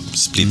för att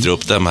splittra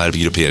upp de här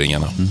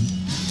grupperingarna,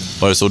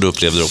 var det så du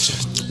upplevde det också?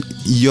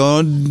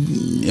 Ja,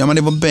 men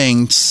det var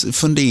Bengts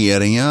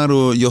funderingar,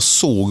 och jag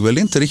såg väl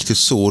inte riktigt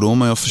så då,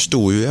 men jag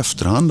förstår ju i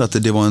efterhand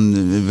att det var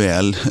en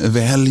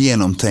väl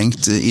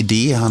genomtänkt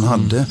idé han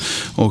hade.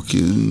 Och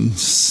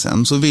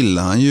sen så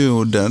ville han ju,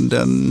 och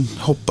den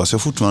hoppas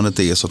jag fortfarande att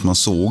det är så, att man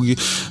såg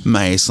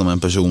mig som en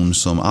person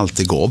som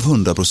alltid gav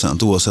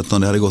 100%, oavsett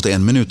om det hade gått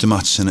 1 minut i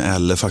matchen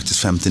eller faktiskt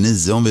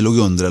 59, om vi låg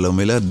under eller om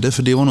vi ledde,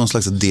 för det var någon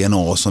slags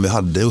DNA som vi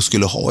hade och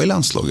skulle ha i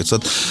landslaget. Så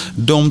att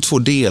de två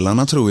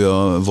delarna tror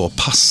jag var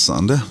passande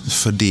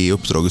för det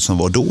uppdraget som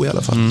var då i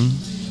alla fall.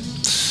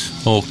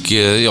 Och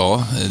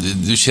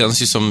du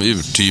känns ju som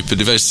urtyp.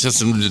 Det känns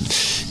som,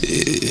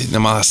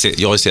 när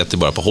jag har sett det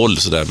bara på håll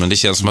så där, men det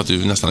känns som att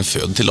du nästan är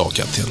född till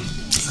lagkapten.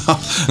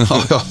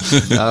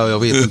 Jag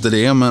vet inte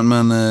det,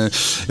 men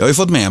jag har ju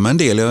fått med mig en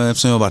del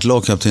eftersom jag har varit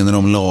lagkapten i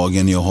de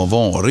lagen jag har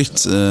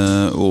varit,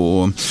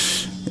 och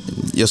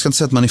jag ska inte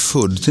säga att man är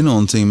född till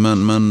någonting,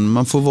 men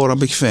man får vara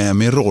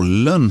bekväm i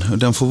rollen.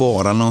 Den får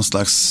vara någon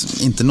slags,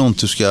 inte någon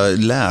du ska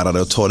lära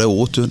dig att ta det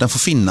åt, den får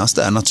finnas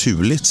där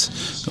naturligt,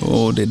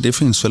 och det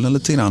finns väl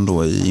lite grann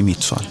då i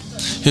mitt fall.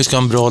 Hur ska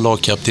en bra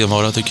lagkapten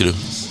vara, tycker du?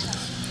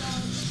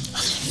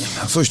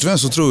 Först och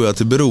främst så tror jag att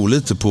det beror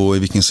lite på i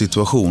vilken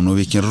situation och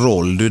vilken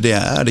roll det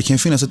är. Det kan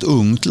finnas ett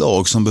ungt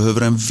lag som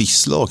behöver en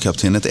viss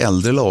lagkapten, ett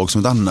äldre lag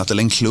som ett annat,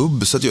 eller en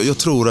klubb. Så att jag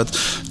tror att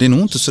det är nog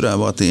inte så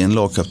där att det är en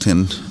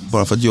lagkapten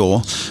bara för att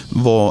jag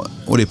var,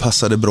 och det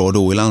passade bra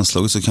då i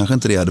landslaget, så kanske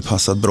inte det hade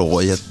passat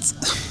bra i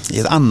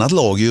ett annat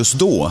lag just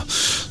då.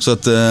 Så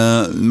att,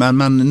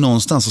 men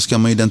någonstans så ska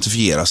man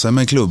identifiera sig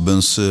med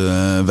klubbens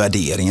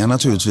värderingar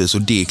naturligtvis,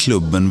 och det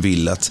klubben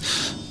vill att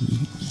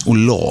och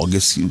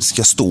laget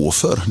ska stå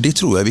för. Det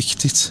tror jag är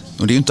viktigt.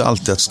 Och det är ju inte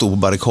alltid att stå på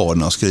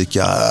barrikaderna och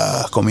skrika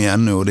kom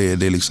igen nu, och det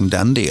är liksom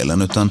den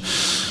delen, utan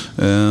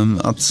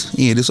att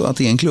är det så att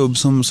det är en klubb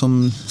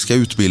som ska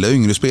utbilda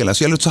yngre spelare,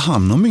 så gäller det att ta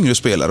hand om yngre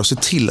spelare och se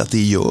till att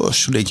det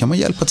görs, och det kan man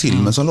hjälpa till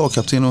med som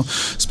lagkapten, och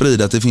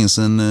sprida att det finns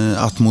en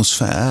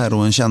atmosfär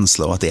och en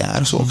känsla av att det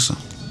är så också.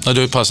 Ja, du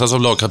har ju passat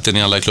som lagkapten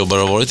i alla klubbar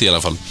och varit i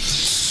alla fall.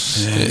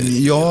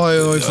 Ja,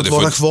 jag har ju fått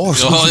vara kvar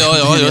som just i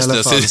alla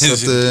det. fall, så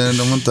att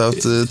de har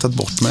inte tagit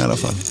bort mig i alla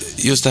fall.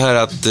 Just det här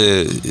att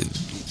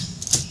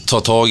ta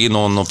tag i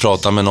någon och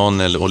prata med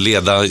någon och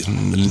leda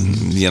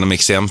genom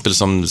exempel,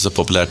 som så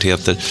populärt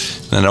heter.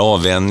 Den här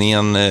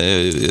avvändningen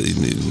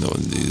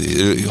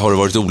har det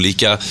varit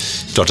olika.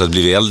 Klart att det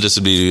blir äldre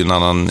så blir det ju en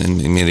annan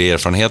mer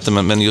erfarenhet,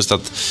 men just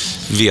att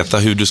veta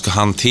hur du ska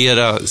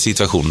hantera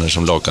situationer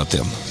som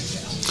lagkapten.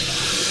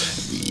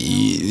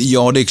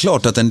 Ja, det är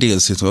klart att en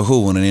del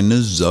situationer är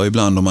nya, och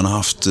ibland har man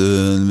haft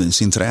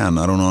sin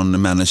tränare och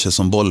någon manager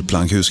som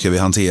bollplank. Hur ska vi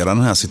hantera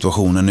den här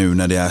situationen nu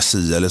när det är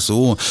si eller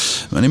så?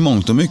 Men i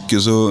mångt och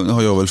mycket så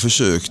har jag väl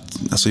försökt,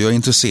 alltså jag är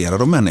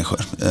intresserad av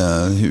människor,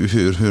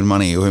 hur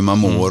man är och hur man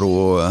mår,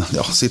 och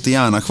sitter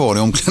gärna kvar i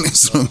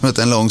omklädningsrummet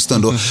en lång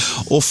stund, och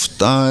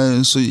ofta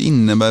så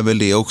innebär väl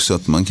det också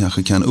att man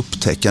kanske kan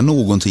upptäcka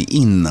någonting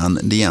innan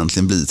det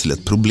egentligen blir till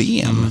ett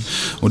problem.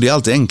 Och det är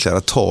alltid enklare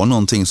att ta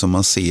någonting som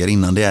man ser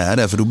innan det är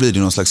där, för då blir det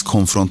någon slags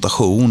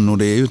konfrontation, och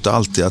det är ju inte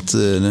alltid att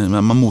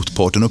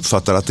motparten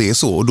uppfattar att det är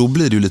så, och då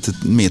blir det ju lite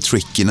mer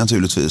tricky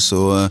naturligtvis.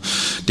 Och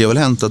det har väl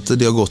hänt att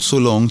det har gått så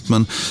långt,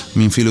 men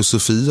min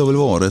filosofi har väl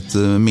varit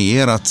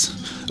mer att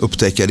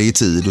upptäcka det i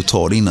tid och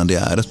ta det innan det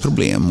är ett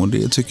problem, och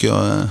det tycker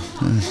jag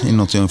är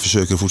något jag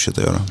försöker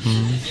fortsätta göra.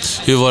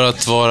 Hur var det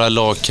att vara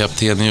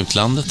lagkapten i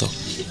utlandet då?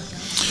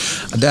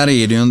 Där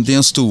är det är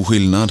en stor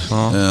skillnad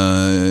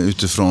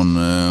utifrån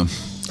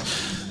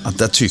att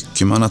där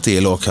tycker man att det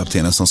är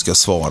lagkaptenen som ska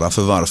svara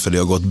för varför det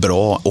har gått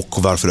bra och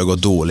varför det har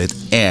gått dåligt,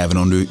 även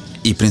om du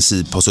i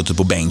princip har suttit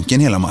på bänken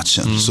hela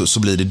matchen. Så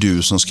blir det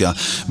du som ska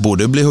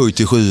både bli höjt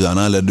i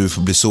skyarna, eller du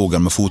får bli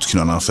sågad med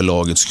fotknölarna för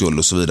lagets skull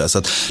och så vidare. Så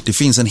att det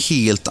finns en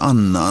helt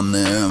annan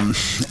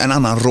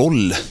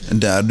roll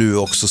där du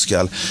också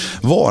ska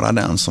vara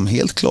den som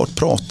helt klart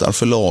pratar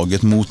för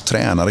laget mot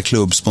tränare,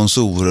 klubb,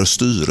 sponsorer,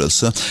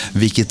 styrelse,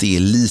 vilket är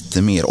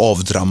lite mer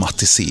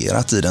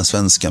avdramatiserat i den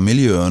svenska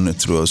miljön,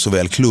 tror jag,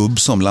 såväl klubb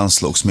som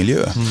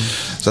landslagsmiljö.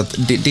 Så att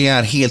det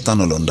är helt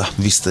annorlunda.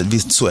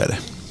 Visst så är det.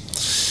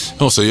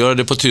 Och så gör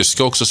det på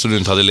tyska också, så du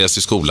inte hade läst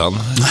i skolan.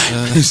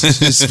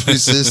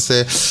 Precis.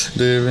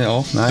 Det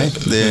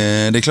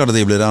är klart att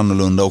det blir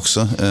annorlunda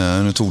också.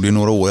 Nu tog det ju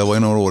några år. Jag var ju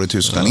några år i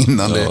Tyskland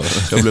innan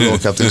jag blev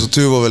lagkapten, så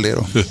tur var väl det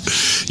då.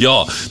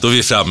 Ja, då är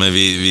vi framme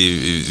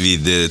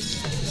vid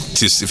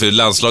för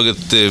landslaget,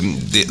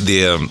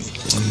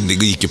 det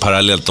gick ju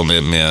parallellt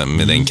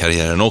med den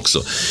karriären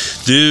också.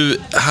 Du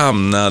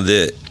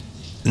hamnade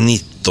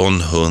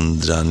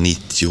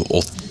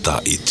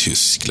 1998 i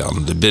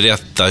Tyskland.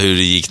 Berätta hur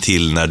det gick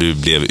till när du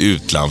blev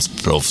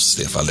utlandsproffs,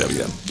 Stefan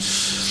Löfgren.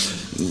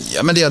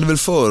 Ja, men det hade väl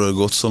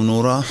föregått som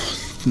några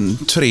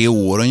 3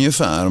 år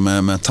ungefär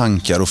med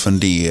tankar och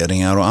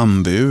funderingar och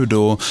anbud,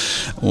 och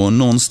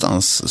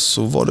någonstans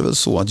så var det väl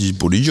så att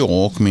både jag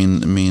och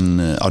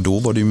min då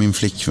var det ju min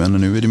flickvän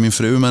och nu är det min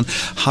fru, men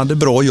hade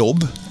bra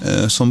jobb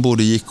som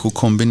både gick att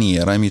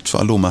kombinera, i mitt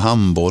fall då med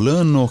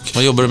handbollen. Och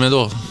vad jobbade du med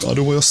då? Ja,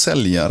 då var jag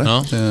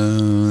säljare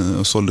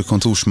och sålde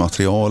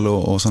kontorsmaterial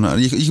och sånt här.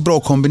 Gick bra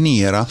att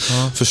kombinera.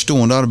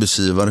 Förstående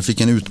arbetsgivare,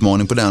 fick en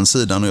utmaning på den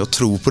sidan, och jag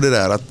tror på det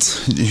där att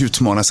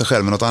utmana sig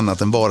själv med något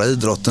annat än bara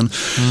idrotten.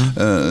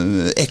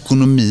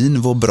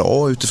 Ekonomin var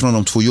bra utifrån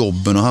de 2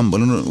 jobben och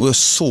handbollen, och jag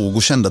såg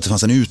och kände att det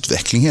fanns en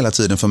utveckling hela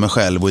tiden för mig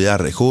själv och i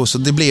RIK, så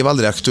det blev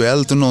aldrig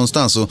aktuellt, och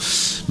någonstans så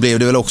blev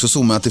det väl också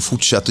så med att det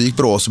fortsatte och gick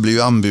bra, så blev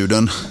ju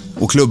anbuden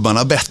och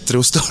klubbarna bättre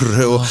och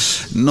större, och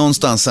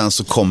någonstans sen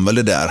så kom väl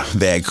det där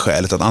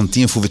vägskälet att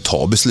antingen får vi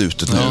ta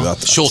beslutet nu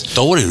att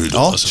 28 år är du då?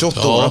 Ja,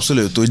 28 år,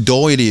 absolut, och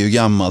idag är det ju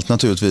gammalt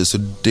naturligtvis, och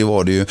det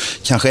var det ju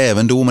kanske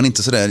även då, men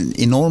inte så där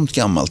enormt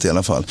gammalt i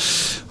alla fall.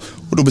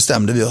 Och då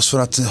bestämde vi oss för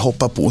att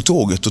hoppa på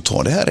tåget och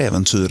ta det här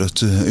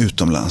äventyret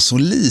utomlands. Och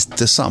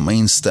lite samma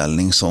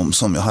inställning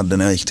som jag hade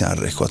när jag gick till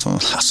RIK. Att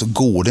alltså,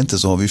 går det inte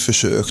så har vi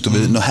försökt. Och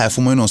här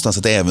får man ju någonstans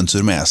ett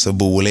äventyr med sig, och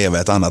bo och leva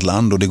i ett annat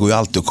land. Och det går ju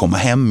alltid att komma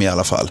hem i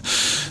alla fall.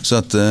 Så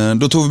att,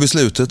 då tog vi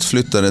beslutet,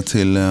 flyttade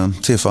till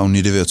TV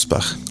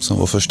Niederwürzbach som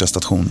var första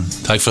stationen.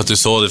 Tack för att du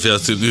sa det, för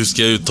att du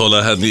ska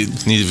uttala här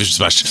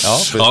Niederwürzbach.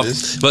 Ja,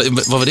 precis. Ja.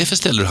 Vad var det för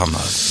ställe du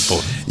hamnade på?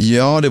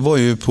 Ja, det var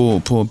ju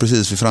på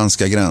precis vid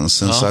franska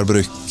gränsen,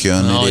 Saarbrücken,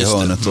 i det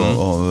hörnet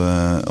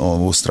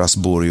av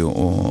Strasbourg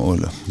och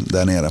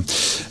där nere.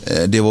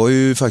 Det var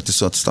ju faktiskt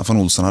så att Staffan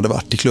Olsson hade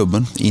varit i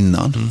klubben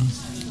innan.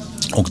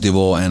 Och det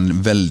var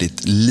en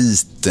väldigt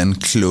liten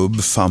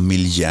klubb,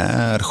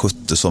 familjär,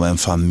 sköttes av en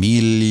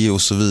familj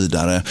och så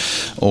vidare.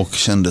 Och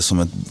kändes som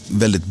ett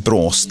väldigt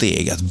bra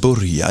steg att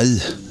börja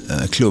i.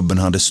 Klubben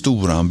hade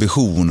stora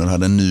ambitioner,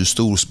 hade en ny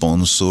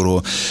storsponsor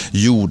och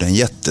gjorde en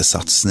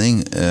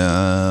jättesatsning.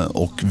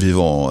 Och vi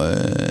var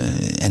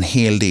en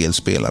hel del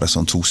spelare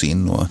som togs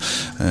in. Och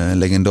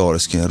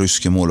legendariska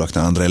ryska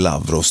målvakten Andrei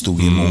Lavrov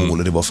stod i mål.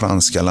 Och det var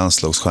franska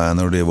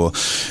landslagsstjärnor, och det var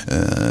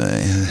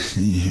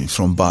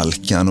från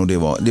Balkan, och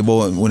det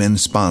var en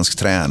spansk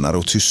tränare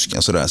och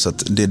tyska. Så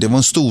att det var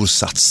en stor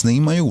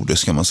satsning man gjorde,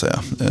 ska man säga.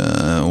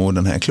 Och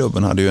den här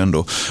klubben hade ju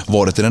ändå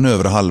varit i den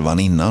övre halvan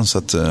innan. Så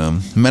att,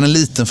 men en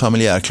liten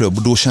familjär klubb,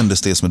 och då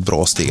kändes det som ett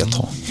bra steg att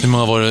ta. Hur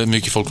många var det,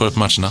 mycket folk var det på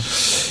matcherna?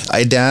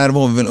 Nej, där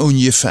var vi väl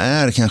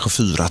ungefär kanske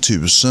 4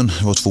 000.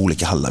 Det var 2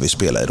 olika hallar vi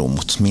spelade då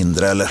mot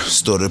mindre eller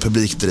större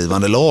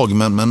publikdrivande lag,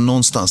 men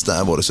någonstans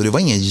där var det. Så det var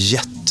ingen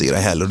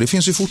jättegrej heller. Det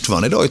finns ju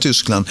fortfarande idag i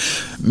Tyskland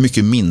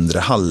mycket mindre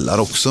hallar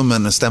också,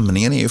 men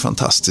stämningen är ju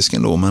fantastisk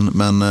ändå.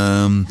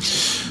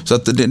 Så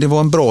att det var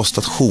en bra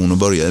station att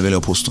börja i, vill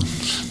jag påstå.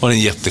 Var det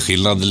en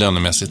jätteskillnad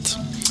lönemässigt?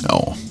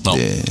 Ja.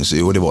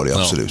 Det var det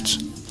absolut.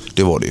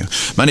 Det var det ju.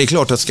 Men det är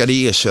klart att ska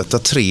det ersätta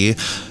 3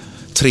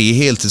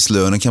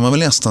 heltidslöner, kan man väl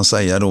nästan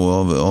säga då,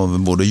 av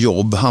både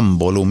jobb,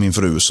 handboll och min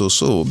fru,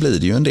 så blir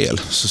det ju en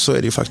del. Så är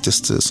det ju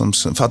faktiskt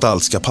för att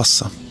allt ska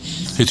passa.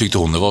 Hur tyckte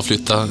hon det var att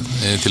flytta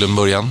till en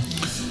början?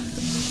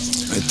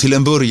 Till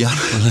en början.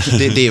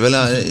 Det är väl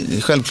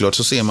självklart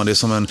så ser man det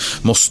som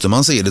måste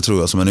man se det tror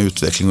jag som en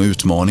utveckling och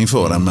utmaning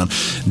för en, men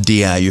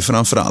det är ju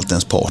framförallt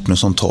ens partner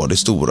som tar det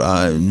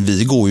stora.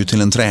 Vi går ju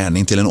till en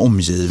träning, till en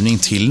omgivning,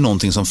 till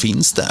någonting som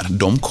finns där.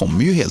 De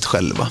kommer ju helt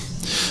själva.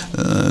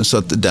 Så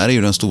att där är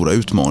ju den stora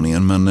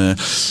utmaningen, men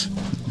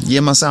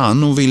ger man sig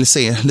an och vill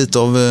se lite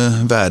av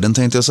världen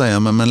tänkte jag säga,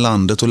 men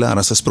landet och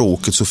lära sig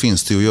språket så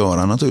finns det ju att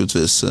göra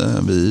naturligtvis.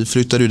 Vi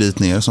flyttade ju dit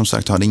ner, som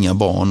sagt, hade inga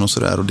barn och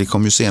sådär, och det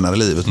kom ju senare i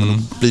livet, men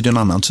då blir det en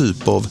annan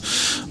typ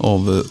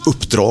av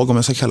uppdrag om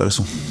jag ska kalla det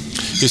så.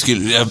 Hur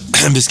skulle jag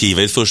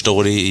beskriva ditt första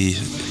år i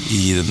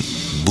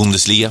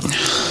Bundesliga?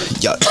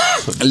 Ja,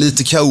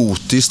 lite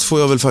kaotiskt får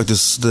jag väl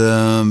faktiskt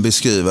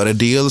beskriva det.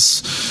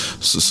 Dels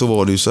så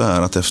var det ju så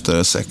här att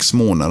efter 6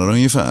 månader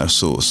ungefär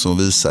så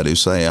visade det ju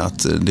sig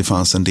att det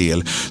fanns en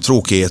del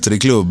tråkigheter i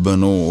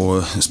klubben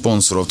och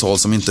sponsoravtal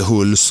som inte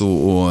hölls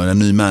och en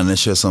ny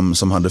manager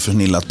som hade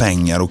förnillat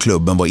pengar och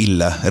klubben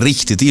var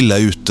riktigt illa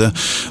ute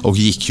och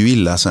gick ju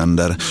illa sen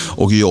där.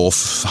 Och jag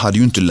hade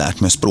ju inte lärt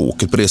mig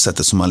språket på det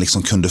sättet som man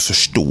liksom kunde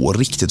förstå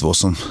riktigt vad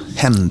som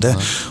hände.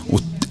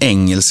 Och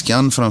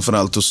engelskan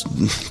framförallt och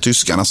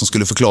tyskarna som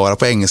skulle förklara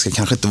på engelska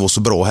kanske inte var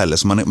så bra heller,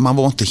 så man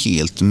var inte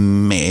helt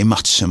med i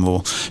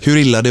matchen hur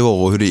illa det var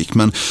och hur det gick.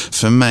 Men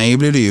för mig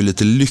blev det ju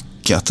lite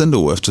lyckat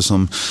ändå,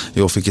 eftersom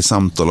jag fick ett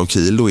samtal av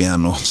Kiel då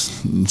igen och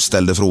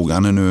ställde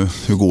frågan nu,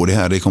 hur går det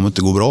här, det kommer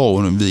inte gå bra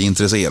och vi är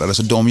intresserade,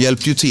 så de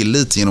hjälpte ju till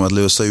lite genom att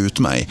lösa ut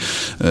mig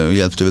och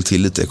hjälpte väl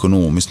till lite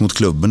ekonomiskt mot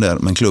klubben där,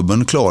 men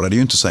klubben klarade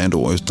ju inte sig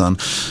ändå utan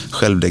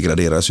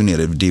självdegraderades ju ner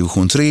i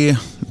division 3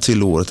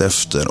 till året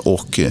efter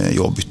och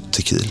jag bytte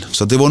till Kiel,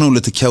 så det var nog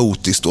lite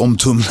kaotiskt och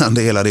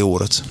omtumlande hela det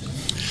året.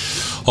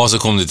 Ja, så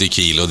kom det till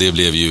Kiel och det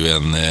blev ju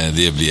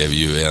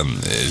en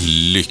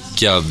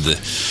lyckad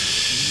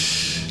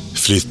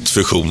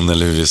flyttfusion,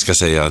 eller hur vi ska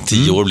säga.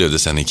 10 år blev det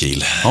sen i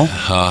Kiel. Ja.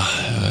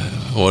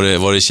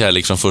 Var det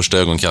kärlek från första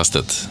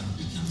ögonkastet?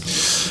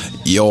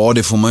 Ja,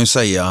 det får man ju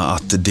säga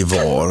att det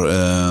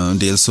var.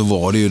 Dels så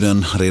var det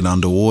ju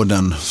redan då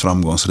den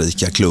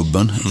framgångsrika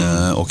klubben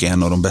och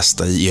en av de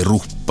bästa i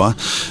Europa.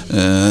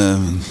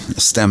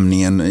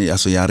 Stämningen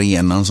alltså i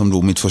arenan som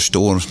då mitt första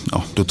år,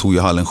 då tog ju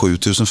hallen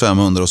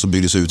 7500 och så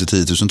byggdes ut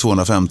till 10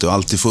 250 och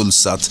alltid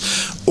fullsatt.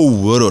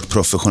 Oerhört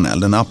professionell,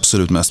 den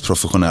absolut mest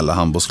professionella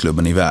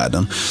handbollsklubben i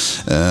världen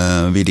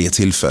vid det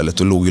tillfället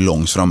och låg ju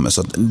långt framme.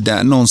 Så att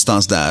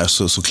någonstans där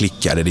så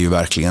klickade det ju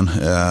verkligen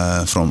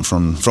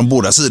från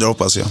båda sidor,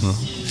 hoppas jag.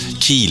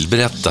 Kiel,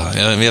 berätta.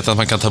 Jag vet att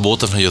man kan ta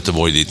båten från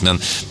Göteborg dit,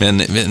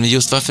 men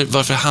just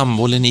varför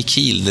handbollen i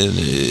Kiel?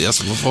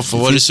 Vad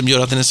var det som gör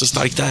att den är så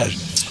stark där?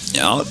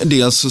 Ja,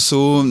 dels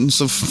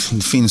så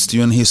finns det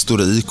ju en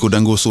historik och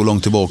den går så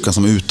långt tillbaka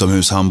som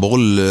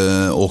utomhushandboll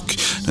och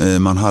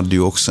man hade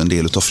ju också en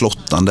del av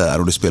flottan där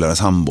och det spelades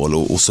handboll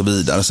och så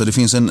vidare. Så det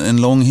finns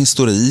en lång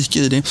historik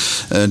i det.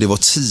 Det var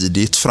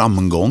tidigt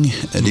framgång.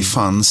 Det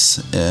fanns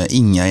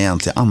inga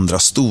egentligen andra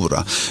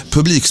stora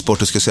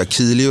publiksporter, ska jag säga.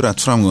 Kiel är ju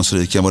rätt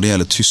framgångsrika vad det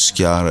gäller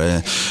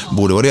tyskar,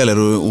 både vad det gäller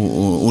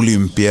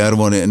olympier,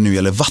 vad det nu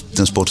gäller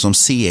vattensport som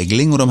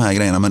segling och de här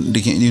grejerna, men det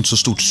är ju inte så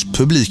stort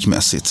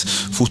publikmässigt.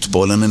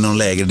 Fotbollen i någon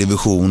lägre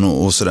division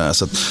och sådär.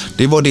 Så att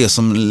det var det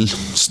som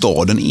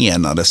staden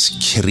enades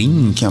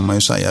kring, kan man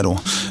ju säga då.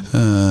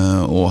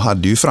 Och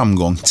hade ju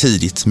framgång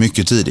tidigt,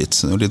 mycket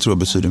tidigt. Och det tror jag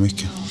betyder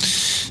mycket.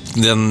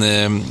 Den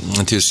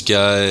tyska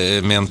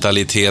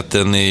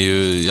mentaliteten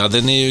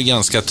är ju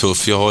ganska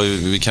tuff.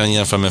 Vi kan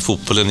jämföra med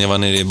fotbollen. Jag var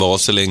nere i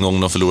Basel en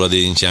gång och förlorade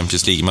i en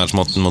Champions League-match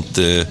mot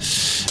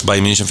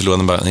Bayern München,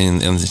 förlorade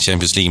en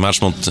Champions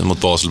League-match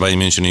mot Basel.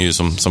 Bayern München är ju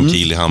som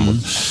Kiel i handboll.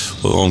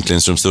 Och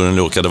omklädningsrumsdörren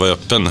råkade vara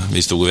öppen.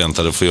 Vi stod och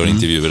väntade på att få göra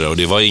intervjuer där. Och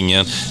det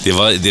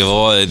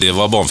var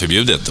var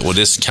barnförbjudet. Och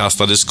det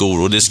kastade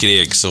skor och det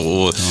skreks.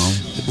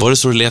 Var det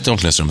så det lät i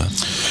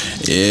omklädningsrummet?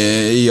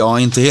 Ja,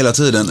 inte hela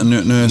tiden.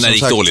 När det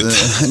gick dåligt.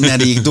 När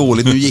det gick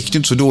dåligt. Nu gick det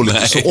inte så dåligt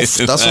så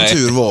ofta som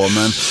tur var,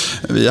 men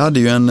vi hade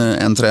ju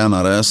en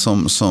tränare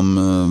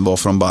som var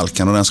från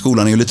Balkan och den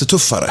skolan är ju lite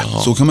tuffare,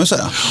 så kan man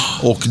säga.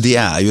 Och det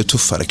är ju ett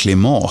tuffare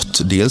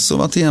klimat. Dels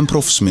så att det är en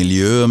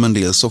proffsmiljö, men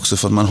dels också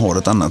för att man har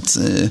ett annat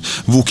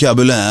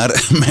vokabulär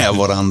med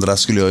varandra,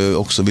 skulle jag ju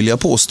också vilja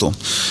påstå.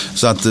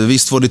 Så att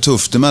visst var det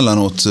tufft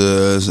emellanåt,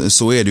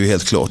 så är det ju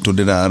helt klart. Och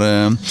det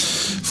där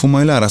får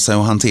man ju lära sig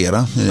att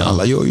hantera.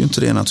 Alla gör ju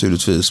inte det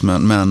naturligtvis,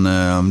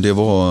 men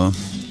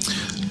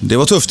det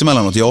var tufft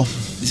emellanåt, ja.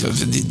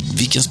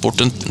 Vilken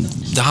sporten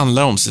det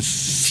handlar om, så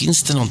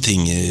finns det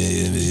någonting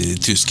i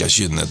tyska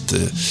kynnet?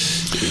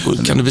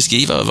 Kan du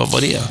beskriva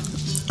vad det är?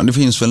 Det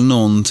finns väl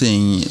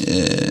någonting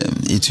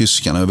i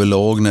tyskarna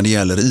överlag när det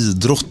gäller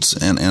idrott,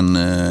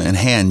 en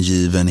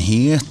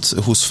hängivenhet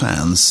hos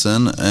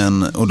fansen,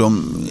 och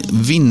de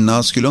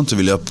vinna skulle jag inte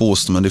vilja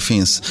påstå, men det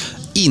finns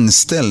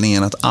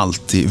inställningen att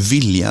alltid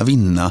vilja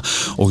vinna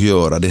och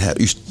göra det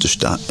här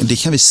yttersta, det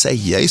kan vi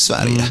säga i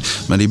Sverige.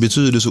 Men det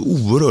betyder så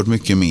oerhört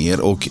mycket mer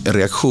och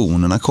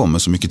reaktionerna kommer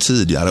så mycket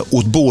tidigare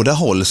åt båda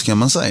håll, ska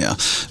man säga.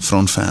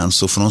 Från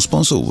fans och från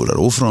sponsorer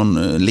och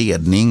från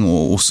ledning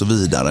och så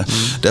vidare.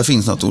 Där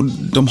finns något, och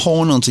de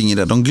har någonting i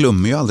det. De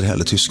glömmer ju aldrig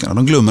heller tyskarna.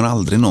 De glömmer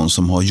aldrig någon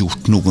som har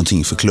gjort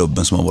någonting för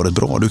klubben som har varit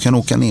bra. Du kan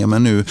åka ner,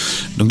 men nu,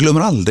 de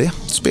glömmer aldrig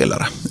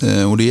spelare.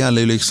 Och det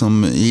gäller ju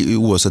liksom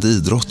oavsett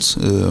idrott,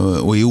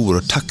 och är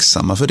oerhört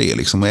tacksamma för det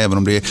liksom. Och även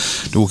om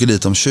du åker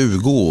dit om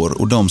 20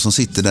 år och de som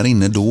sitter där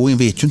inne då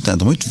vet ju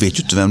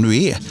inte vem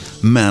du är,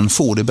 men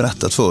får det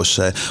berättat för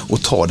sig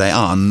och ta dig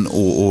an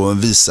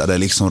och visa dig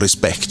liksom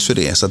respekt för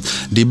det. Så att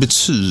det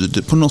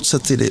betyder, på något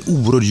sätt är det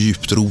oerhört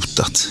djupt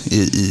rotat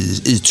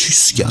i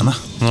tyskarna,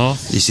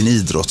 i sin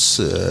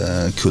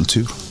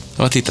idrottskultur.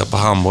 Man tittar på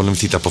handbollen, vi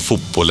tittar på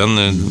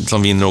fotbollen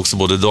som vinner också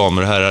både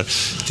damer och herrar.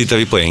 Tittar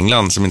vi på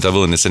England som inte har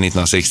vunnit sedan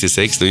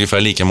 1966, det är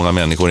ungefär lika många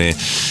människor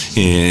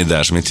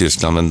där som i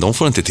Tyskland, men de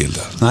får inte till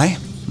det.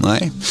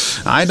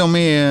 Nej, de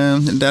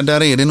är,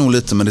 där är det nog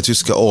lite med det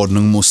tyska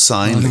Ordnung muss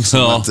sein.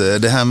 Liksom, att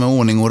det här med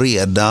ordning och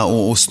reda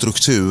och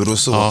struktur och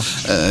så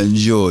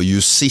gör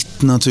ju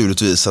sitt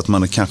naturligtvis, att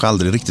man kanske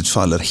aldrig riktigt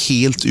faller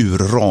helt ur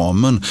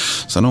ramen.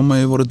 Sen har man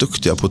ju varit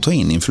duktiga på att ta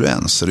in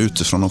influenser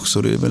utifrån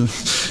också. Det är väl,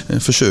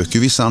 försöker ju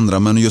vissa andra,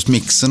 men just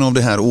mixen av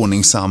det här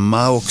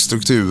ordningsamma och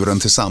strukturen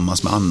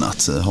tillsammans med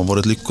annat har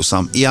varit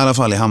lyckosam, i alla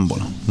fall i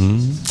handboll.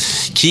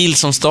 Kiel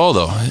som stad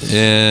då?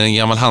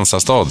 Gammal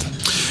Hansa-stad.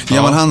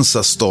 Gammal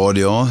Hansa-stad,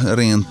 ja.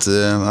 Rent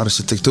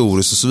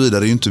arkitektoriskt och så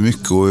vidare är ju inte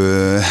mycket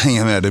att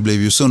hänga med. Det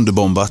blev ju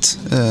sönderbombat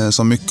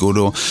så mycket, och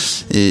då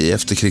i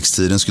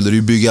efterkrigstiden skulle det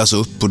ju byggas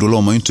upp, och då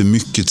la man ju inte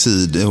mycket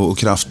tid och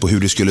kraft på hur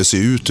det skulle se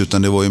ut,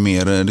 utan det var ju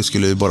mer, det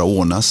skulle ju bara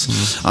ordnas.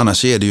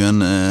 Annars är det ju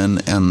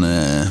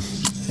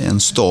en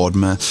stad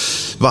med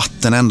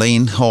vatten ända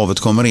in, havet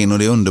kommer in och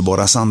det är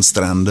underbara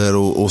sandstränder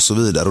och så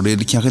vidare, och det är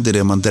kanske inte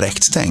det man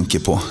direkt tänker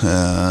på,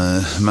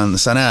 men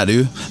sen är det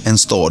ju en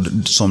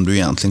stad som du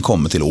egentligen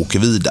kommer till och åker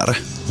vidare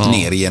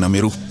ner genom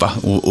Europa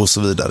och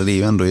så vidare. Det är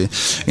ju ändå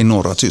i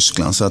norra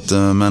Tyskland, så att,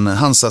 men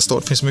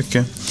Hansa-stad finns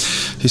mycket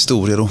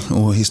historier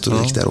och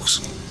historik där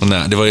också.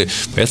 Nej, det var ju,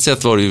 på ett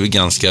sätt var det ju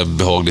ganska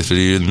behagligt, för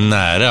det är ju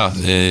nära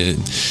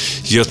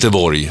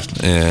Göteborg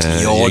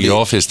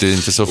geografiskt. Det är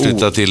inte så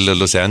flytta till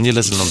Los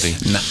Angeles eller någonting.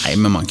 Nej,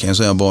 men man kan ju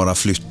säga bara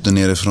flytten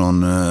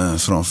nerifrån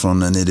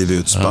från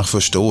Niederwürzbach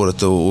första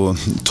året och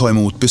ta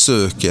emot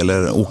besök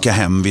eller åka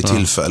hem vid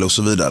tillfälle och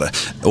så vidare.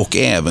 Och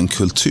även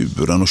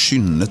kulturen och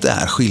kynnet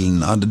är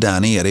skillnad. Där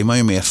nere är man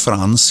ju mer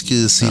fransk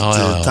i sitt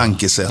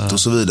tankesätt och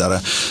så vidare.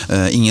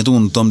 Inget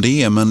ont om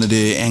det, men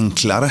det är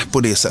enklare på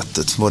det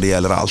sättet vad det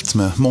gäller allt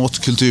med mat,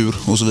 kultur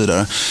och så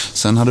vidare.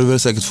 Sen hade du väl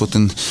säkert fått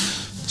en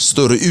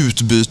större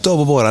utbyte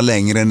av att vara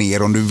längre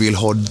ner om du vill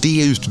ha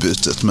det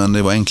utbytet, men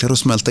det var enklare att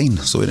smälta in,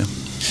 så är det.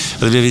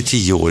 Det blev vi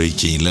 10 år i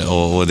Kiel,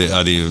 och det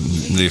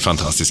är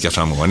fantastiska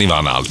framgångar. Ni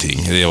vann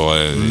allting. Det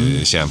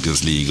var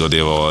Champions League, och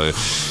det var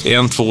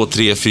 1, 2,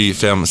 3, 4,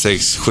 5,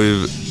 6,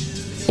 7,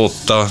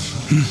 8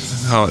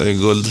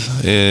 guld,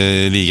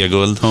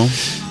 ligaguld.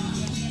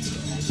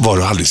 Var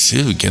du aldrig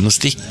sugen att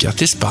sticka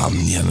till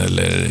Spanien,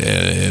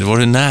 eller var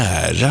du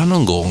nära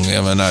någon gång?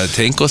 Jag menar,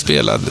 tänk att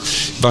spela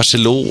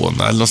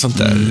Barcelona eller något sånt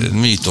där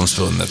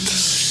mytomspunnet.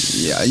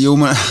 Ja,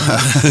 men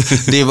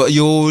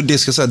det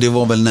ska jag säga, det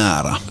var väl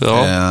nära.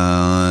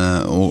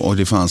 Och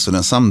det fanns ju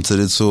den.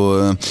 Samtidigt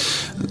så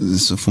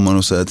får man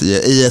nog säga att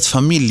i ett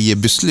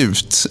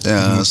familjebeslut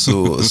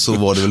så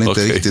var det väl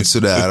inte riktigt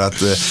sådär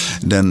att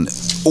den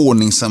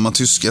ordningsamma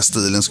tyska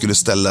stilen skulle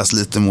ställas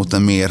lite mot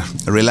den mer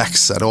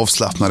relaxade,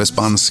 avslappnade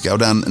spanska, och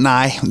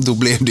då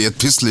blev det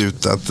ett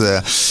beslut att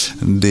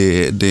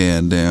det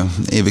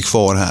är vi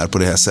kvar här på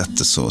det här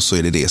sättet, så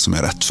är det som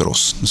är rätt för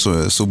oss.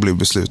 Så blev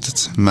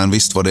beslutet. Men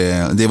visst var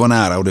det var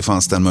nära, och det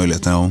fanns den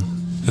möjligheten. Ja.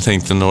 Jag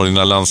tänkte, när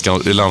dina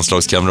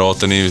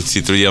landslagskamrater, ni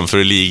sitter och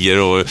jämför ligor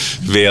och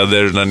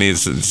väder, när ni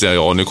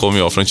säger nu kommer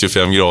jag från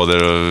 25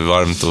 grader och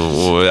varmt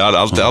och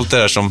allt det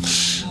där som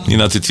ni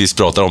naturligtvis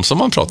pratar om, som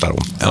man pratar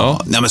om.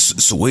 Nej, men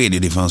så är det.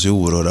 Det fanns ju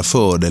oerhörda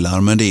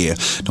fördelar med det.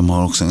 De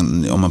har också,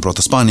 om man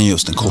pratar Spanien,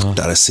 just en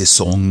kortare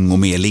säsong och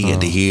mer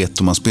ledighet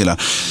och man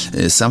spelar.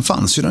 Sen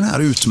fanns ju den här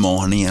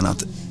utmaningen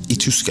att i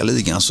tyska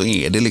ligan så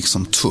är det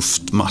liksom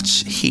tufft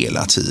match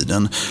hela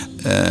tiden.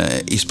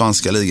 I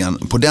spanska ligan,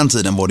 på den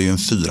tiden var det ju en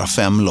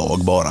 4-5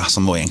 lag bara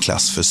som var en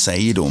klass för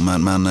sig då,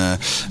 men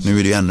nu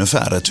är det ju ännu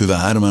färre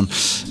tyvärr,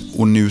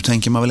 och nu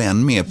tänker man väl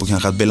än mer på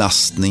kanske att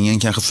belastningen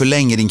kanske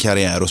förlänger din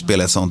karriär och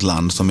spela i ett sånt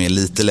land som är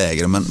lite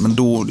lägre, men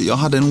då, jag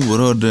hade en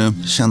oerhörd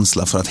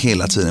känsla för att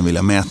hela tiden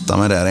vilja mäta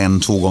mig där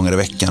 1-2 gånger i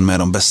veckan med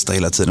de bästa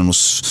hela tiden, och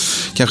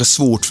kanske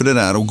svårt för det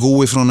där att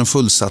gå ifrån en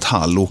fullsatt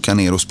hall och åka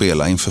ner och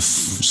spela inför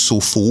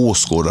så få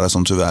åskådare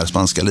som tyvärr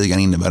spanska ligan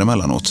innebär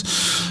emellanåt.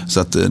 Så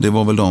att det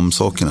var väl de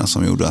sakerna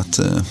som gjorde att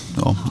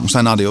och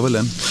sen hade jag väl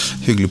en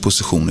hygglig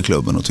position i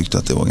klubben och tyckte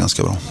att det var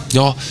ganska bra.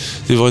 Ja,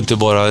 det var inte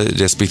bara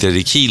respekterad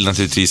i Kiel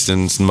naturligtvis,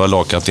 som var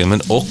lagkapten,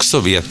 men också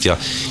vet jag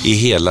i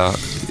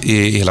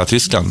hela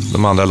Tyskland,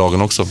 de andra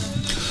lagen också.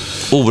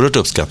 Oerhört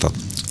uppskattat.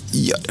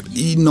 Ja,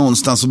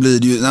 någonstans så blir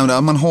det ju,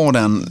 när man har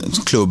den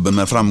klubben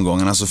med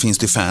framgångarna så finns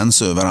det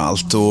fans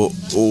överallt och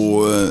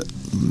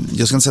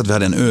jag ska inte säga att vi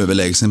hade en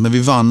överlägsen, men vi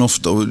vann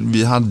ofta och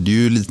vi hade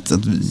ju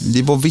lite,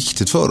 det var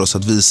viktigt för oss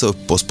att visa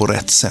upp oss på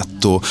rätt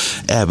sätt och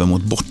även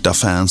mot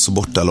bortafans och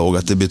bortalag,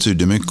 att det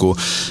betydde mycket, och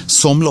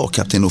som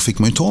lagkapten då fick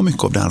man ju ta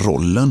mycket av den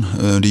rollen.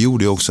 Det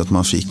gjorde ju också att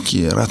man fick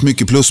rätt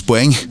mycket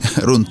pluspoäng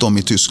runt om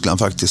i Tyskland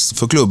faktiskt,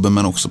 för klubben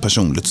men också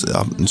personligt.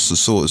 Ja,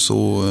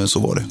 så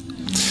var det.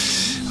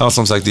 Ja,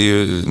 som sagt, det är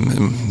ju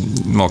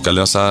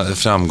makalösa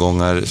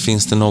framgångar.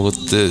 Finns det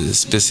något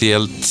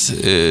speciellt,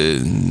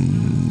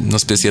 någon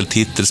speciell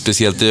titel,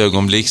 speciellt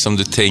ögonblick som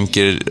du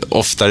tänker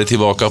oftare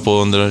tillbaka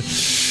på under,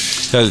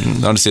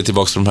 när du ser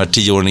tillbaka på de här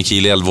 10 åren i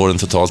Kiel, 11 åren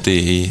totalt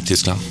i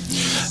Tyskland?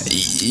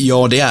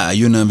 Ja, det är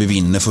ju när vi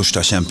vinner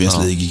första Champions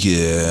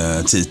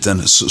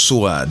League-titeln.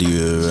 Så är det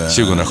ju.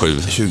 2007.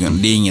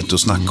 Det är inget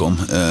att snacka om.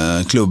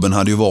 Klubben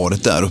hade ju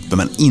varit där uppe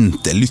men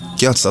inte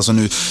lyckats. Alltså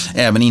nu,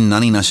 även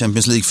innan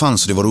Champions League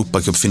fanns, så det var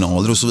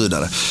Europacup-finaler och så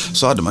vidare,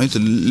 så hade man ju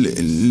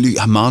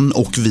inte, man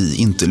och vi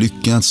inte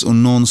lyckats. Och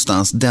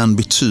någonstans den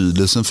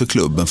betydelsen för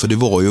klubben, för det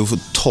var ju att få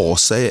ta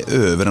sig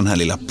över den här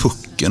lilla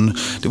pucken.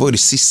 Det var ju det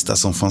sista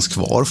som fanns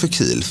kvar för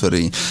Kiel. För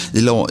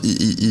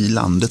i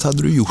landet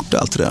hade du gjort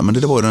allt det där, men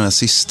det var ju den här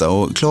sista,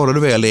 och klarar du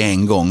väl det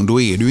en gång,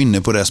 då är du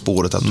inne på det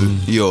spåret att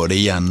du gör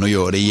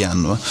det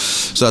igen. Va?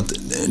 Så att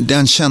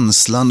den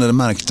känslan, där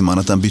märkte man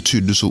att den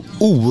betydde så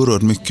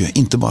oerhört mycket,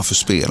 inte bara för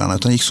spelarna,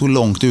 utan gick så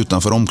långt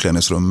utanför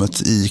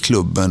omklädningsrummet, i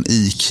klubben,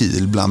 i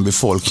Kiel, bland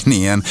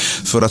befolkningen,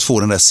 för att få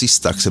den där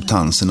sista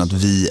acceptansen att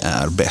vi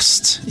är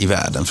bäst i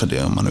världen, för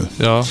det man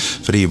nu. Ja.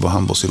 För det är ju vad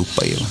handbolls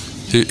Europa är.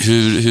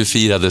 Hur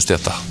firades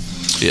detta?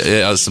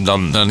 Alltså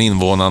bland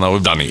invånarna och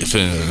ibland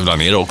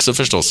är det också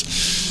förstås.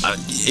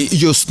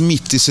 Just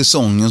mitt i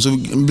säsongen så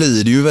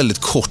blir det ju väldigt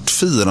kort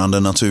firande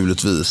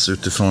naturligtvis,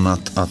 utifrån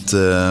att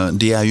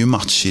det är ju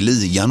match i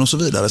ligan och så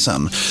vidare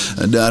sen.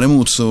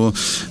 Däremot så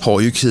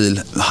har ju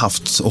Kiel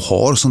haft och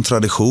har som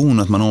tradition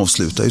att man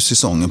avslutar ju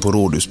säsongen på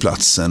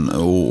Rådhusplatsen,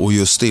 och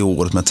just det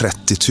året med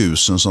 30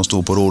 000 som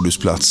står på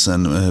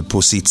Rådhusplatsen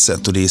på sitt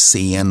sätt, och det är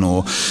scen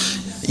och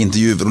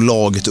intervjuer och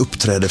laget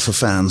uppträder för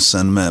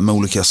fansen med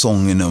olika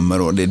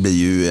sångnummer, och det blir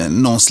ju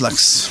någon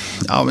slags,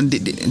 ja, men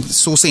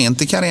så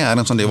sent i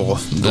karriären som det var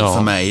då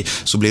för mig,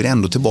 så blir det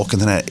ändå tillbaka till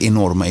den här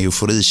enorma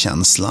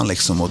euforikänslan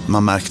liksom, och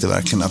man märkte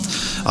verkligen att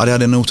det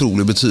hade en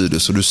otrolig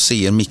betydelse, och du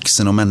ser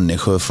mixen av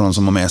människor från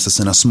som har med sig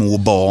sina små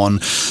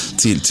barn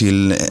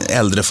till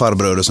äldre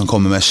farbröder som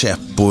kommer med käpp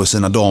och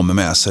sina damer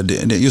med sig.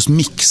 Just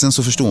mixen,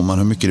 så förstår man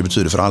hur mycket det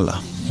betyder för alla.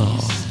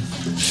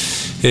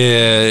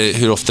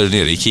 Hur ofta är du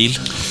nere i Kiel?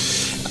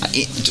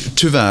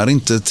 Tyvärr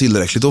inte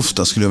tillräckligt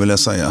ofta, skulle jag vilja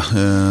säga.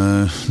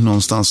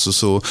 Någonstans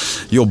så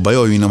jobbar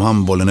jag ju inom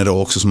handbollen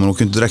idag också, så man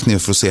åker inte direkt ner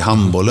för att se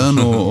handbollen,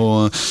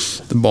 och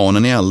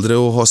barnen är äldre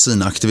och har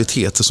sina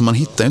aktiviteter, så man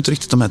hittar ju inte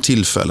riktigt de här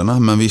tillfällena.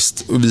 Men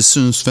visst, vi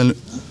syns väl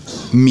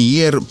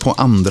mer på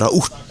andra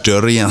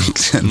orter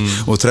egentligen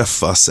och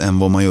träffas än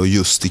vad man gör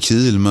just i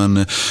Kiel,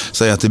 men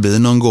säg att det blir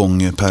någon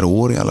gång per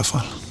år i alla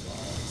fall.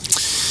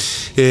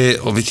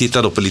 Om vi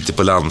tittar då lite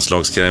på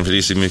landslagsgrejen, för det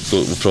är så mycket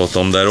att prata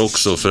om där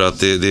också, för att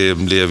det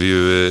blev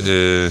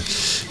ju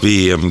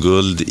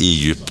VM-guld i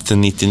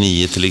Egypten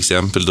 99 till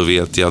exempel. Då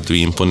vet jag att du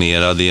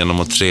imponerade genom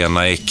att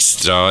träna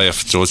extra,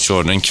 efteråt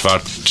körde en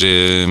kvart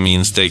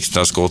minst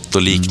extra skott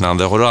och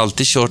liknande. Har du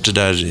alltid kört det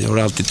där, har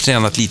du alltid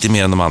tränat lite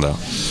mer än de andra?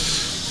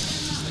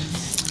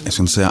 Jag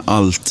ska inte säga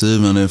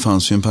alltid, men det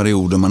fanns ju en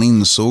period där man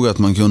insåg att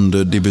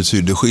det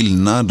betydde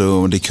skillnad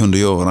och det kunde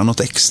göra något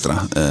extra.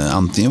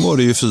 Antingen var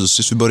det ju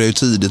fysiskt, vi började ju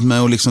tidigt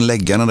med att liksom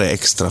lägga det där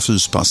extra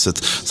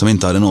fyspasset som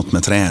inte hade något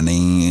med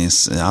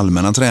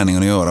allmänna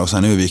träningen att göra, och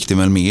sen övergick det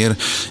väl mer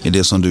i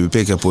det som du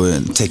pekar på,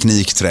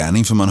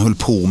 teknikträning, för man höll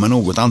på med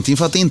något, antingen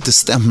för att det inte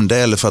stämde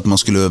eller för att man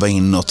skulle öva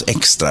in något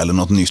extra eller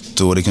något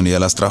nytt, och det kunde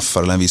gälla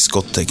straffar eller en viss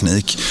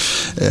skottteknik.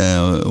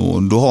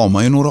 Och då har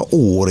man ju några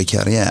år i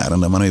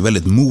karriären där man är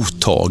väldigt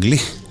mottaglig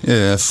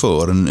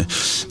för en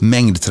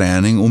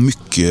mängdträning och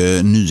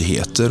mycket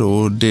nyheter,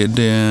 och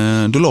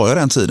då la jag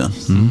den tiden.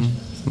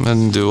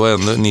 Men du var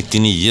ändå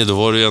 99, då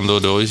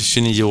var du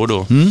 29 år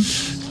då.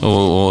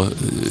 Och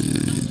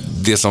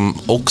det som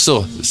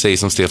också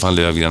sägs om Stefan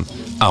Löfgren,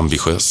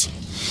 ambitiös.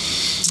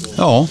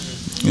 Ja,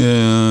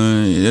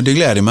 det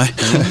gläder mig.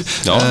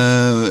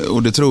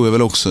 Och det tror jag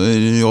väl också.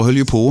 Jag höll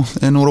ju på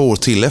några år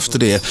till efter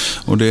det,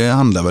 och det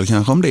handlar väl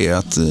kanske om det,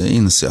 att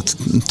inse att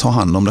ta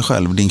hand om dig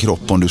själv, din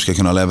kropp, om du ska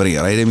kunna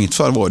leverera. I mitt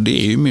fall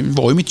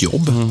var ju mitt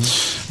jobb,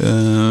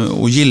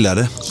 och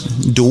gillade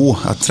då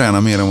att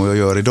träna mer än vad jag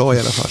gör idag i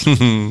alla fall.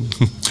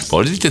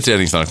 Var det lite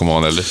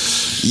träningsnarkoman eller?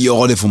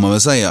 Ja, det får man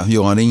väl säga.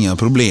 Jag hade inga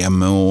problem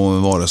med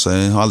att vara så.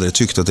 Jag har aldrig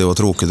tyckt att det var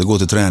tråkigt att gå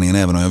till träningen,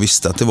 även om jag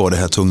visste att det var det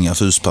här tunga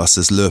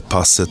fyspasset,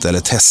 löppasset eller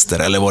tester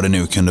eller vad det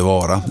nu kunde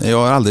vara. Jag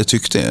har aldrig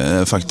tyckt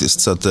det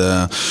faktiskt, så att,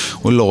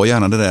 och la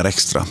gärna det där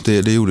extra.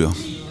 Det gjorde jag.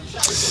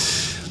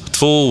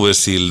 2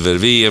 OS-silver,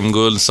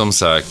 VM-guld som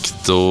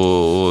sagt,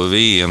 och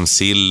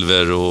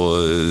VM-silver och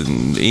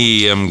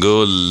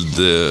EM-guld.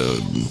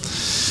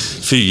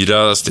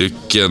 4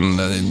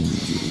 stycken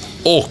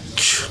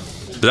och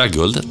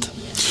bragdguldet.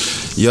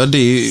 Ja, det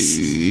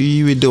är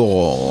ju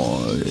idag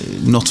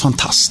något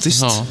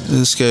fantastiskt,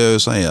 ska jag ju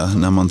säga,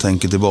 när man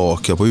tänker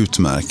tillbaka på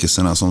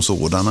utmärkelserna som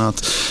sådana,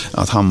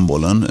 att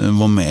handbollen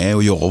var med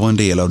och jag var en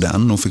del av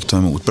den och fick ta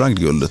emot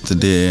bragdguldet.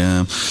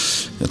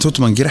 Jag tror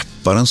inte man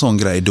greppar en sån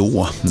grej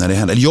då när det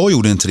hände. Jag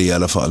gjorde inte det i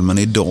alla fall, men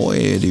idag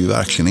är det ju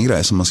verkligen en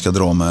grej som man ska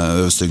dra med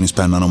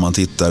överstrykningspennan om man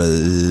tittar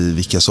i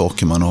vilka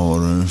saker man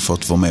har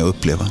fått vara med och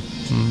uppleva.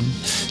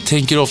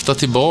 Tänker ofta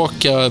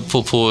tillbaka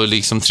på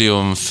liksom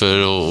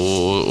triumfer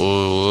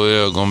och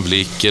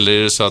ögonblick, eller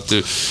är det så att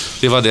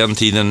det var den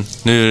tiden,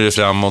 nu är det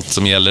framåt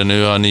som gäller,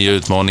 nu har nya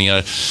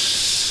utmaningar?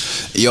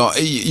 Ja,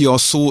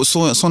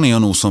 sån är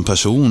jag nog som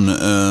person,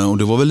 och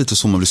det var väl lite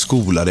så man blev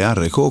skolad i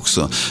RIK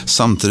också.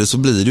 Samtidigt så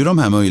blir det ju de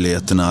här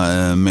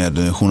möjligheterna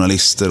med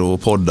journalister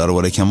och poddar och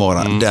vad det kan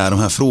vara, där de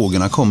här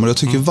frågorna kommer. Jag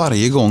tycker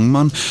varje gång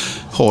man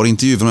har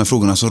intervjuer de här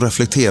frågorna så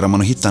reflekterar man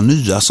och hittar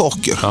nya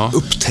saker,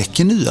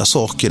 upptäcker nya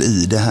saker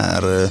i det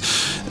här.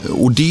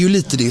 Och det är ju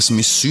lite det som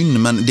är synd,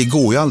 men det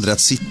går ju aldrig att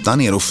sitta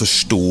ner och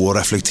förstå och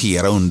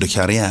reflektera under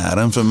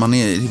karriären,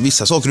 för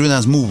vissa saker är inte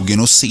ens mogen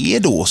att se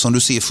då, som du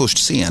ser först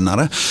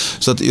senare.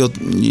 Så att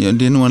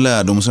det är nog en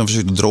lärdom som jag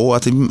försöker dra,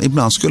 att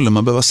ibland skulle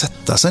man behöva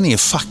sätta sig ner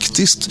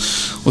faktiskt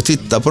och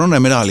titta på de där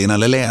medaljerna,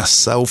 eller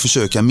läsa och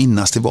försöka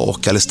minnas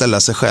tillbaka, eller ställa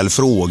sig själv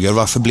frågor,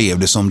 varför blev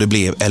det som det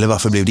blev, eller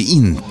varför blev det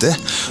inte,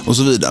 och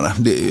så vidare,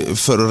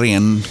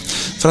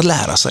 för att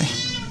lära sig.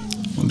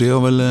 Och det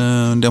har väl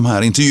de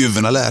här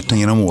intervjuerna lärt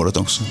genom året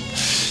också.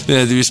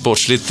 Du är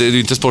sportsligt, du är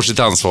inte sportsligt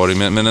ansvarig,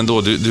 men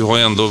ändå, du har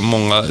ju ändå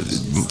många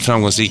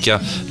framgångsrika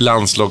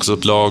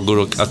landslagsupplagor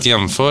och att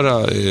jämföra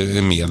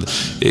med.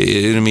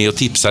 Är du med och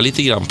tipsar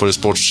lite grann på det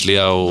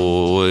sportsliga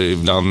och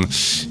ibland,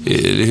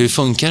 hur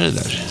funkar det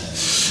där?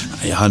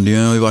 Jag hade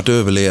ju varit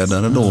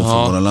överledare då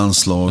för våra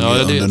landslag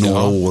under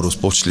några år och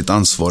sportsligt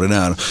ansvarig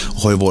där,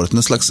 och har ju varit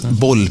en slags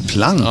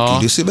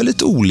bollplank. Det ser väl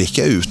lite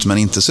olika ut, men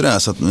inte sådär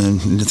så att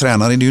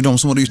tränare, det är ju de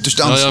som har det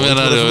yttersta ansvaret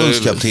för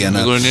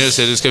förbundskaptenen. Går du ner och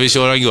säger, ska vi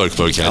köra en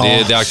gurkburk här? Det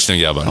är dags nu,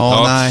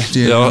 grabbar. Nej,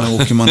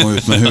 åker man nog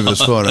ut med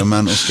huvudet före,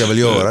 men och ska väl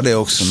göra det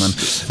också. Men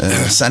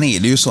sen är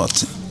det ju så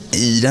att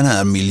i den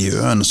här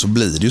miljön så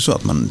blir det ju så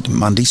att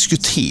man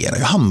diskuterar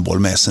ju handboll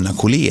med sina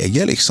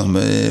kollegor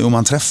liksom, och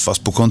man träffas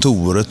på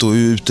kontoret och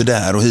ute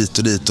där och hit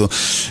och dit, och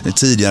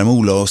tidigare med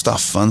Ola och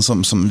Staffan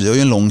som vi har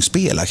ju en lång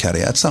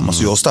spelarkarriär tillsammans,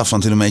 så jag och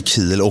Staffan till och med i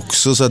Kiel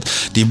också, så att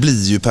det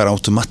blir ju per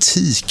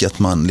automatik att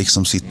man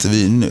liksom sitter,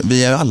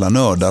 vi är alla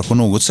nördar på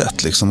något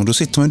sätt liksom, och då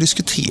sitter man och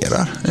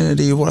diskuterar,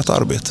 det är ju vårt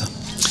arbete.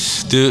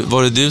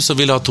 Var det du som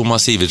ville ha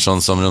Thomas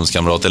Sivertsson som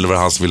rumskamrat, eller var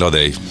det han som ville ha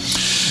dig?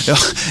 Ja,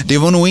 det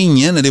var nog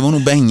ingen. Det var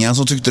nog Bengan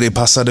som tyckte det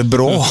passade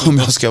bra, om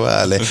jag ska vara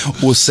ärlig.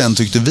 Och sen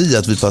tyckte vi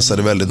att vi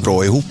passade väldigt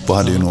bra ihop och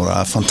hade ju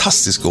några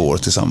fantastiska år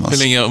tillsammans. Hur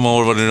länge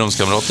år var ni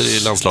rumskamrater i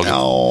landslaget?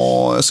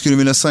 Ja, jag skulle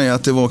vilja säga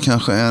att det var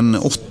kanske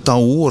 8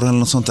 år eller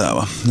något sånt där,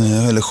 va?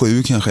 Eller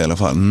 7 kanske i alla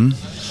fall.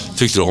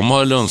 Tyckte du om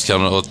att ha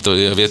rumskamrat?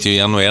 Jag vet ju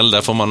i NHL,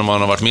 där får man, om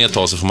man har varit med ett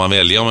tag, så får man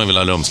välja om man vill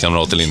ha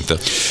rumskamrat eller inte.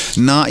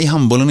 Nej, i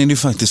handbollen är det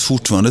faktiskt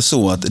fortfarande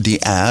så att det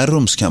är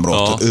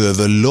rumskamrater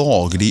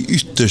överlag. Det är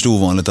ytterst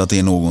ovanligt att det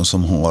är någon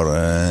som har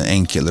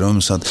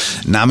enkelrum. Så att,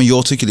 men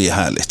jag tycker det är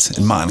härligt.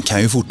 Man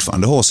kan ju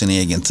fortfarande ha sin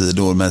egen tid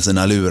då med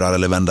sina lurar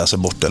eller vända sig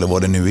bort eller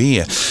vad det nu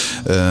är.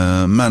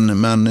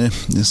 Men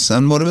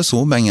sen var det väl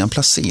så, Bengan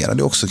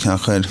placerade också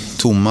kanske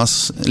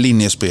Thomas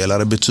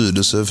linjespelare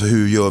betydelse för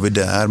hur gör vi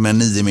där med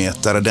 9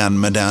 meter, den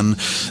med den.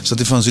 Så att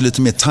det fanns ju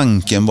lite mer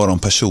tanken bara om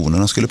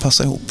personerna skulle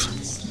passa ihop.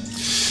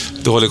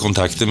 Du håller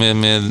kontakter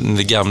med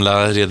det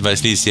gamla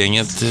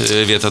Redbergslidsgänget.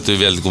 Jag vet att du är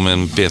väldigt god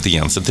med Peter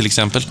Jensen till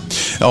exempel.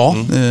 Ja,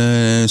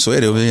 så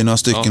är det. Vi är några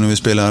stycken och vi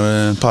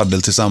spelar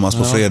paddel tillsammans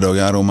på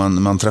fredagar och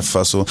man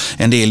träffas. Och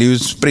en del är ju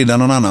spridda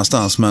någon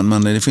annanstans,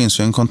 men det finns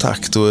ju en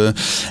kontakt. Och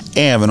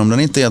även om den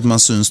inte är att man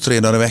syns 3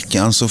 dagar i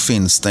veckan, så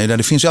finns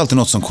det finns ju alltid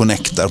något som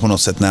connectar på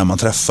något sätt när man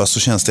träffas. Så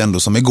känns det ändå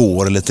som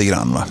igår lite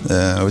grann, va?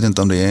 Jag vet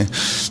inte om det är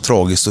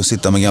tragiskt att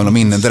sitta med gamla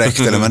minnen direkt,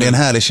 men det är en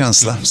härlig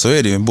känsla. Så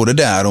är det ju, både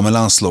där och med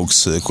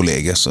landslagskollegor.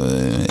 Så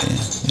är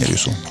det ju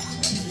så.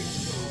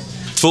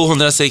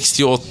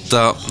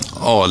 268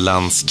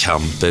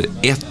 A-landskamper,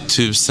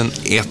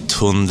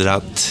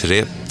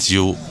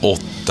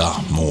 1138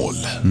 mål.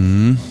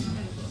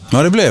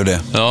 Ja, det blev det.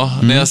 Ja,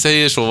 när jag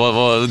säger så,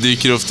 vad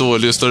dyker upp då?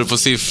 Lyssnar du på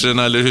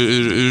siffrorna, eller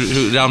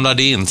hur ramlar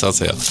det in, så att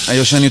säga?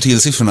 Jag känner ju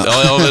till siffrorna.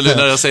 Ja, väl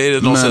när jag säger det.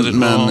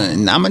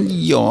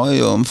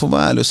 Jag får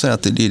vara ärlig och säga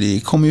att det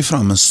kommer ju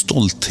fram en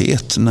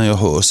stolthet när jag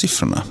hör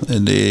siffrorna.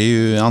 Det är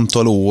ju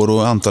antal år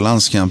och antal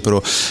landskamper,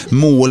 och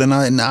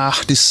målen,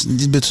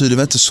 det betyder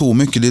väl inte så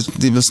mycket.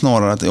 Det är väl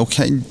snarare att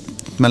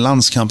med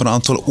landskampen och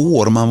antal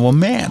år man var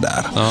med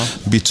där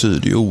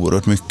betyder ju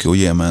oerhört mycket och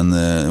ger mig en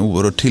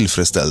oerhört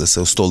tillfredsställelse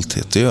och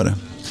stolthet, det gör det.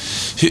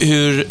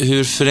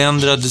 Hur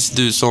förändrades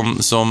du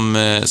som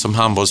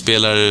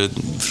handbollsspelare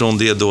från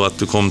det då att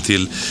du kom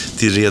till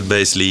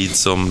Redbergslid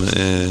som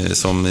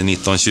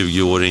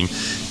 19-20-åring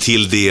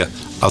till det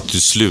att du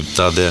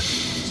slutade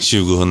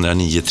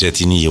 2009,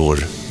 39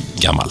 år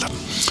gammal?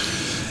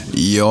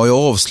 Ja, jag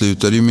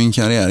avslutade ju min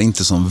karriär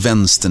inte som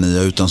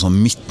vänsternia utan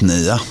som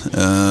mittnia.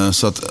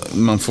 Så att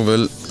man får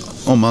väl,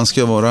 om man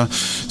ska vara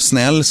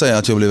snäll, säga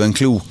att jag blev en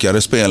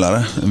klokare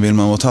spelare. Vill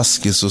man vara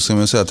taskig så ska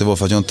man säga att det var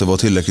för att jag inte var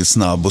tillräckligt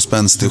snabb och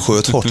spänstig och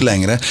sköt hårt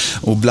längre.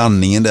 Och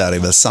blandningen där är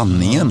väl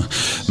sanningen.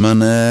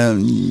 Men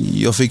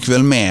jag fick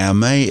väl med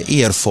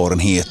mig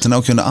erfarenheterna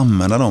och kunde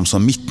använda dem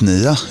som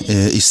mittnia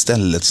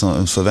istället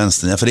för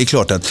vänsternia. För det är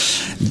klart att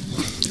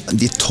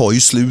det tar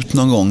ju slut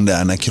någon gång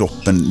där när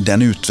kroppen,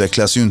 den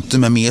utvecklas ju inte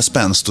med mer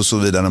spänst och så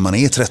vidare när man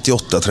är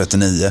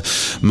 38-39.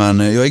 Men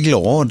jag är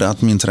glad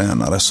att min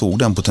tränare såg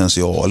den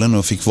potentialen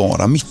och fick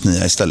vara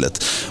mittnia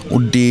istället.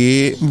 Och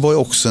det var ju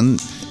också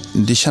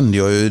det kände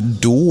jag ju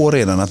då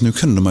redan, att nu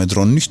kunde man ju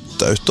dra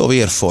nytta av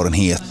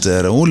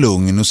erfarenheter och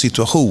lugn och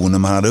situationer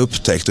man hade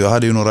upptäckt. Och jag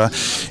hade ju några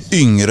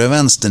yngre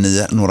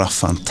vänsternior, några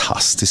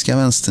fantastiska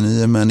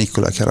vänsternior med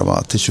Nikola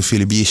Karabatic och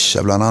Filip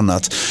Gischa bland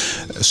annat,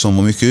 som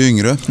var mycket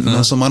yngre,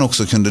 men som man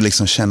också kunde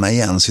liksom känna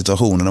igen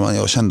situationen där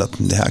jag kände att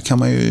det här kan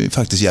man ju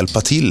faktiskt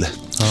hjälpa till.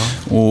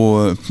 Ja.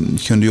 Och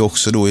kunde ju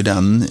också då i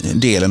den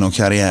delen av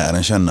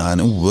karriären känna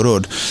en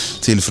oerhörd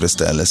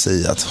tillfredsställelse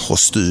i att ha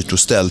styrt och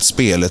ställt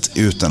spelet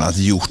utan att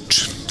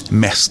gjort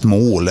mest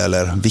mål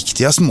eller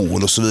viktigast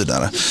mål och så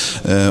vidare.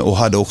 Och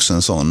hade också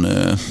en sån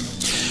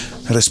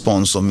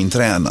respons av min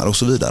tränare och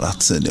så vidare.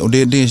 Och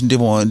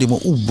det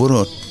var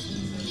oerhört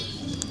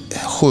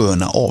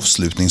sköna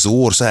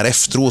avslutningsår så här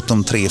efteråt,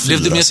 de 3-4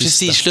 Blev du mer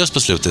sista. prestigelös på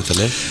slutet,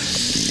 eller?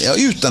 Ja,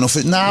 utan att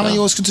men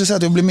jag skulle säga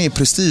att jag blev mer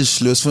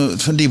prestigelös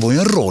för det var ju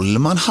en roll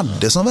man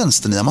hade som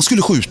vänsternia. Man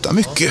skulle skjuta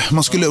mycket.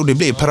 Och det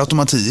blev per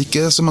automatik.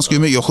 Så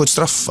jag sköt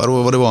straffar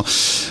och vad det var.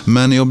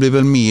 Men jag blev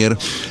väl mer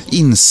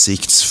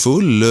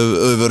insiktsfull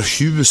över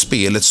hur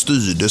spelet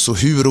styrdes och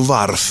hur och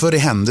varför det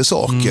hände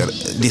saker.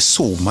 Det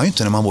såg man ju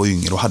inte när man var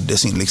yngre och hade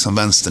sin liksom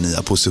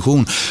vänsternia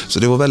position. Så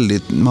det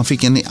var man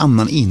fick en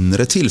annan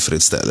inre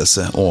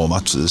tillfredsställelse av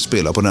att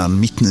spela på den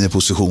mittnia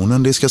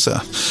positionen, det ska jag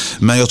säga.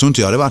 Men jag tror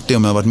inte jag hade varit det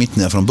om jag varit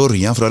mittnia från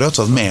början, för då hade jag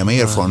tagit med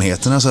mig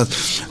erfarenheterna, så att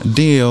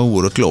det är jag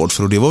oerhört glad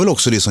för, och det var väl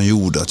också det som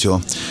gjorde att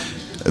jag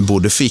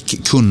både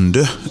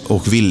kunde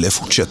och ville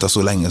fortsätta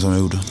så länge som jag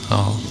gjorde.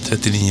 Ja,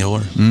 39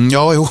 år.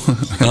 Ja, jo.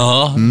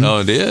 Ja,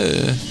 ja, det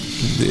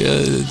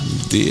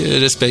är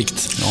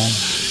respekt. Ja.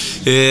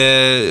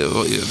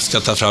 Jag ska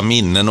ta fram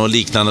minnen och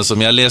liknande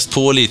som jag läst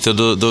på lite, och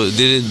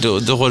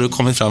då har du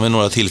kommit fram vid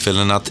några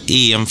tillfällen att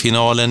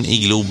EM-finalen i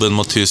Globen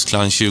mot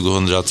Tyskland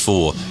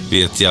 2002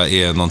 vet jag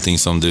är någonting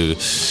som du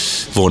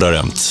vårdar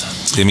ömt.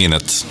 Det är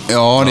minnet.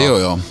 Ja, det gör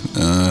jag.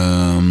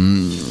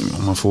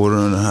 Man får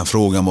den här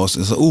frågan.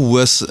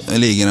 OS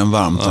ligger en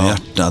varmt om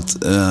hjärtat,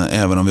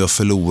 även om vi har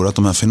förlorat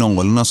de här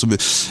finalerna.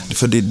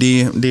 För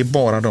det är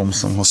bara de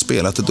som har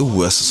spelat ett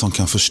OS som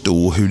kan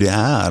förstå hur det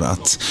är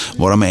att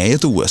vara med i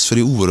ett OS, för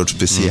det är oerhört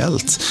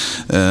speciellt.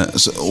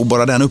 Och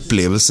bara den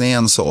upplevelsen är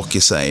en sak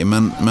i sig.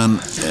 Men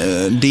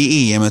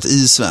det EM:et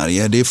i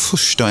Sverige, det är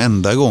första och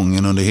enda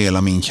gången under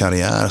hela min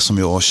karriär som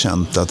jag har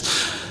känt att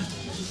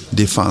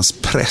det fanns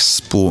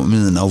press på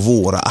mina och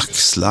våra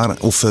axlar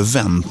och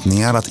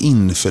förväntningar att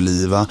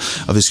införliva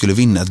att vi skulle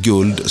vinna ett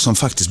guld som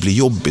faktiskt blir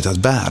jobbigt att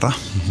bära.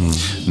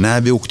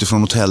 När vi åkte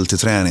från hotell till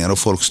träningar och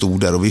folk stod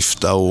där och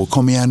viftade och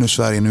kom igen nu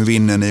Sverige, nu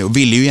vinner ni, och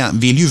vill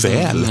ju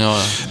väl.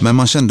 Men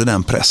man kände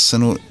den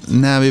pressen, och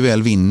när vi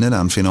väl vinner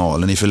den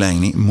finalen i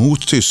förlängning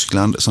mot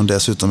Tyskland, som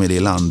dessutom är det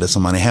landet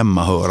som man är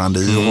hemmahörande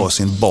i och har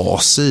sin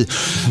bas i,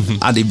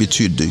 det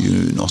betydde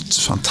ju något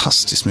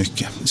fantastiskt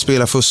mycket.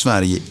 Spela för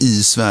Sverige,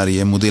 i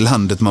Sverige, mot det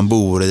landet man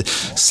bor i,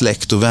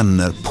 släkt och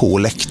vänner på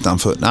läktaren.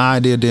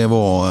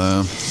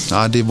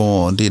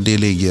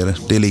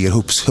 Det ligger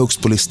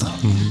högst på listan.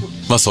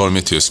 Vad sa du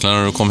med Tyskland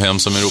när du kom hem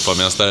som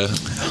Europamästare?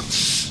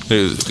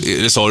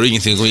 Sa du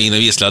ingenting, gå in och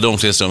visslade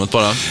omklädningsrummet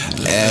bara?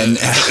 Nej,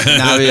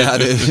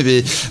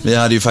 vi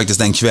hade ju faktiskt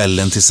den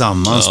kvällen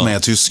tillsammans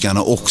med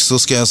tyskarna också,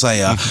 ska jag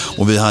säga.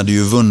 Och vi hade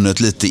ju vunnit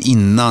lite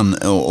innan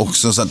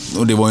också,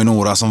 och det var ju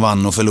några som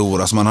vann och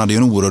förlorade, så man hade ju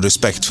en oerhörd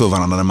respekt för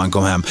varandra när man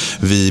kom hem.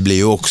 Vi blev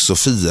ju också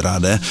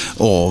firade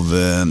av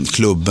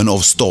klubben, av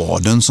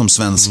staden som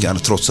svenskar,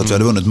 trots att vi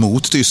hade vunnit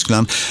mot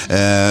Tyskland.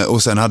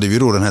 Och sen hade vi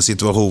då den här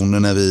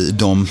situationen när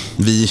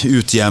vi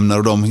utjämnar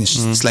och de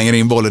slänger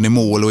in bollen i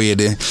mål, och är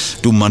det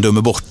domaren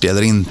dömer bort det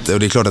eller inte, och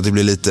det är klart att det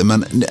blir lite,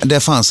 men det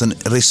fanns en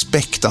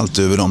respekt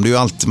alltid över dem. Det är ju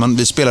alltid,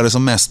 vi spelade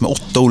som mest med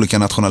 8 olika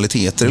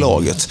nationaliteter i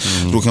laget.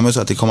 Då kan man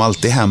säga att det kom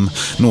alltid hem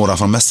några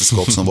från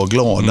mästerskap som var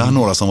glada,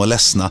 några som var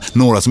ledsna,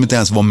 några som inte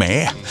ens var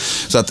med.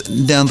 Så att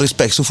den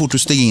respekt, så fort du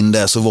steg in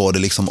där så var det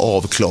liksom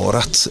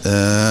avklarat,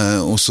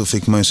 och så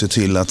fick man ju se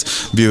till att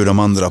bjuda de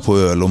andra på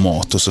öl och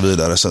mat och så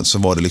vidare, så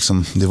var det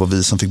liksom, det var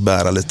vi som fick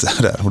bära lite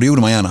där, och det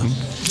gjorde man gärna.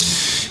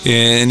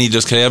 En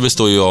idrottskarriär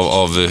består ju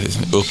av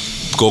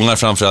uppgångar,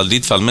 framförallt i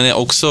ditt fall, men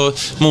också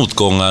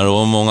motgångar,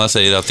 och många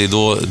säger att det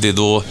är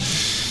då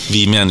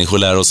vi människor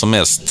lär oss som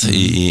mest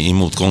i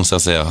motgång, så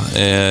att säga.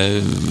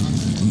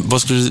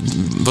 Vad skulle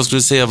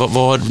du säga,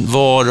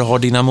 var har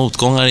dina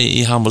motgångar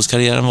i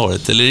handbollskarriären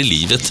varit, eller i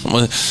livet?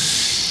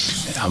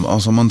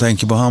 Alltså om man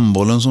tänker på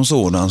handbollen som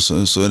sådan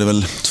så är det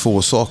väl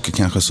två saker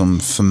kanske som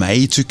för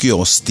mig tycker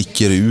jag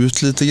sticker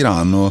ut lite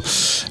grann. Och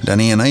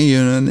den ena är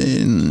ju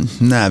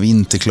när vi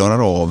inte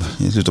klarar av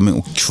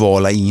att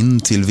kvala in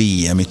till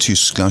VM i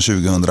Tyskland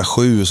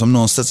 2007 som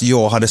någonstans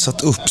jag hade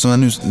satt upp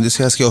som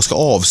jag ska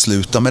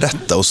avsluta med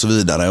detta och så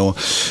vidare. Och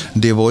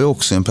det var ju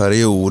också en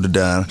period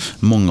där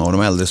många av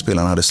de äldre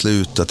spelarna hade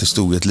slutat. Det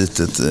stod ett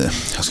litet,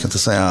 jag ska inte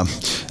säga,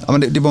 ja,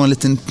 men det var en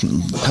liten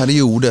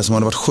period där som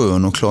hade varit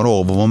skön att klara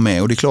av att vara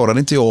med. Och det klarade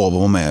inte jag av att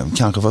vara med.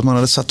 Kanske för att man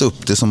hade satt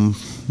upp det som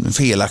en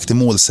felaktig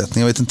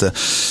målsättning, jag vet inte.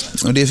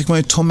 Och det fick man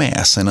ju ta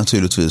med sig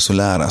naturligtvis och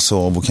lära sig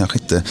av och kanske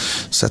inte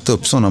sätta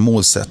upp sådana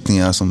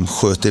målsättningar som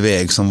sköt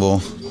iväg som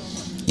var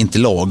inte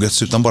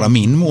lagets utan bara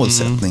min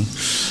målsättning.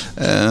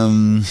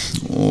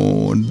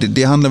 Och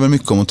det handlar väl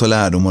mycket om att ta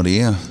lärdom av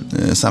det.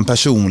 Sen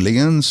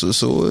personligen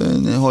så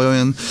har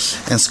jag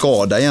en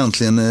skada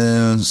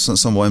egentligen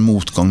som var en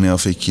motgång när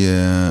jag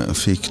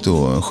fick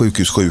då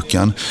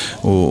sjukhussjukan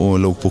och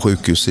låg på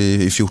sjukhus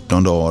i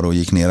 14 dagar och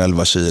gick ner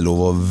 11 kilo och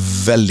var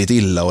väldigt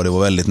illa och det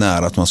var väldigt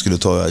nära att man skulle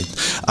ta ett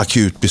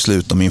akut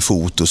beslut om min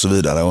fot och så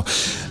vidare. Och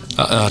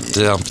att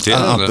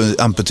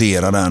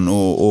amputera den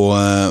och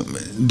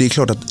det är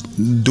klart att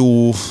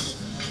då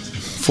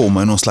får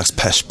man någon slags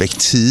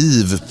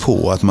perspektiv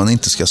på att man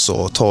inte ska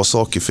ta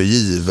saker för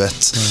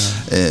givet.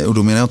 Och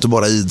då menar jag inte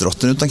bara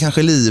idrotten utan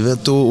kanske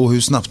livet och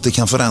hur snabbt det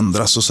kan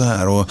förändras och så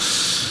här. Och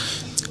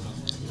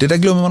det där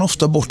glömmer man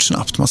ofta bort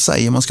snabbt. Man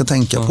säger man ska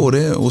tänka på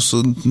det och så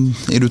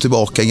är du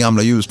tillbaka i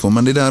gamla ljusspår.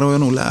 Men det där har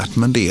jag nog lärt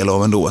mig en del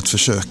av ändå att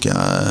försöka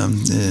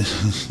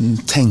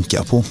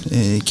tänka på.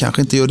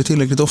 Kanske inte gör det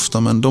tillräckligt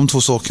ofta men de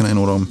två sakerna är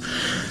nog de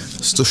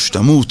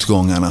största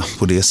motgångarna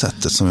på det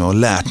sättet som jag har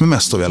lärt mig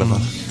mest av i alla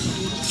fall.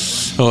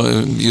 Ja,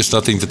 just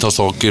att inte ta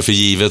saker för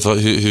givet.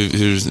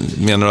 Hur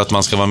menar du att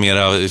man ska vara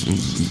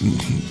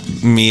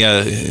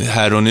mer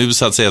här och nu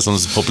så att säga som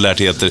populärt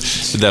heter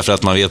därför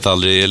att man vet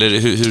aldrig eller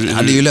hur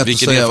ja, det är ju lätt att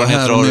säga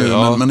här och nu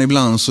ja. men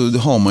ibland så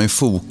har man ju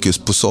fokus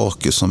på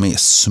saker som är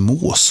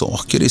små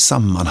saker i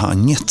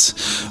sammanhanget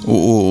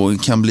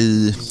och kan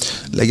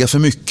lägga för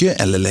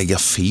mycket eller lägga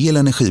fel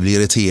energi, bli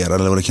irriterad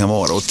eller vad det kan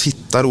vara och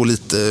titta då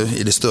lite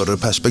i det större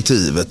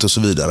perspektivet och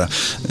så vidare.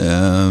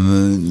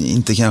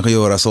 Inte kanske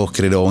göra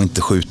saker idag och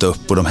inte skjuta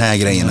upp på de här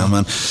grejerna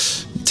men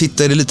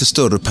titta i det lite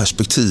större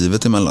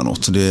perspektivet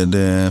emellanåt.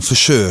 Det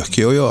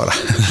försöker jag göra.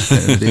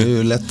 Det är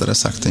ju lättare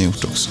sagt än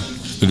gjort också.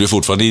 Du är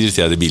fortfarande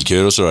irriterad i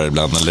bilköer och sådär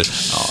ibland, eller?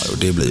 Ja,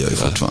 det blir jag ju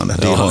fortfarande.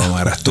 Det har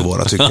man rätt att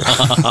vara, tycker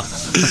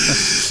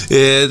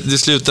jag. Du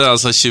slutar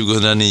alltså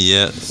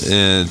 2009.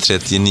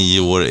 39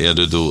 år är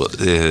du då,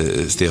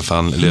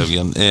 Stefan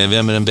Löfgren.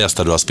 Vem är den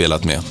bästa du har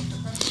spelat med?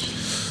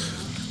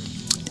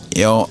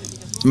 Ja,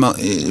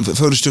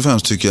 först och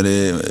främst tycker jag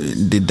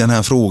det den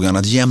här frågan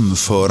att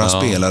jämföra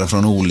spelare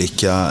från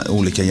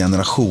olika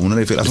generationer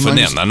är fel. Du får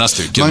nämna några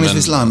stycken. Magnus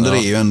Wislander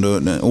är ju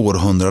ändå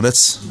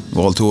århundradets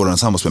val till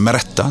årens handbollsspelare. Med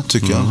rätta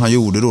tycker jag. Han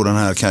gjorde då den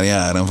här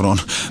karriären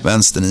från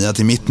vänsternia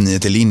till mittnia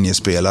till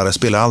linjespelare.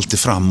 Spelar alltid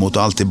framåt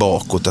och alltid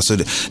bakåt. Alltså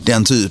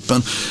den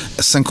typen.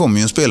 Sen kommer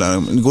ju en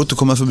spelare, det går inte att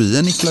komma förbi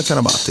en Nikola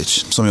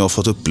Karabatic som jag har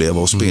fått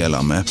uppleva och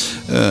spela med.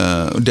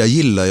 Där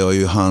gillar jag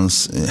ju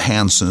hans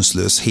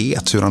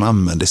hänsynslöshet, hur han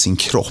använder sin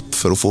kropp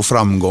för att få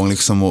framgång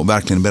liksom, och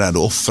verkligen beredd att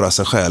offra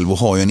sig själv och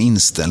ha ju en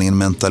inställning, en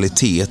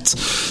mentalitet.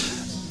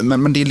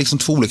 Men det är liksom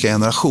två olika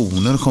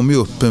generationer, kommer ju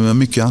upp med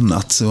mycket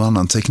annat och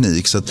annan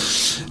teknik. Så att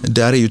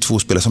där är ju två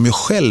spelare som jag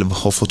själv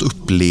har fått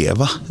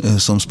uppleva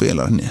som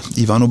spelare.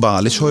 Ivan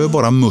Obalic har jag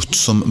bara mött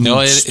som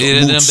är det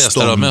den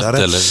bästa du har mött,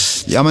 eller?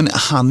 Ja, men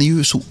han är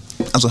ju så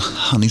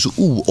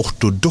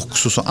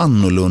oortodox och så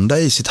annorlunda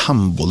i sitt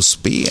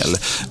handbollsspel.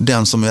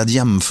 Den som är att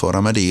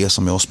jämföra med det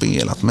som jag har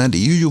spelat med, det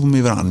är ju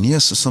Jomir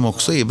Vranjes som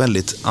också är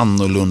väldigt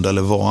annorlunda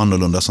eller var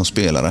annorlunda som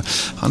spelare.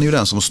 Han är ju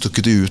den som har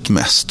stuckit ut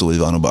mest då,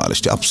 Ivan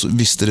Obalic.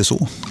 Visst är det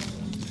så.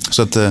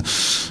 Så att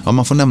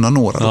man får nämna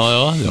några då.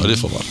 Ja, det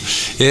får man.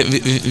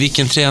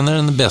 Vilken tränare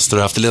är den bästa du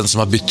har haft, eller den som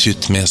har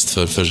betytt mest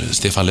för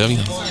Stefan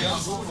Löfgren?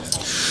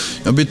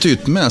 Jag har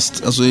betytt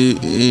mest, alltså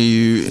är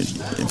ju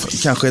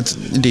kanske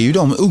det är ju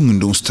de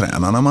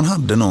ungdomstränarna man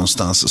hade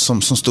någonstans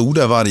som stod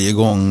där varje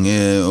gång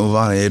och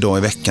varje dag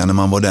i veckan när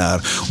man var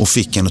där och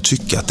fick en att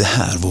tycka att det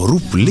här var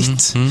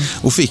roligt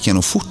och fick en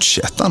att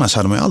fortsätta, annars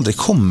hade man ju aldrig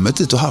kommit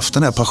dit och haft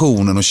den här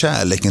passionen och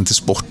kärleken till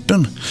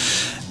sporten.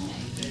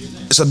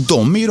 Så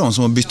de är ju de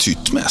som har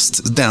betytt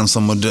mest. Den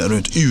som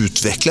har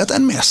utvecklat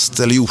den mest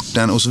eller gjort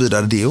den och så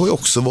vidare. Det har ju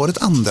också varit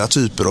andra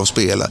typer av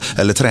spelare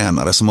eller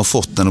tränare som har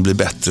fått den att bli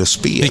bättre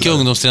spelare. Vilka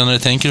ungdomstränare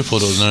tänker du på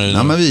då?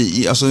 Ja,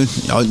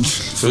 men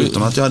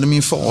förutom att jag hade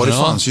min far, det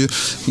fanns ju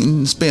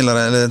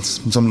spelare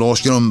som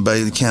Lars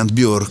Grönberg, Kent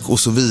Björk och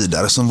så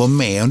vidare som var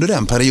med under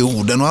den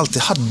perioden och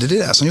alltid hade det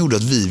där som gjorde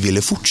att vi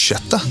ville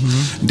fortsätta.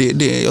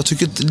 Jag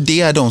tycker att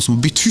det är de som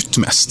har betytt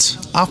mest.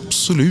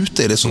 Absolut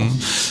är det så.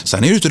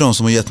 Sen är det inte de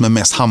som har gett mig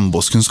mest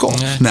handbollskunskap.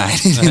 Nej,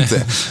 det är det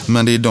inte.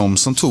 Men det är de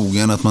som tog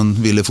en att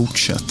man ville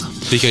fortsätta.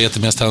 Vilka har gett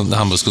mest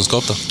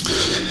handbollskunskap då?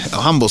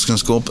 Ja,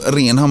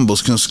 ren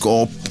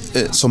handbollskunskap.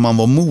 som man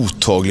var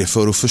mottaglig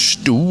för och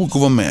förstod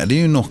och var med, det är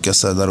ju Nokka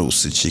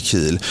Sedarusic i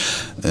Kiel,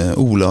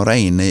 Ola och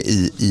Reine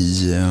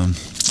i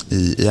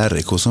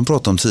RIK som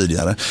pratade om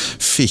tidigare,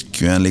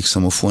 fick ju en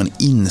liksom att få en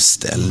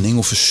inställning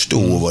och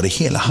förstå vad det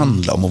hela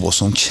handlar om och vad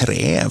som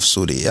krävs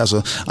och det,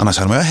 alltså, annars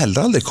hade man ju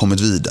heller aldrig kommit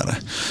vidare.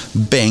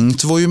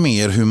 Bengt var ju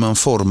mer hur man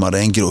formade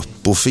en grupp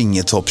och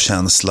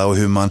fingertoppkänsla och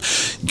hur man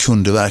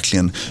kunde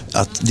verkligen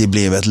att det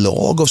blev ett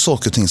lag av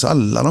saker och ting, så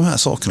alla de här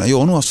sakerna, jag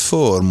har nog haft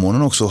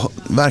förmånen också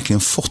verkligen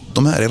fått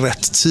de här i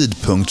rätt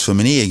tidpunkt för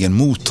min egen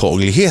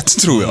mottaglighet,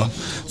 tror jag.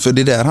 För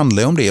det där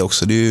handlar ju om det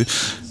också. Det är ju,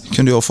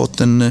 kunde jag ha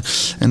fått en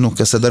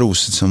Nokka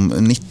Sedarusic som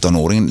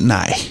 19-åring?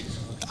 Nej,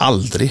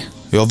 aldrig.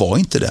 Jag var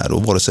inte där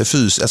och vare sig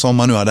fysiskt, alltså om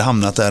man nu hade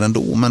hamnat där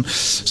ändå. Men,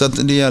 så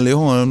att det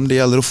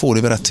gäller att få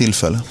det vid rätt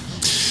tillfälle.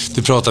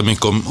 Du pratar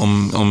mycket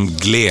om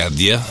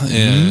glädje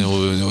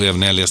och även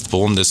när jag läst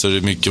på om det så är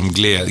det mycket om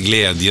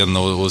glädjen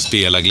och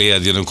spela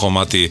glädjen och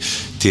komma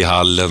till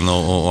hallen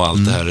och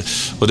allt det här.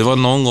 Och det var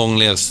någon gång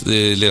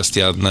läste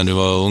jag när du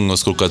var ung och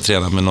skulle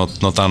träna med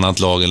något annat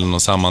lag eller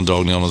någon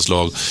sammandragning av något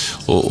slag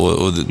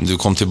och du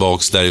kom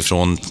tillbaks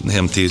därifrån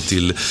hem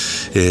till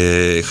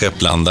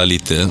Skepplanda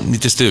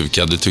lite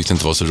stukad, du tyckte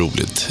inte det var så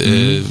roligt.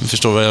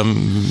 Förstår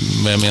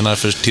vad jag menar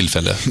för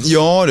tillfälle?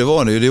 Ja, det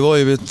var det. Det var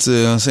ju vid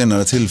ett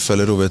senare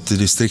tillfälle då ett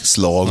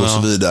distriktslag och så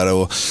vidare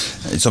och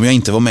som jag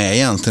inte var med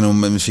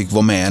egentligen och vi fick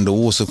vara med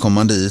ändå och så kom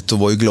man dit och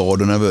var ju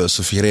glad och nervös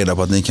och fick reda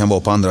på att ni kan vara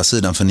på andra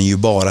sidan för ni är ju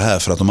bara här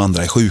för att de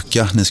andra är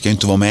sjuka, ni ska ju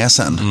inte vara med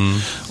sen.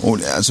 Och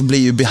alltså blir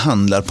ju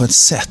behandlad på ett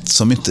sätt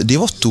som inte, det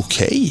var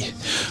okej.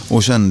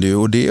 Och kände ju,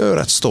 och det är jag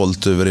rätt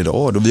stolt över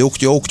idag.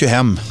 Jag åkte ju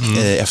hem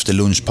efter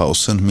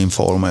lunchpausen, min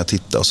far och jag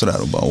tittade och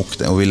sådär och bara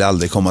åkte och ville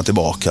aldrig komma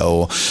tillbaka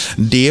och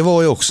det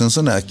var ju också en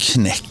sån där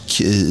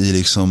knäck i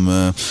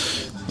liksom.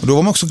 Och då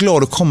var man också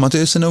glad att komma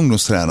till sina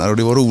ungdomstränare och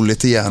det var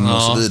roligt igen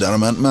och så vidare.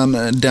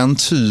 Men den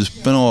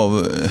typen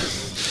av...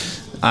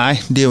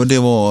 Nej,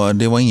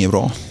 det var inget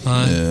bra.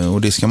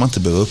 Och det ska man inte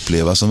behöva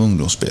uppleva som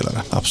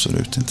ungdomsspelare.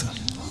 Absolut inte.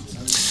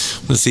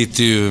 Det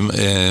sitter ju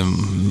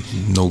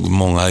nog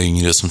många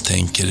yngre som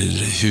tänker,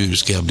 hur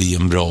ska jag bli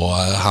en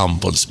bra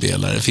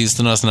handbollsspelare? Finns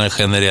det några sådana här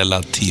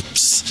generella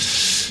tips?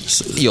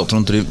 Jag tror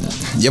inte det.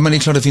 Ja, men det är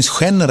klart det finns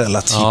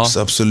generella tips,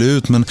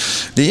 absolut. Men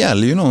det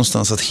gäller ju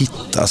någonstans att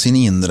hitta sin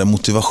inre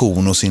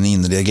motivation och sin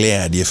inre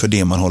glädje för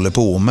det man håller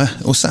på med.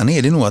 Och sen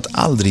är det nog att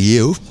aldrig ge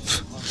upp.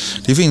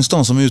 Det finns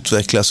de som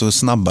utvecklas och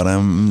snabbare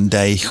än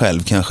dig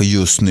själv kanske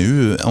just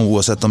nu,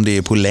 oavsett om det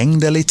är på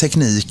längd eller i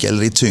teknik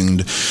eller i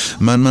tyngd.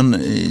 Men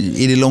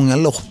i det långa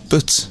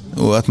loppet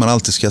och att man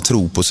alltid ska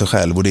tro på sig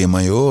själv och det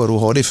man gör och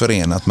ha det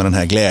förenat med den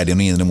här glädjen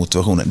och inre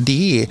motivationen,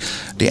 det är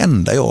det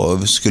enda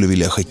jag skulle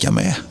vilja skicka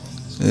med.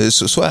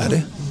 Så är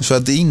det. För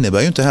att det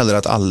innebär ju inte heller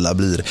att alla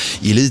blir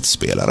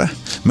elitspelare.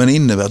 Men det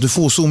innebär att du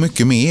får så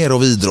mycket mer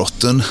av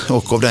idrotten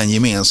och av den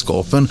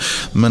gemenskapen.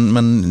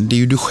 Men det är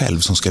ju du själv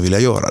som ska vilja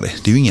göra det.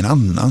 Det är ju ingen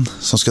annan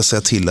som ska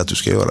säga till att du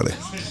ska göra det.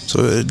 Så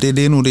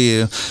det är nog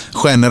det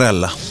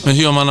generella. Men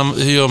hur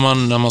gör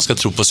man när man ska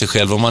tro på sig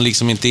själv om man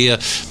liksom inte är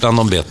bland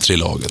de bättre i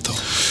laget då?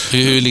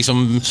 Hur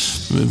liksom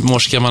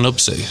morskar man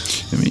upp sig?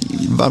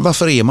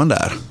 Varför är man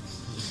där?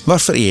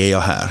 Varför är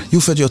jag här?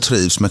 Jo, för att jag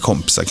trivs med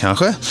kompisar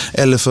kanske.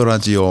 Eller för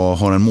att jag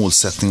har en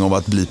målsättning av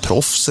att bli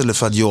proffs. Eller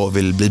för att jag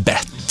vill bli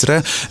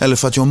bättre. Eller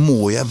för att jag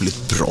mår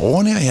jävligt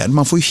bra när jag är här.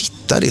 Man får ju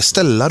hitta det,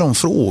 ställa de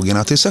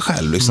frågorna till sig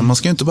själv. Liksom. Man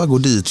ska ju inte bara gå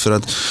dit för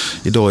att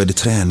idag är det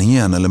träning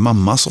igen. Eller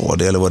mamma sa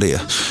det, eller vad det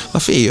är.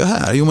 Varför är jag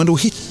här? Jo, men då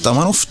hittar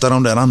man ofta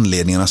de där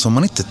anledningarna som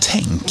man inte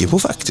tänker på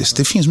faktiskt.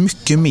 Det finns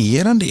mycket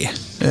mer än det.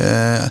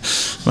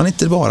 Man är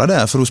inte bara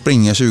där för att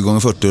springa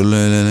 20x40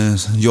 eller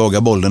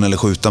jaga bollen eller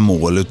skjuta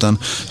mål, utan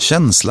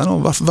känslan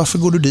av varför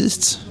går du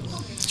dit?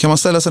 Kan man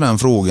ställa sig den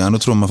frågan, då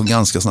tror man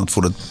ganska snabbt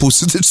får ett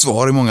positivt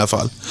svar i många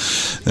fall.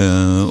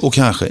 Och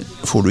kanske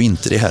får du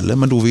inte det heller,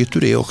 men då vet du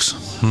det också.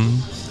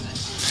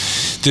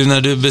 Du,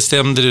 när du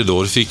bestämde dig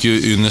då, du fick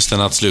ju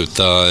ynnesten att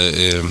sluta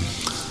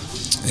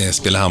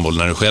spela handboll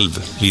när du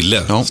själv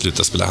ville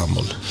sluta spela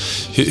handboll.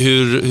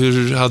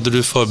 Hur hade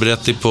du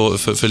förberett dig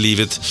för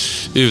livet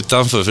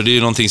utanför? För det är ju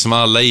någonting som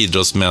alla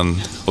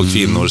idrottsmän och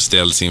kvinnor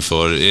ställs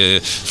inför.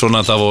 Från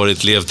att ha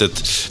levt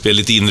ett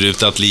väldigt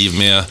inrutat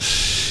liv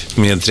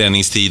med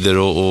träningstider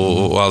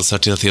och allt så här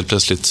till att helt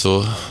plötsligt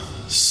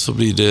så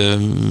blir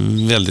det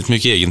väldigt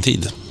mycket egen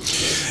tid.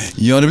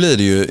 Ja, det blir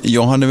det ju.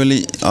 Jag hade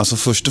väl, alltså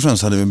först och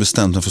främst hade vi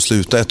bestämt att få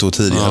sluta ett år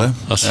tidigare.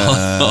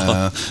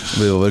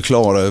 Vi var väl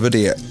klara över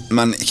det,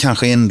 men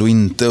kanske ändå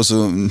inte. Och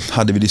så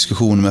hade vi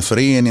diskussioner med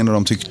föreningen och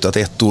de tyckte att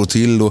ett år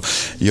till. Och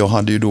jag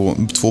hade ju då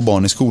 2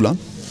 barn i skolan.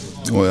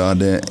 Och jag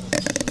hade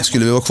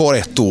skulle vi vara kvar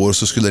 1 år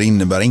så skulle det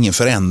innebära ingen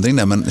förändring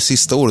där, men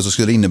sista året så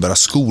skulle det innebära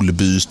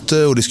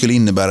skolbyte och det skulle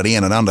innebära det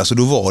ena och det andra, så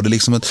då var det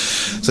liksom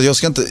så jag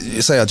ska inte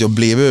säga att jag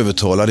blev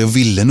övertalad, jag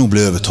ville nog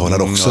bli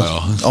övertalad också,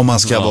 om man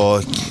ska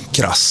vara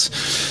krass.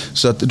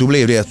 Så att då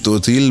blev det 1 år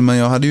till, men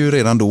jag hade ju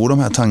redan då de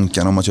här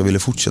tankarna om att jag ville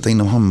fortsätta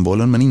inom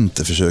handbollen men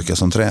inte försöka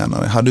som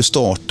tränare. Jag hade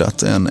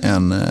startat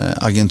en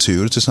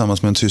agentur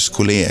tillsammans med en tysk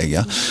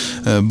kollega,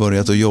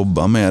 börjat att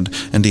jobba med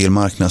en del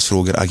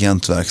marknadsfrågor,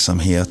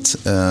 agentverksamhet,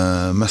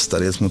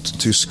 mestadels mot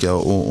tyska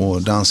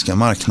och danska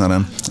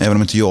marknaden, även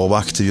om inte jag var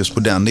aktiv just på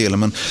den delen,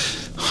 men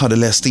hade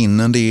läst in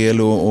en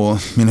del och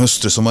min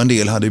hustru som var en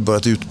del hade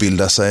börjat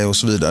utbilda sig och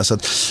så vidare. Så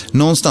att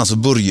någonstans så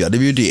började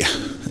vi ju det.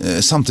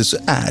 Samtidigt så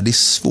är det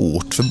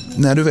svårt, för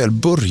när du väl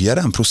börjar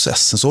den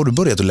processen så har du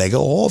börjat att lägga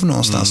av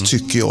någonstans,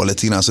 tycker jag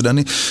lite grann. Så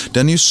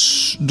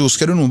då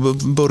ska du nog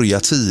börja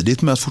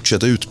tidigt med att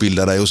fortsätta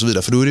utbilda dig och så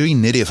vidare, för då är du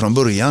inne i det från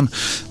början.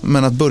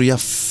 Men att börja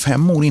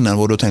 5 år innan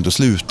vad du har tänkt att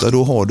sluta,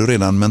 då har du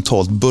redan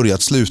mentalt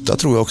börjat sluta,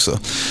 tror jag också.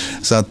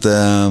 Så att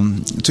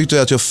tyckte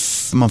jag att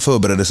man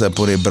förberedde sig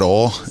på det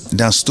bra.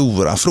 Den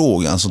stora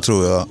frågan som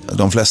tror jag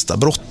de flesta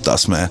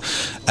brottas med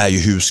är ju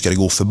hur ska det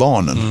gå för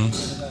barnen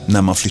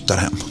när man flyttar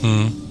hem.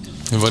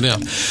 Hur var det?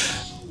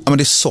 Ja, men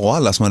det sa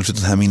alla som hade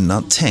flyttat hem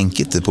innan. Tänk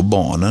inte på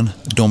barnen.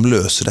 De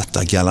löser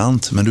detta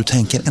galant. Men du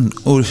tänker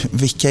och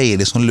vilka är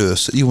det som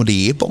löser? Jo,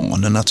 det är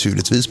barnen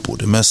naturligtvis.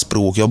 Både med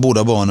språk. Jag har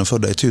båda barnen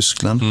födda i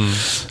Tyskland.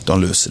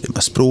 De löser det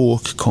med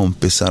språk,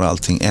 kompisar,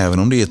 allting. Även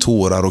om det är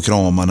tårar och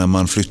kramar när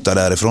man flyttar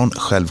därifrån.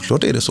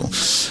 Självklart är det så.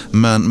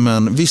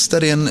 Men visst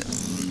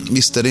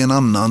är det en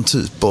annan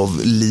typ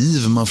av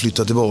liv man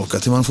flyttar tillbaka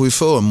till. Man får ju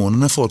förmånen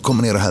när folk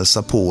kommer ner och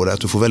hälsar på dig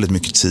att du får väldigt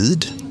mycket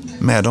tid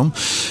med dem.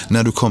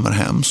 När du kommer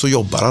hem så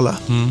jobbar alla.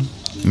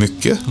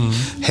 Mycket.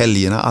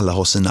 Helgerna, alla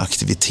har sina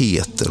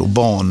aktiviteter och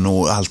barn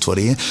och allt vad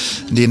det är.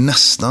 Det är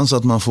nästan så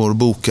att man får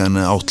boka en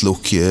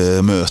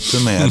Outlook-möte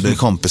med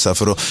kompisar.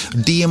 För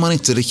det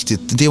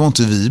var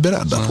inte vi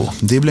beredda på.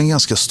 Det blir en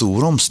ganska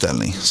stor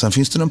omställning. Sen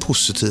finns det den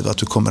positiva att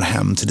du kommer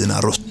hem till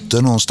dina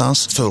rötter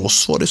någonstans. För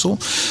oss var det så.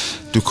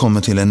 Du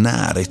kommer till en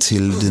närhet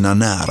till dina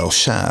nära och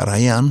kära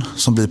igen,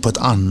 som blir på ett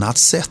annat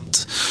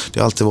sätt. Det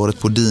har alltid varit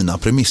på dina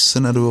premisser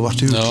när du har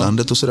varit i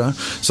utlandet och sådär.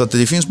 Så att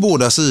det finns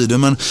båda sidor,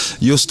 men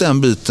just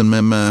den biten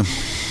med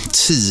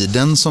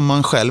tiden som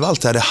man själv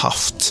alltid hade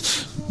haft.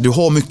 Du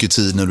har mycket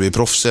tid när du är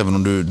proffs, även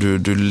om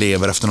du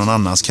lever efter någon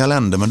annans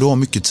kalender, men du har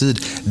mycket tid.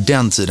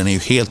 Den tiden är ju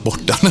helt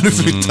borta när du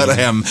flyttar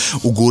hem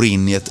och går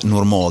in i ett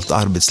normalt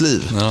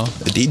arbetsliv.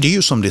 Det är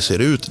ju som det ser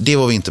ut. Det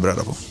var vi inte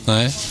beredda på.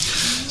 Nej.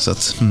 Så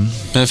att,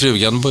 Men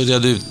frugan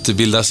började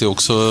utbilda sig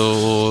också,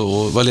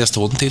 och vad läste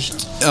hon till?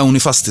 Ja, hon är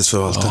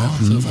fastighetsförvaltare.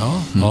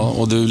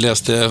 Och du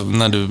läste,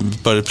 när du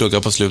började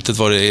plugga på slutet,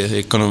 var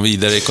det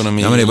vidare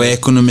ekonomi? Ja, men det var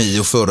ekonomi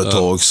och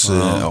företags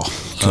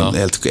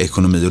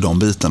ekonomi och de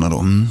bitarna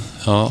då.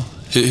 Ja.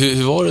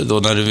 Hur var det då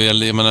när du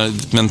väl, jag menar,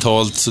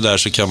 mentalt så där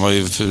så kan man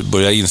ju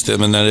börja inställa,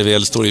 men när det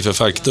väl står inför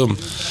faktum,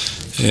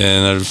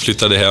 när du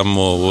flyttade hem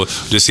och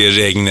du ser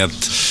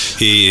regnet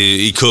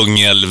i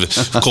Kungälv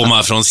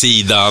komma från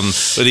sidan,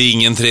 och det är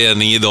ingen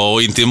träning idag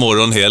och inte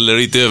imorgon heller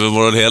och inte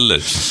övermorgon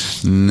heller.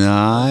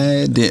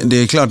 Nej, det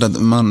är klart att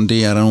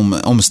det är en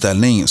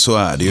omställning, så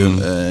är det ju.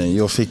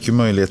 Jag fick ju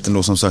möjligheten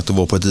då som sagt att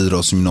vara på ett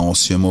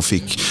idrottsgymnasium och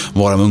fick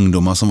vara med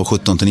ungdomar som var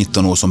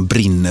 17-19 år som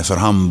brinner för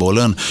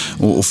handbollen,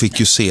 och fick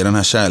ju se den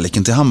här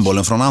kärleken till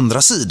handbollen från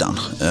andra sidan,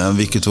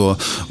 vilket var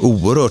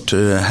oerhört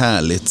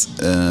härligt.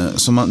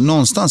 Så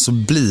någonstans så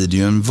blir det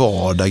ju en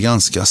vardag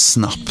ganska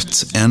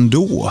snabbt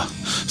ändå,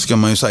 ska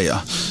man ju säga.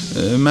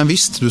 Men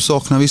visst, du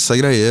saknar vissa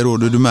grejer och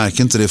du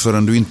märker inte det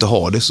förrän du inte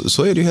har det,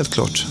 så är det ju helt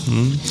klart.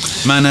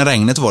 Men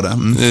regnet var det.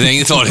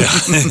 Regnet var det.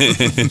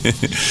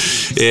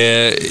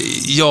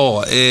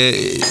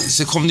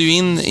 Så kom du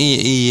in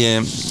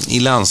i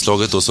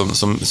landslaget då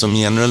som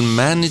general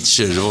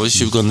manager, det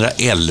var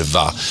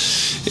 2011.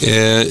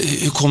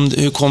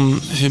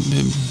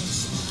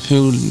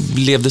 Hur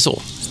blev det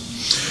så?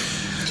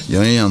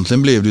 Ja,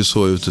 egentligen blev det ju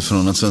så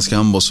utifrån att Svenska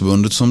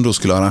handbollsförbundet, som då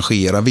skulle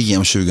arrangera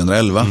VM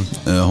 2011,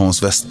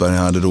 Hans Westberg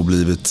hade då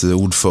blivit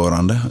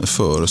ordförande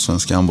för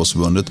Svenska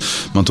handbollsförbundet.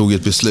 Man tog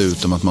ett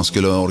beslut om att man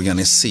skulle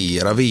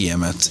organisera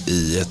VMet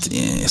i ett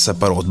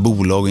separat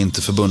bolag och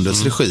inte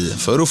förbundets regi,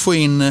 för att få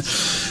in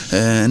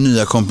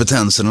nya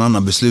kompetenser, en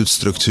annan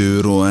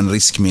beslutsstruktur och en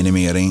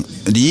riskminimering.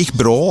 Det gick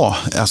bra,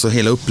 alltså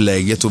hela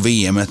upplägget, och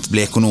VMet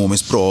blev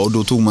ekonomiskt bra, och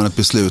då tog man ett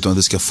beslut om att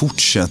det ska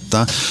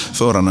fortsätta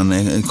föra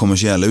den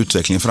kommersiella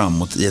utvecklingen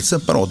framåt i ett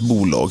separat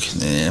bolag.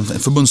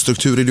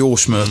 Förbundsstruktur i det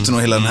årsmöten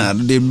och hela den här,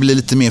 det blir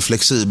lite mer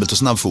flexibelt och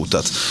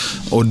snabbfotat.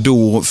 Och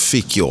då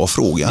fick jag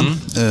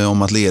frågan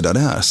om att leda det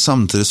här.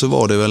 Samtidigt så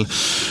var det väl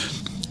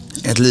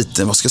ett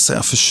lite, vad ska jag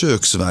säga,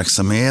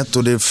 försöksverksamhet,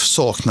 och det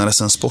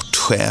saknades en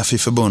sportchef i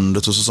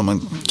förbundet, och så sa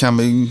man, kan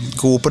vi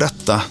gå på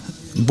detta?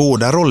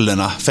 Båda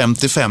rollerna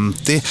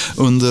 50-50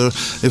 under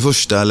det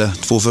första eller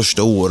 2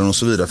 första åren och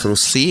så vidare, för att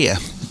se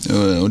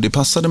Och det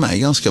passade mig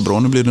ganska bra.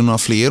 Nu blev det några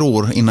fler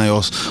år innan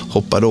jag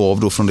hoppade av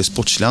då från det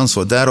sportsliga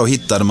ansvaret. Där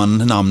hittade man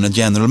namnet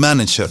General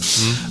Manager.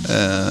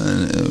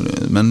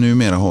 Men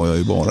numera har jag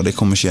ju bara det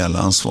kommersiella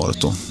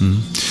ansvaret då.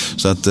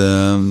 Så att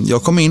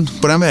jag kom in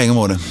på den vägen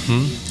var det.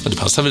 Ja, det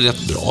passar väl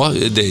rätt bra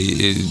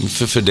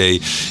för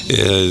dig.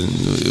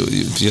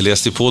 Jag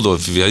läste på då,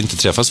 för vi har inte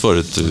träffats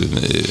förut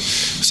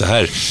så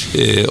här.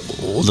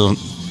 Och då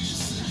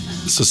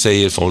så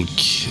säger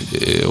folk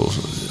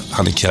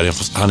han är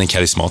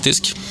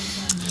karismatisk,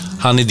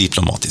 han är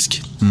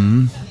diplomatisk.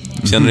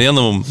 Känner du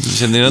igen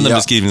den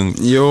beskrivningen?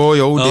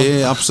 Jo,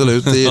 det är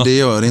absolut. Det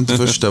gör det inte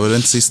första och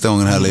inte sista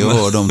gången heller. Jag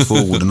hör de två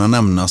orden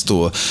nämnas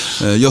då.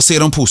 Jag ser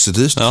dem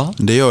positivt,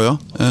 det gör jag.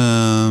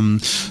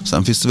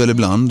 Sen finns det väl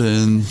ibland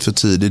för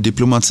tidig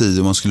diplomati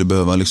om man skulle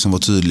behöva liksom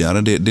vara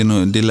tydligare.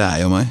 Det lär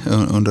jag mig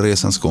under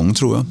resans gång,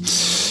 tror jag.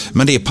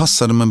 Men det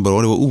passade mig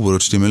bra. Det var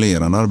oerhört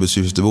stimulerande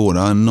arbetsuppgifter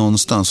båda.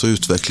 Någonstans så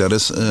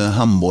utvecklades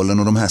handbollen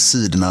och de här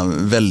sidorna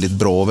väldigt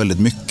bra, väldigt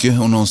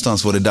mycket. Och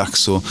någonstans var det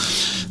dags att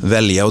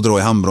välja och dra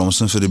i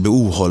handbromsen, för det blir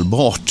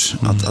ohållbart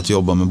att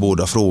jobba med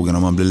båda frågorna.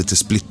 Man blir lite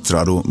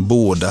splittrad och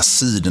båda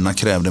sidorna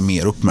krävde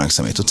mer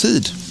uppmärksamhet och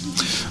tid.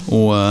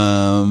 Och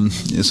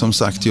som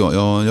sagt,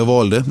 jag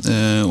valde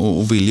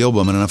och vill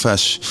jobba med den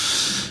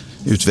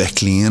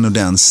affärsutvecklingen och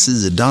den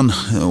sidan.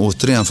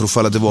 Återigen, för att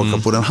falla tillbaka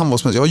på den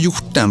handbollsmässiga. Jag har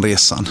gjort den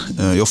resan.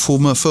 Jag får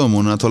med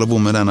förmånen att hålla på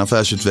med den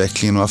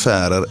affärsutvecklingen och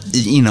affärer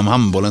inom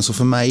handbollen. Så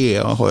för mig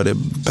har jag det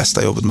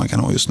bästa jobbet man kan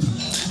ha just nu.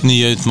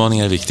 Nya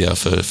utmaningar är viktiga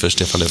för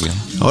Stefan Löfgren.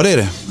 Ja, det är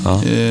det.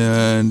 Ja.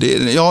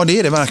 Det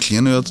är det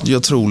verkligen.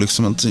 Jag tror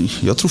liksom att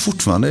jag tror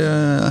fortfarande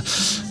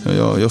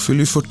jag fyller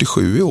ju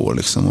 47 i år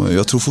liksom, och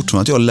jag tror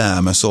fortfarande att jag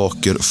lär mig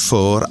saker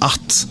för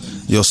att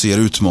jag ser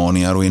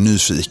utmaningar och är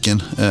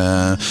nyfiken.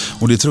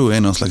 Och det tror jag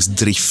är någon slags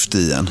drift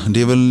i en.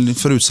 Det är väl,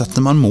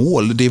 förutsätter man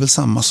mål, det är väl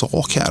samma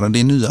sak här. Det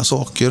är nya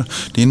saker,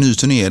 det är en ny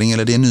turnering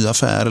eller det är en ny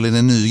affär eller det är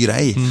en ny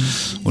grej.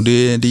 Och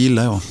det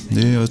gillar jag.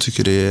 Jag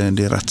tycker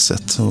det är rätt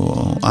sätt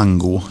att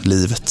angå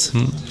livet.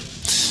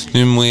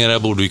 Numera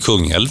bor du i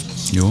Kungälv.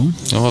 Jo.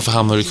 Ja, varför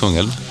hamnar du i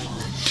Kungälv?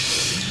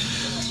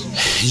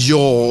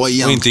 Ja, och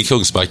inte i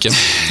Kungsbacken.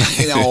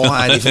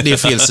 Ja, det är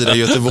fel sida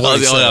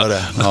Göteborg.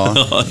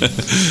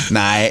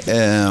 Nej,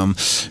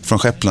 från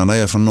Skepplanda,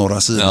 jag är från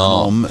norra sidan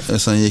om.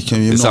 Sen gick jag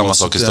det är samma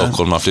sak i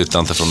Stockholm, man flyttar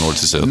inte från norr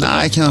till söder.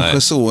 Nej,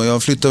 kanske så.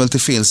 Jag flyttade väl till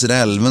fel sida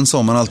älven,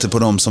 sa man alltid på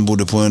dem som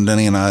bodde på den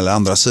ena eller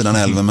andra sidan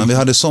älven. Men vi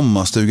hade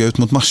sommarstuga ut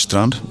mot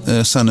Marstrand.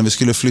 Sen när vi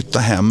skulle flytta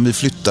hem, vi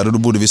flyttade, då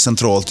bodde vi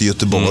centralt i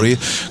Göteborg.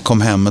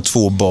 Kom hem med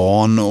 2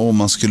 barn och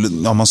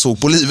man såg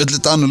på livet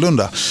lite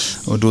annorlunda.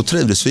 Och då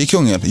trivdes vi i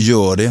Kungälv.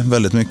 Gör det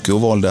väldigt mycket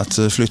och valde att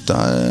flytta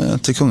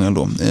till Kungälv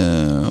då.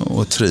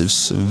 Och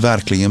trivs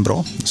verkligen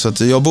bra. Så att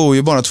jag bor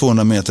ju bara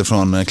 200 meter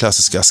från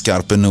klassiska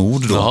Skarpe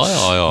Nord då.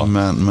 Ja.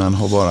 Men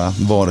har bara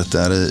varit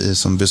där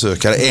som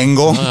besökare en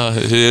gång. Ja,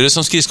 hur är det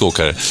som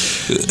skridskåkare?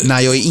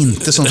 Nej, jag är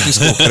inte som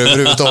skridskåkare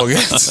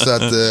överhuvudtaget. Så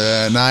att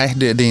nej,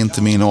 det är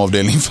inte min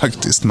avdelning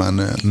faktiskt.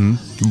 Men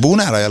bor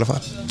nära i alla fall.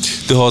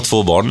 Du har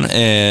 2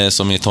 barn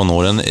som är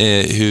tonåren.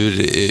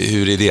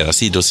 Hur är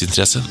deras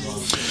idrottsintresse?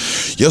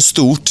 Ja,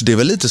 stort. Det är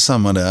väl lite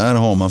samma där.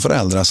 Har man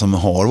föräldrar som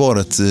har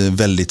varit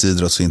väldigt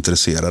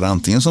idrottsintresserade,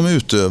 antingen som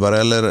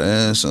utövare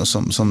eller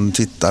som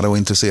tittare och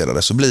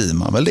intresserade, så blir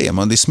man väl det.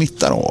 Det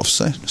smittar av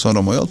sig. Så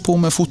de har hållit på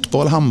med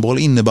fotboll, handboll,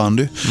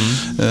 innebandy,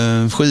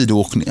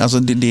 skidåkning. Alltså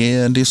det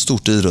är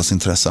stort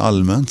idrottsintresse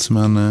allmänt.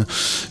 Men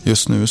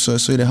just nu så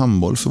är det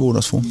handboll för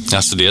båda två.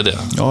 Alltså det är det?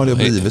 Ja, det har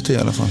blivit det i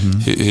alla fall.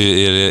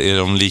 Är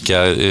de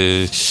lika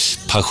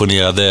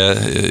passionerade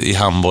i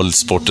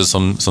handbollssporten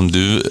som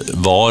du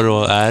var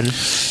och är?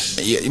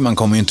 Man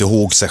kommer ju inte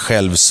ihåg sig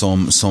själv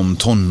som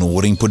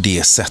tonåring på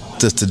det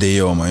sättet. Det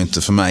gör man ju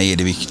inte. För mig är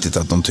det viktigt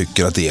att de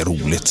tycker att det är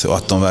roligt och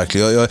att de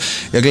verkligen,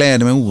 jag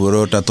gläder mig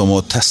oerhört att de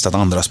har testat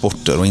andra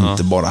sporter och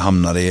inte bara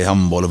hamnade i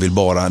handboll och vill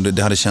bara,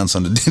 det hade känts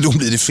som då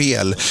blir det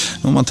fel.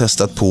 De har man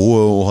testat på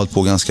och hållit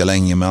på ganska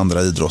länge med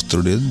andra idrotter,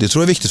 och det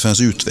tror jag är viktigt för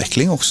ens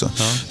utveckling också.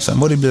 Sen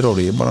vad det blir av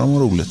det, bara de har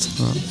roligt.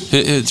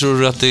 Hur tror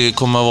du att det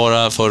kommer att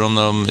vara för dem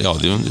när de,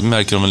 det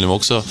märker de väl nu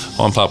också,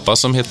 har en pappa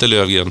som heter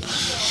Löfgren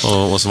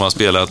och som har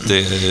spelat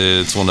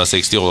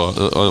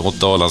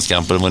 268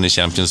 A-landskamper och vunnit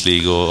Champions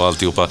League och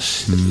alltihopa.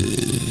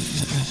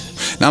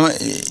 Nej, men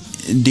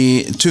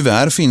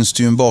tyvärr finns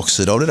det ju en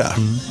baksida av det där.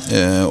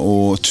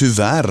 Och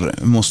tyvärr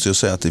måste jag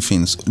säga att det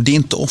är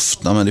inte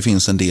ofta, men det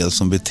finns en del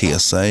som beter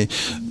sig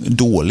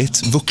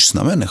dåligt.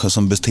 Vuxna människor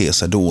som beter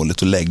sig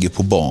dåligt och lägger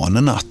på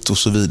barnen natt och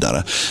så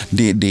vidare.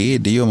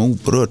 Det gör mig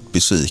oerhört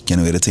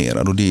besviken och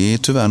irriterad. Och det är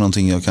tyvärr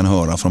någonting jag kan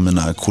höra från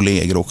mina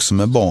kollegor också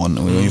med barn.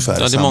 Och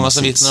ungefär det är många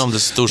som vittnar om det,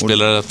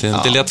 storspelare, att det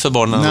inte är lätt för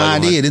barnen. Nej,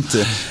 det är det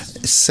inte.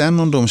 Sen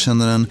om de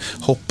känner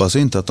hoppas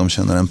jag inte att de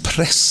känner en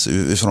press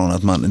ifrån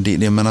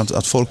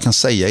att folk kan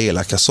säga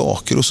elaka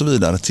saker och så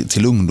vidare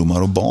till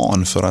ungdomar och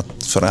barn för att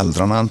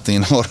föräldrarna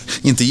antingen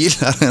inte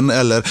gillar en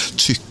eller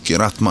tycker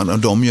att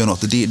de gör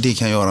något. Det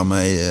kan göra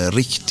mig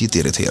riktigt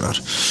irriterad.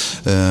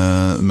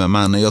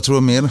 Men jag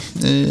tror mer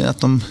att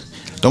de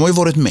de har ju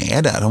varit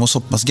med där. De var så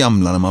pass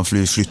gamla när man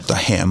flyttar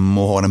hem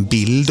och har en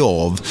bild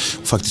av,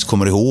 och faktiskt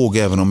kommer ihåg,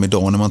 även om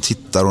idag när man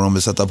tittar och de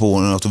vill sätta på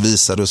något och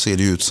visa det, så ser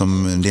det ut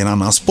som det är en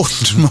annan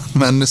sport.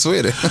 Men så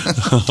är det.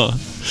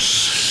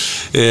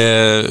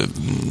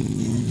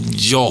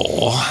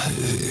 Ja,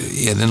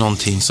 är det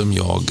någonting som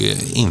jag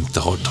inte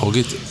har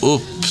tagit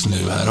upp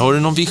nu här? Har du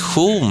någon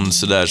vision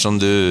sådär som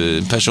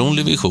du,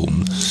 personlig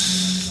vision?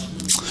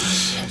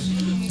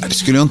 Det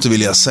skulle jag inte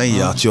vilja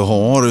säga att jag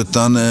har,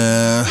 utan det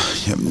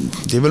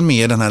är väl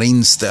mer den här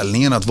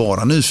inställningen att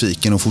vara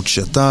nyfiken och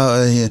fortsätta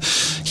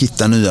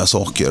hitta nya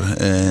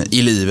saker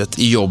i livet,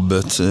 i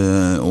jobbet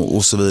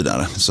och så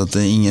vidare. Så att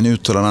ingen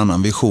uttalar en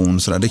annan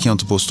vision, så där, det kan jag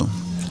inte påstå.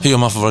 Hur gör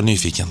man för att vara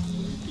nyfiken?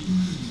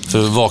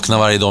 För att vakna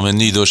varje dag med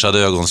nyduschade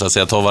ögon, så att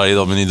säga, ta varje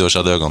dag med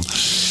nyduschade ögon.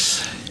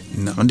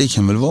 Nej, men det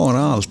kan väl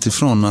vara allt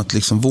ifrån att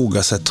liksom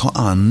våga sig ta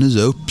an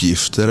nya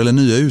uppgifter eller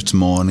nya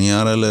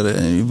utmaningar, eller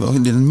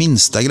den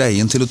minsta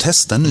grejen till att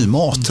testa en ny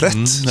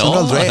maträtt som du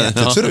aldrig har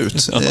ätit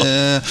förut.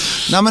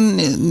 Nej, men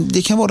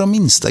det kan vara de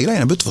minsta grejerna,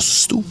 det behöver inte vara så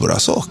stora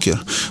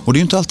saker. Och det är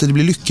ju inte alltid det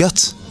blir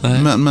lyckat.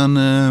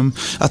 Men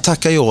att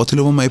tacka ja till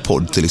att vara med i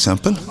podd till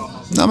exempel.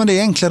 Nej, men det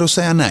är enklare att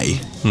säga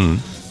nej.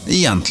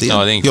 Egentligen.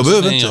 Ja, jag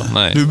behöver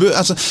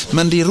inte.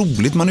 Men det är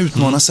roligt, man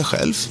utmanar sig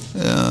själv.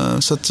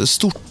 Så att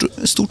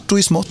stort och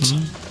i smått.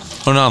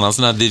 Har du någon annan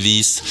sån här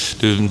devis,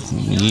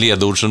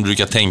 ledord som du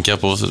brukar tänka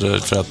på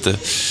för att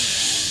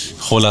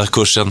hålla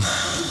kursen?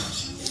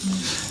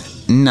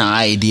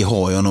 Nej, det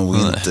har jag nog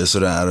inte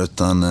sådär,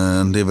 utan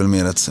det är väl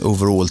mer ett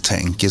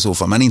overall-tänk i så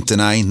fall. Men inte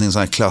en sån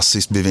här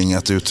klassiskt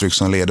bevingat uttryck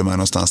som leder mig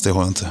någonstans, det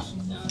har jag inte.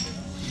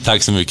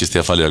 Tack så mycket,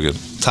 Stefan Löfgren.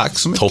 Tack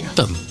så mycket.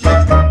 Toppen.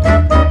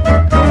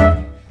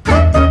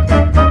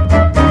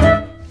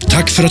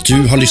 Tack för att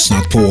du har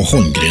lyssnat på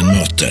Holmgren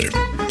möter.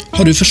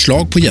 Har du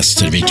förslag på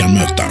gäster vi kan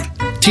möta?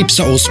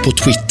 Tipsa oss på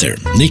Twitter,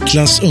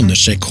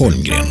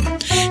 Niklas_Holmgren.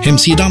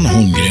 Hemsidan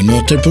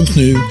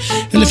holmgrenmöter.nu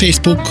eller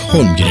Facebook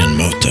Holmgren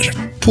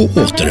möter. På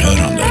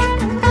återhörande.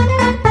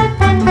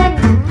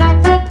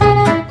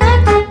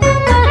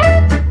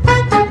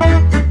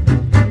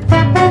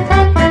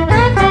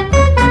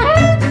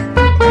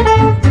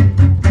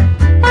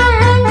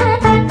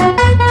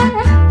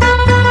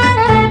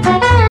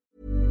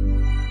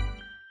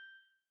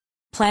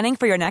 Planning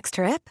for your next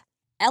trip?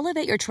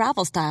 Elevate your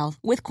travel style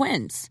with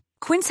Quince.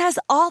 Quince has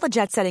all the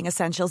jet-setting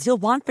essentials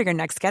you'll want for your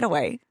next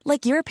getaway,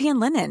 like European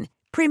linen,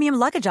 premium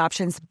luggage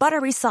options,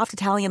 buttery soft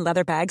Italian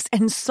leather bags,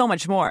 and so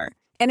much more.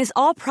 And is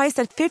all priced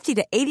at 50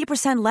 to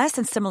 80% less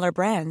than similar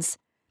brands.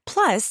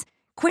 Plus,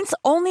 Quince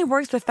only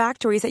works with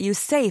factories that use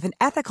safe and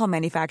ethical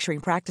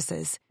manufacturing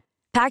practices.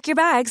 Pack your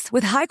bags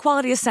with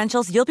high-quality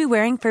essentials you'll be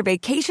wearing for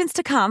vacations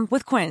to come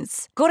with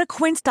Quince. Go to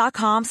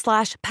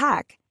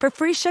quince.com/pack for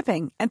free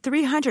shipping and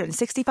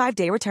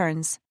 365-day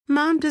returns.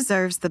 Mom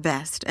deserves the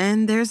best,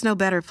 and there's no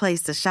better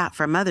place to shop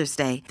for Mother's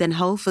Day than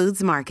Whole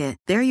Foods Market.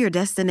 They're your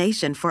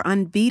destination for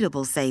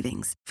unbeatable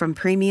savings, from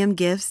premium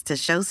gifts to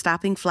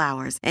show-stopping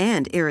flowers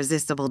and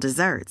irresistible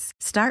desserts.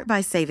 Start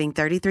by saving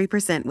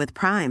 33% with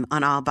Prime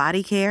on all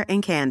body care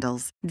and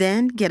candles.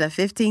 Then get a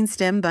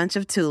 15-stem bunch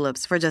of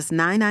tulips for just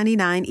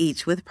 $9.99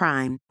 each with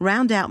Prime.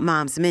 Round out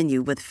Mom's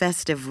menu with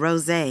festive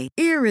rosé,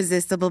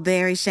 irresistible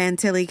berry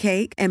chantilly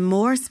cake, and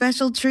more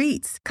special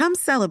treats. Come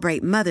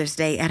celebrate Mother's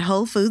Day at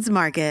Whole Foods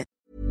Market.